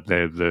brand. But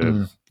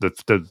the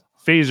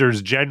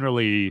phasers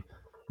generally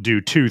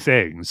do two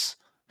things,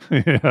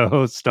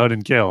 stun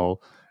and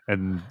kill,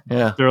 and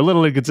they're a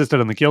little inconsistent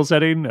on the kill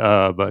setting.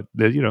 But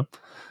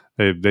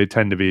they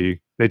tend to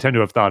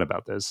have thought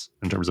about this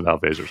in terms of how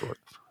phasers work,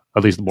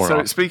 at least more. So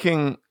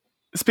often.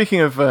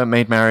 Speaking of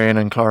Maid Marian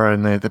and Clara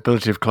and the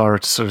ability of Clara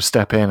to sort of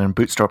step in and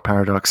bootstrap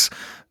paradox,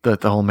 the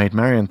whole Maid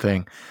Marian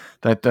thing,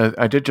 that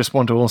I did just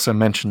want to also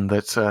mention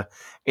that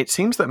it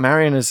seems that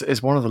Marian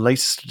is one of the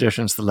latest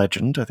additions to the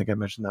legend. I think I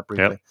mentioned that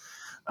briefly.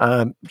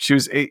 Yep.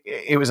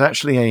 It was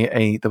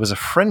actually there was a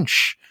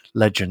French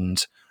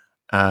legend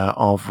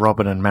of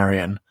Robin and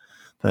Marian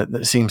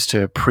that seems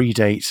to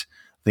predate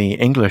the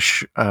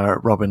English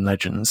Robin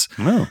legends.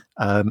 Oh.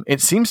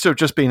 It seems to have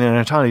just been an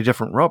entirely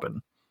different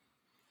Robin.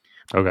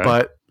 Okay,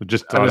 but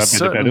just at a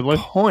certain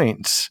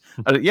point,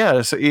 and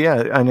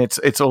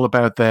it's all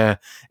about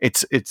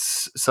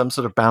it's some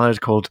sort of ballad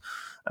called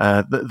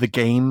the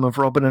Game of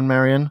Robin and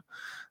Marian,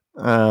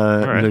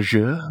 Le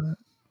Jeu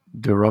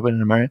de Robin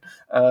and Marian,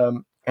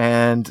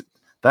 and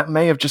that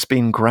may have just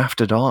been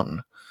grafted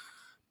on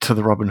to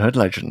the Robin Hood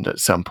legend at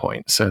some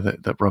point, so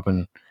that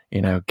Robin,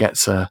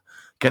 gets a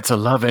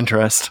love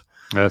interest.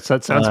 That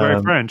sounds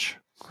very French.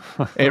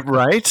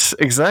 Right,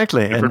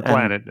 exactly. Different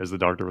planet, as the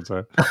Doctor would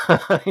say.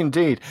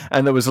 Indeed,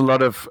 and there was a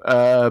lot of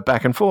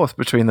back and forth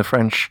between the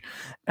French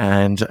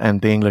and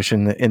the English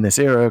in this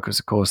era, because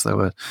of course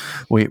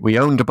we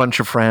owned a bunch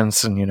of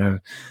France,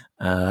 and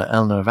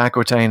Eleanor of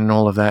Aquitaine and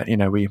all of that.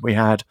 We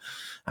had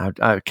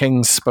our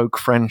kings spoke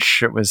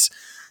French. It was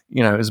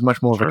it was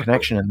much more of a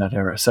connection in that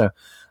era. So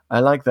I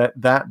like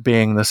that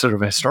being the sort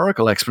of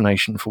historical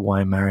explanation for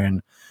why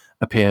Marian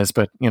appears.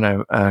 But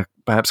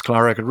perhaps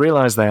Clara could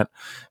realize that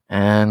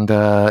and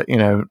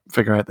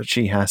figure out that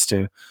she has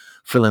to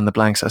fill in the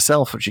blanks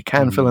herself, or she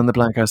can fill in the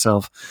blank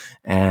herself,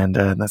 and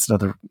that's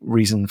another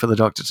reason for the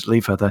Doctor to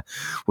leave her there.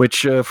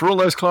 Which, for all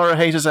those Clara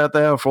haters out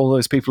there, or for all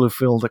those people who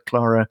feel that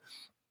Clara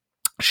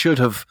should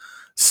have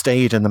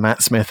stayed in the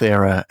Matt Smith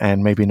era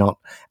and maybe not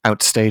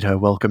outstayed her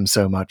welcome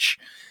so much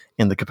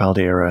in the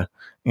Capaldi era,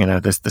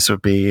 this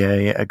would be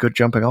a good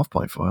jumping off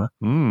point for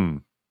her.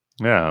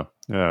 Yeah.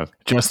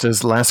 Just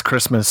as Last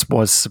Christmas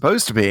was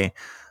supposed to be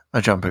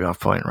a jumping off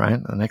point,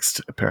 right? The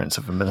next appearance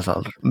of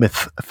a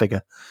myth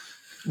figure.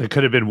 There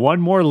could have been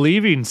one more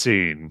leaving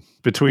scene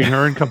between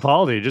her and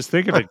Capaldi. Just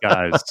think of it,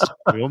 guys.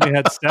 We only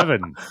had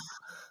 7.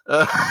 We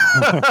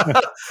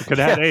could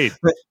have had 8.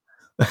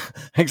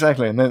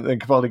 Exactly. And then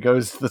Capaldi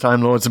goes to the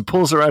Time Lords and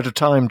pulls her out of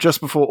time just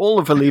before all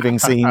of her leaving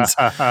scenes,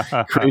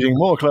 creating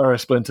more Clara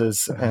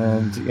splinters.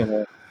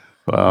 And,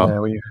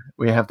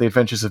 we have the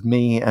adventures of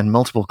me and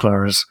multiple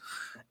Claras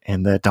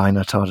in their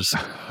diner TARDIS.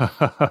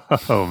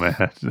 Oh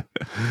man,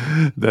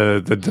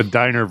 the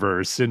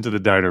Dinerverse, into the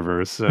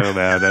Dinerverse. Oh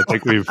man, I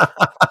think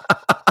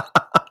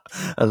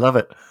I love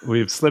it.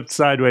 We've slipped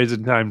sideways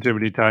in time too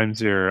many times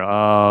here.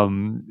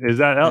 Is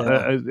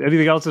that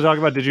anything else to talk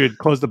about? Did you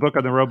close the book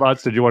on the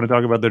robots? Did you want to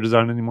talk about their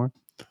design anymore?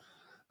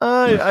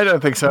 I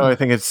don't think so. I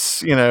think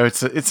it's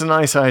it's a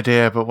nice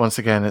idea, but once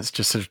again, it's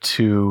just sort of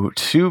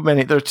too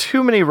many. There are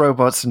too many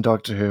robots in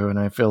Doctor Who, and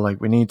I feel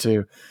like we need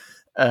to.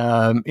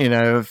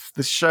 If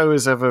the show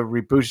is ever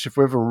rebooted, if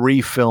we ever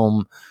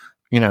refilm,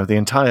 the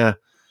entire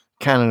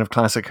canon of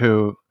Classic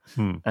Who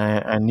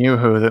and New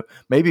Who, that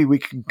maybe we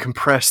can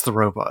compress the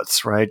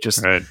robots, right?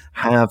 Just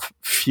have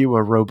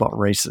fewer robot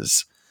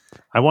races.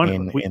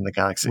 In the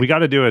galaxy. We got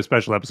to do a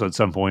special episode at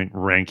some point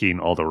ranking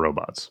all the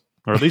robots,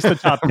 or at least the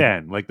top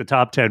 10, like the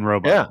top 10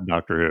 robots in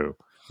Doctor Who,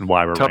 and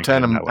why we're top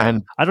 10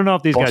 and I don't know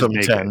if these guys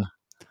make 10.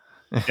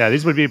 It. Yeah,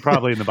 these would be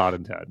probably in the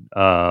bottom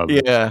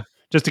 10.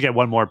 Just to get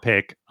one more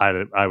pick,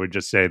 I would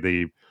just say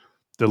the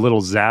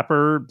little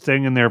zapper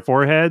thing in their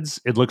foreheads.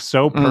 It looks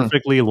so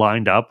perfectly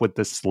lined up with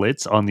the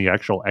slits on the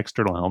actual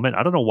external helmet.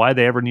 I don't know why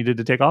they ever needed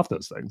to take off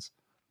those things.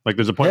 Like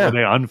there's a point where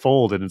they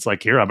unfold and it's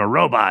like, here, I'm a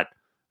robot.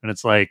 And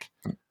it's like,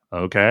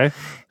 okay.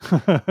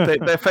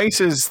 Their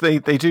faces, they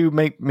do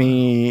make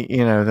me,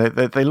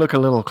 they look a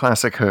little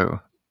Classic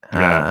Who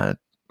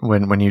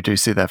when you do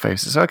see their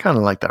faces. So I kind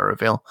of like that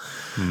reveal.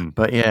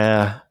 But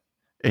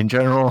in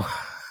general...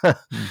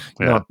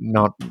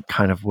 not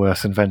kind of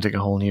worth inventing a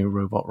whole new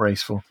robot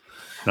race for.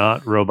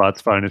 Not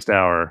Robot's finest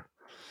hour.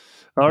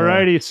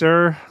 Alrighty,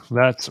 sir.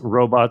 That's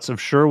Robots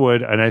of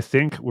Sherwood, and I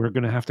think we're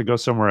going to have to go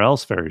somewhere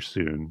else very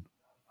soon.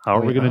 How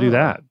are we going to do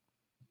that?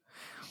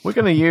 We're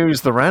going to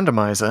use the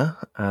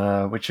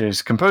randomizer, which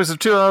is composed of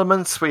 2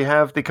 elements. We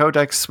have the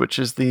Codex, which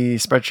is the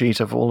spreadsheet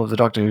of all of the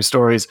Doctor Who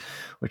stories,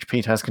 which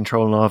Pete has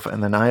control of,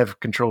 and then I have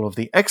control of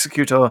the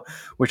Executor,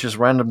 which is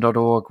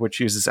random.org,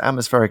 which uses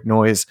atmospheric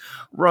noise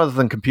rather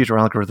than computer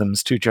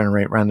algorithms to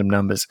generate random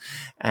numbers.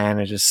 And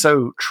it is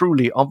so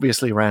truly,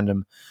 obviously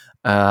random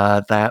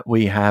that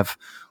we have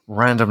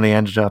randomly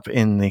ended up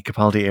in the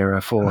Capaldi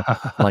era for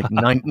like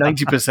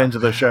 90% of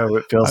the show.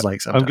 It feels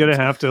like sometimes. I'm gonna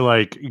have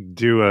to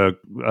do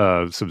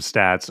some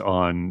stats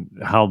on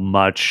how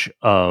much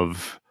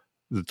of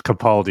the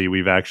Capaldi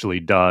we've actually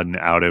done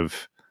out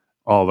of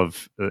all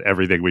of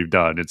everything we've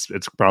done. It's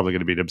probably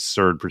going to be an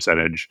absurd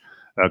percentage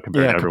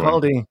compared to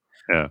everyone. Capaldi.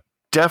 Yeah.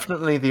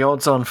 Definitely the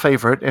odds-on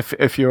favorite.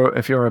 If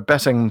you're a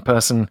betting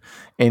person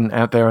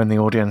out there in the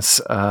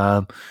audience,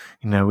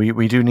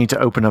 we do need to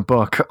open a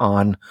book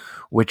on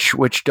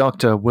which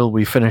Doctor will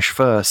we finish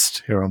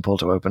first here on Pull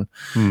to Open,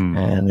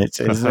 and it's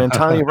an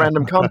entirely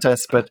random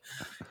contest. But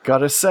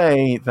gotta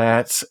say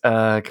that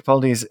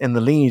Capaldi's in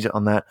the lead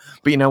on that.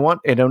 But you know what?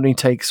 It only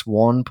takes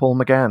one Paul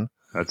McGann.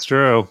 That's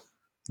true.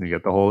 You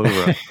get the whole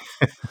over.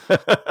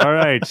 All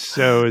right.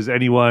 So as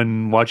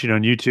anyone watching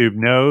on YouTube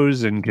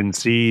knows and can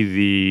see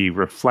the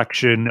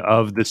reflection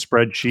of the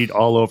spreadsheet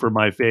all over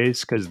my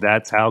face, because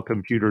that's how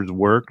computers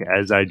work,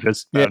 as I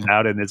just found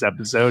out in this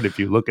episode. If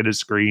you look at a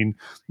screen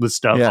with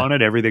stuff on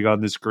it, everything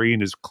on the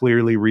screen is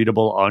clearly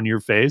readable on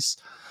your face.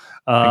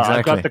 Exactly.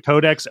 I've got the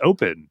Codex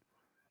open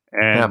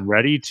and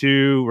ready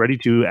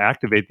to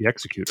activate the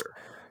Executor.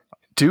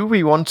 Do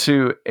we want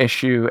to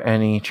issue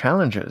any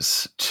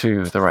challenges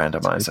to the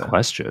randomizer? That's a good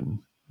question.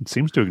 It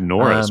seems to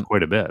ignore us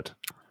quite a bit.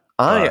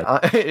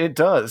 It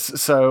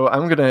does. So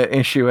I'm going to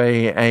issue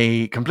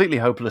a completely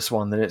hopeless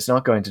one that it's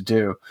not going to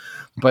do.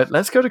 But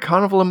let's go to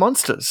Carnival of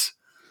Monsters,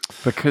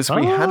 because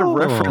we had a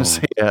reference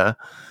here.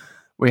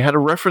 We had a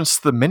reference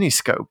to the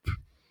Miniscope.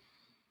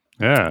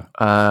 Yeah.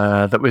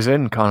 That was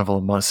in Carnival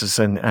of Monsters,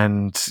 and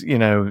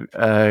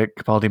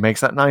Capaldi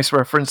makes that nice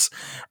reference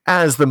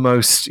as the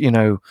most,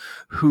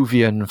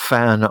 Whovian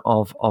fan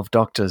of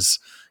Doctors.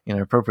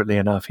 Appropriately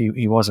enough,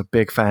 he was a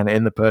big fan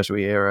in the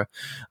Pertwee era.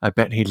 I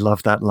bet he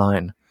loved that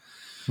line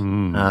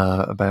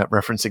about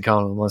referencing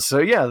Carnival of Monsters. So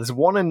yeah, there's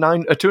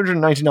a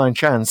 299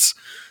 chance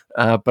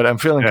but I'm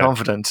feeling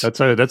confident. That's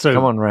a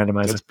come on,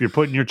 randomizer. You're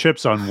putting your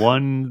chips on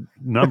one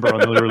number on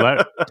the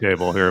roulette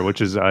table here,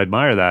 which is, I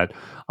admire that.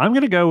 I'm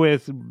going to go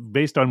with,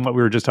 based on what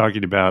we were just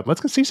talking about,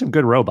 let's go see some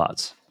good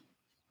robots.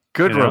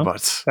 Good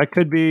robots. That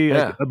could be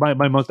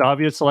my most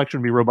obvious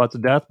selection would be Robots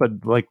of Death, but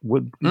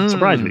would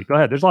surprise me. Go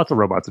ahead. There's lots of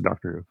robots in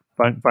Doctor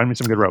Who. Find me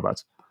some good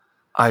robots.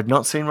 I've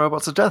not seen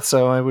Robots of Death,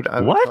 so I would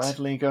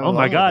gladly go. Oh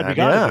my God, we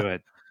gotta do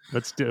it.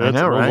 Let's do it.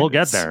 We'll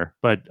get there.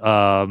 But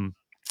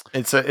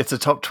it's a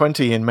top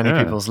 20 in many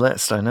people's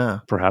list. I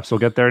know. Perhaps we'll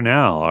get there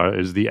now.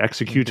 Is the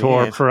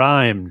Executor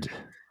primed?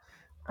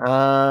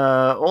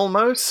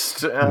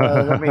 Almost.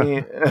 Let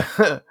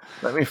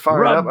me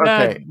fire it up.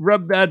 Okay.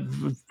 Rub that.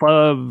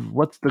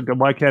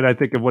 Why can't I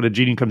think of what a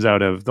genie comes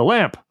out of? The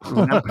lamp.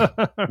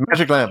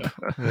 Magic lamp.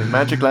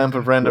 Magic lamp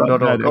of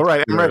random.org. All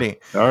right, I'm ready.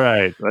 All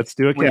right, let's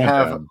do a countdown. We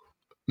have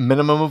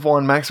minimum of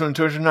 1, maximum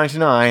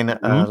 299.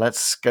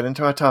 Let's get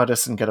into our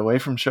TARDIS and get away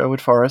from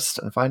Sherwood Forest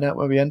and find out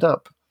where we end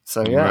up.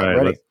 So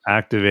ready. Let's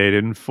activate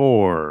in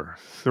 4,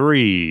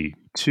 3,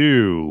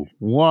 2,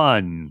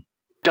 1.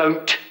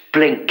 Don't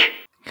blink.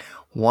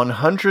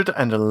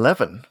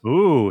 111.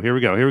 Ooh, here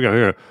we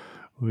go.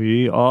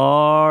 We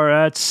are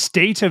at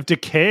State of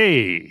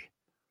Decay.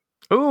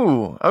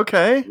 Ooh,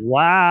 okay.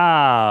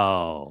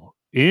 Wow.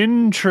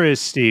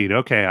 Interesting.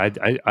 Okay,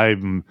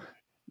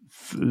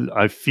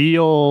 I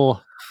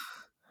feel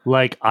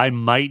like I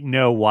might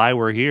know why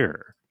we're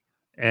here.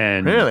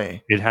 And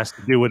really? It has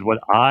to do with what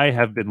I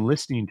have been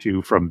listening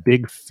to from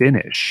Big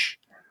Finish.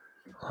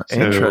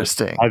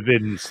 Interesting. So I've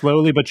been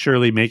slowly but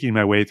surely making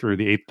my way through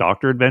the 8th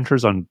Doctor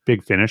adventures on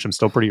Big Finish. I'm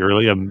still pretty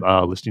early. I'm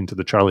listening to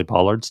the Charlie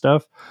Pollard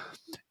stuff.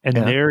 And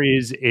there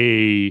is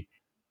an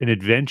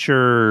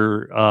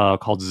adventure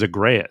called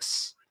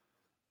Zagreus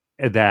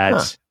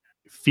that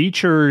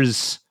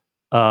features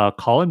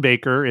Colin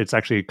Baker. It's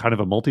actually kind of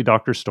a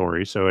multi-Doctor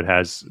story. So it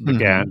has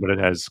McGann, but it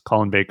has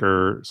Colin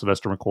Baker,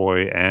 Sylvester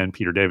McCoy, and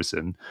Peter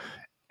Davison.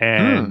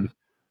 And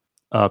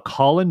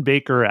Colin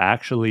Baker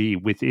actually,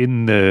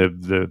 within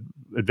the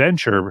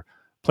adventure,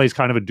 plays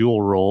kind of a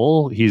dual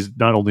role. He's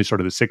not only sort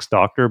of the 6th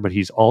Doctor, but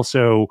he's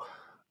also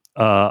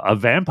a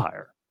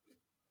vampire,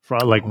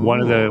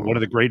 one of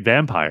the great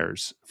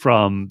vampires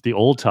from the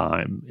old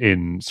time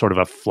in sort of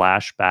a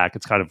flashback.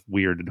 It's kind of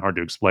weird and hard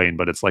to explain,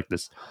 but it's like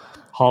this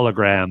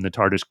hologram the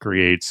TARDIS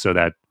creates so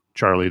that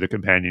Charlie, the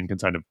companion, can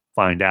kind of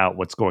find out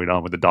what's going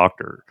on with the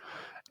Doctor.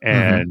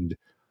 And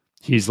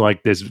he's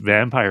like this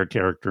vampire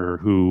character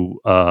who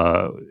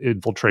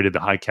infiltrated the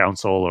High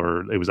Council,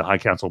 or it was a High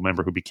Council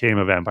member who became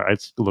a vampire.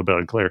 It's a little bit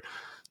unclear.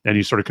 And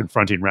he's sort of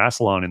confronting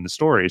Rassilon in the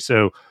story.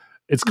 So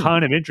it's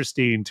kind of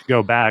interesting to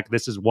go back.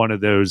 This is one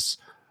of those,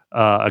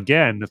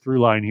 again, the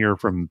through line here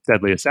from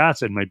Deadly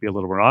Assassin might be a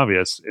little more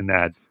obvious in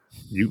that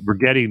we're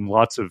getting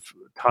lots of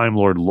Time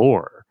Lord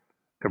lore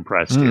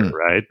compressed here,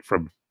 right?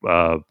 From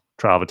Trial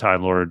of a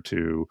Time Lord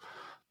to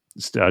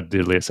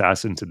Deadly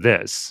Assassin to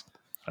this.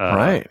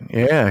 Right.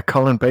 Yeah.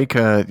 Colin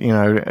Baker,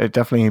 it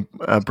definitely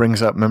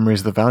brings up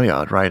memories of the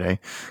Valeyard, right?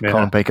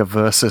 Colin Baker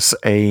versus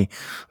a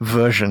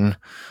version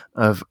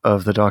of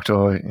the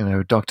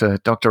Doctor,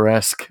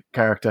 Doctor-esque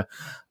character.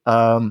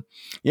 So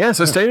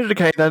State of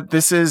Decay,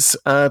 this is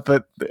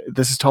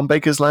Tom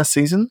Baker's last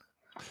season?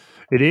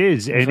 It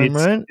is. And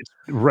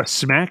it's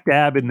smack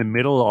dab in the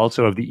middle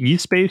also of the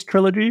E-Space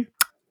trilogy.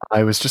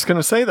 I was just going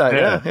to say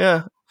that.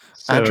 Yeah.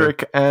 So,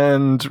 Adric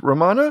and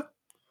Romana?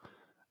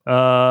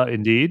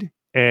 Indeed.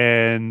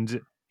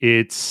 And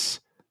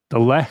it's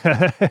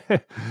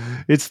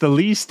it's the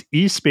least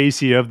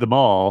E-spacey of them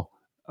all,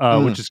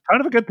 which is kind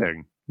of a good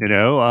thing,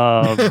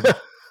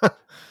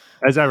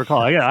 as I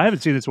recall. I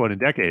haven't seen this one in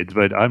decades,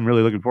 but I'm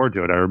really looking forward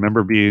to it. I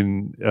remember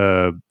being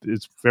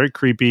it's very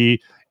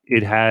creepy.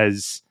 It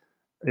has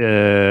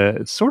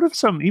sort of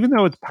some, even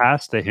though it's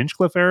past the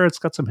Hinchcliffe era, it's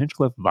got some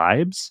Hinchcliffe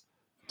vibes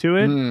to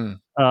it.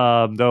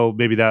 Though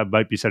maybe that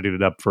might be setting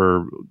it up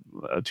for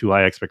too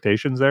high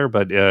expectations there,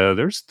 but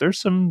there's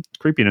some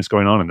creepiness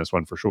going on in this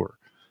one for sure.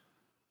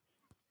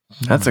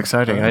 That's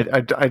exciting.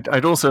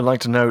 I'd also like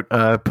to note,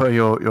 per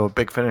your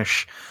Big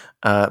Finish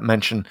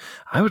mention,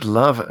 I would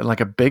love like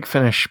a Big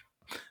Finish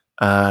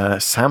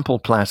sample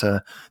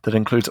platter that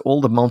includes all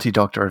the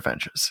multi-Doctor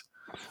adventures.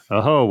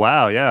 Oh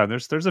wow, yeah.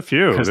 There's a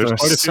few. There's quite a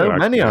few, so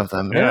many of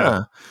them.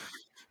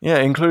 Yeah,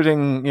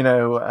 including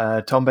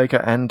Tom Baker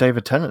and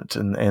David Tennant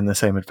in the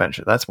same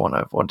adventure. That's one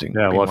I've wanting.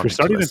 Yeah, well, if you're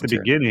starting at the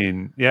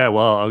beginning,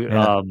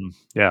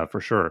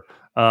 for sure.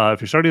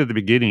 If you're starting at the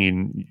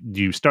beginning,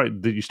 you start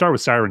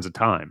with Sirens of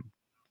Time,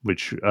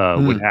 which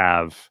would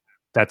have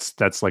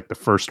that's like the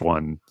first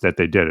one that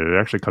they did. It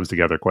actually comes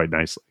together quite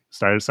nicely.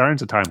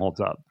 Sirens of Time holds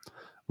up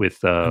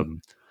with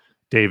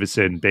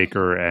Davison,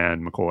 Baker,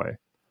 and McCoy.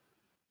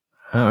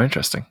 Oh,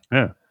 interesting.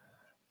 Yeah.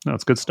 No,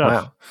 it's good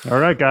stuff. Wow. All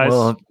right, guys.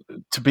 Well,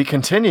 to be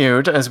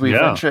continued as we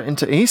venture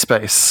into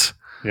E-Space.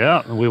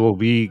 Yeah, we will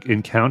be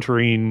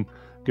encountering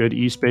good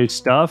E-Space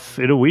stuff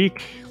in a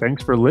week.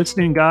 Thanks for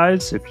listening,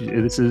 guys.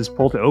 This is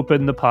Pull to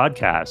Open, the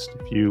podcast.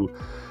 If you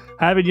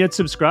haven't yet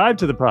subscribed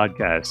to the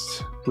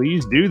podcast,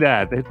 please do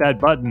that. Hit that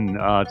button.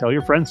 Tell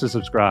your friends to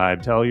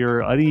subscribe. Tell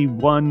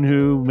anyone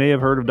who may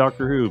have heard of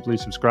Doctor Who,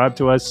 please subscribe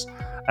to us.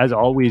 As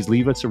always,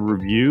 leave us a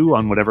review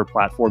on whatever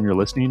platform you're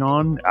listening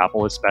on,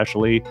 Apple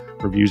especially.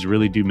 Reviews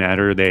really do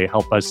matter. They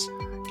help us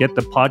get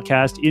the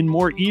podcast in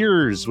more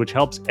ears, which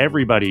helps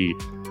everybody.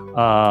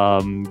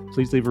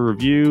 Please leave a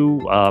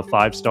review.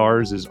 5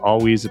 stars is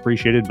always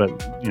appreciated, but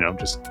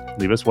just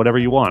leave us whatever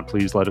you want.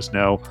 Please let us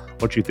know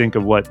what you think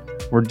of what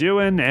we're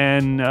doing,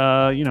 and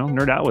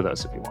nerd out with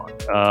us if you want.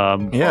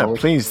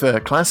 Please,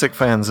 the classic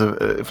fans of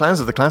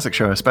the classic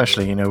show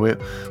especially,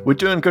 we're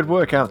doing good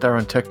work out there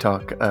on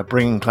TikTok,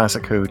 bringing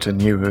classic Who to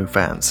new Who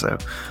fans, so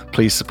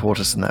please support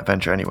us in that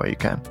venture any way you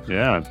can.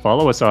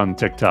 Follow us on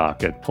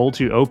TikTok at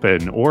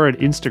Pull2Open, or at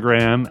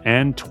Instagram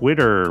and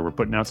Twitter. We're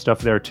putting out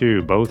stuff there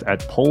too, both at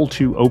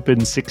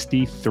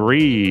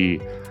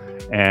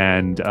Pull2Open63.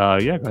 And go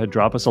ahead,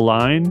 drop us a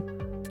line.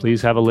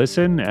 Please have a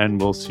listen,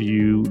 and we'll see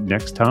you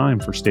next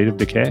time for State of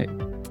Decay.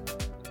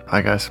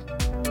 Bye, guys.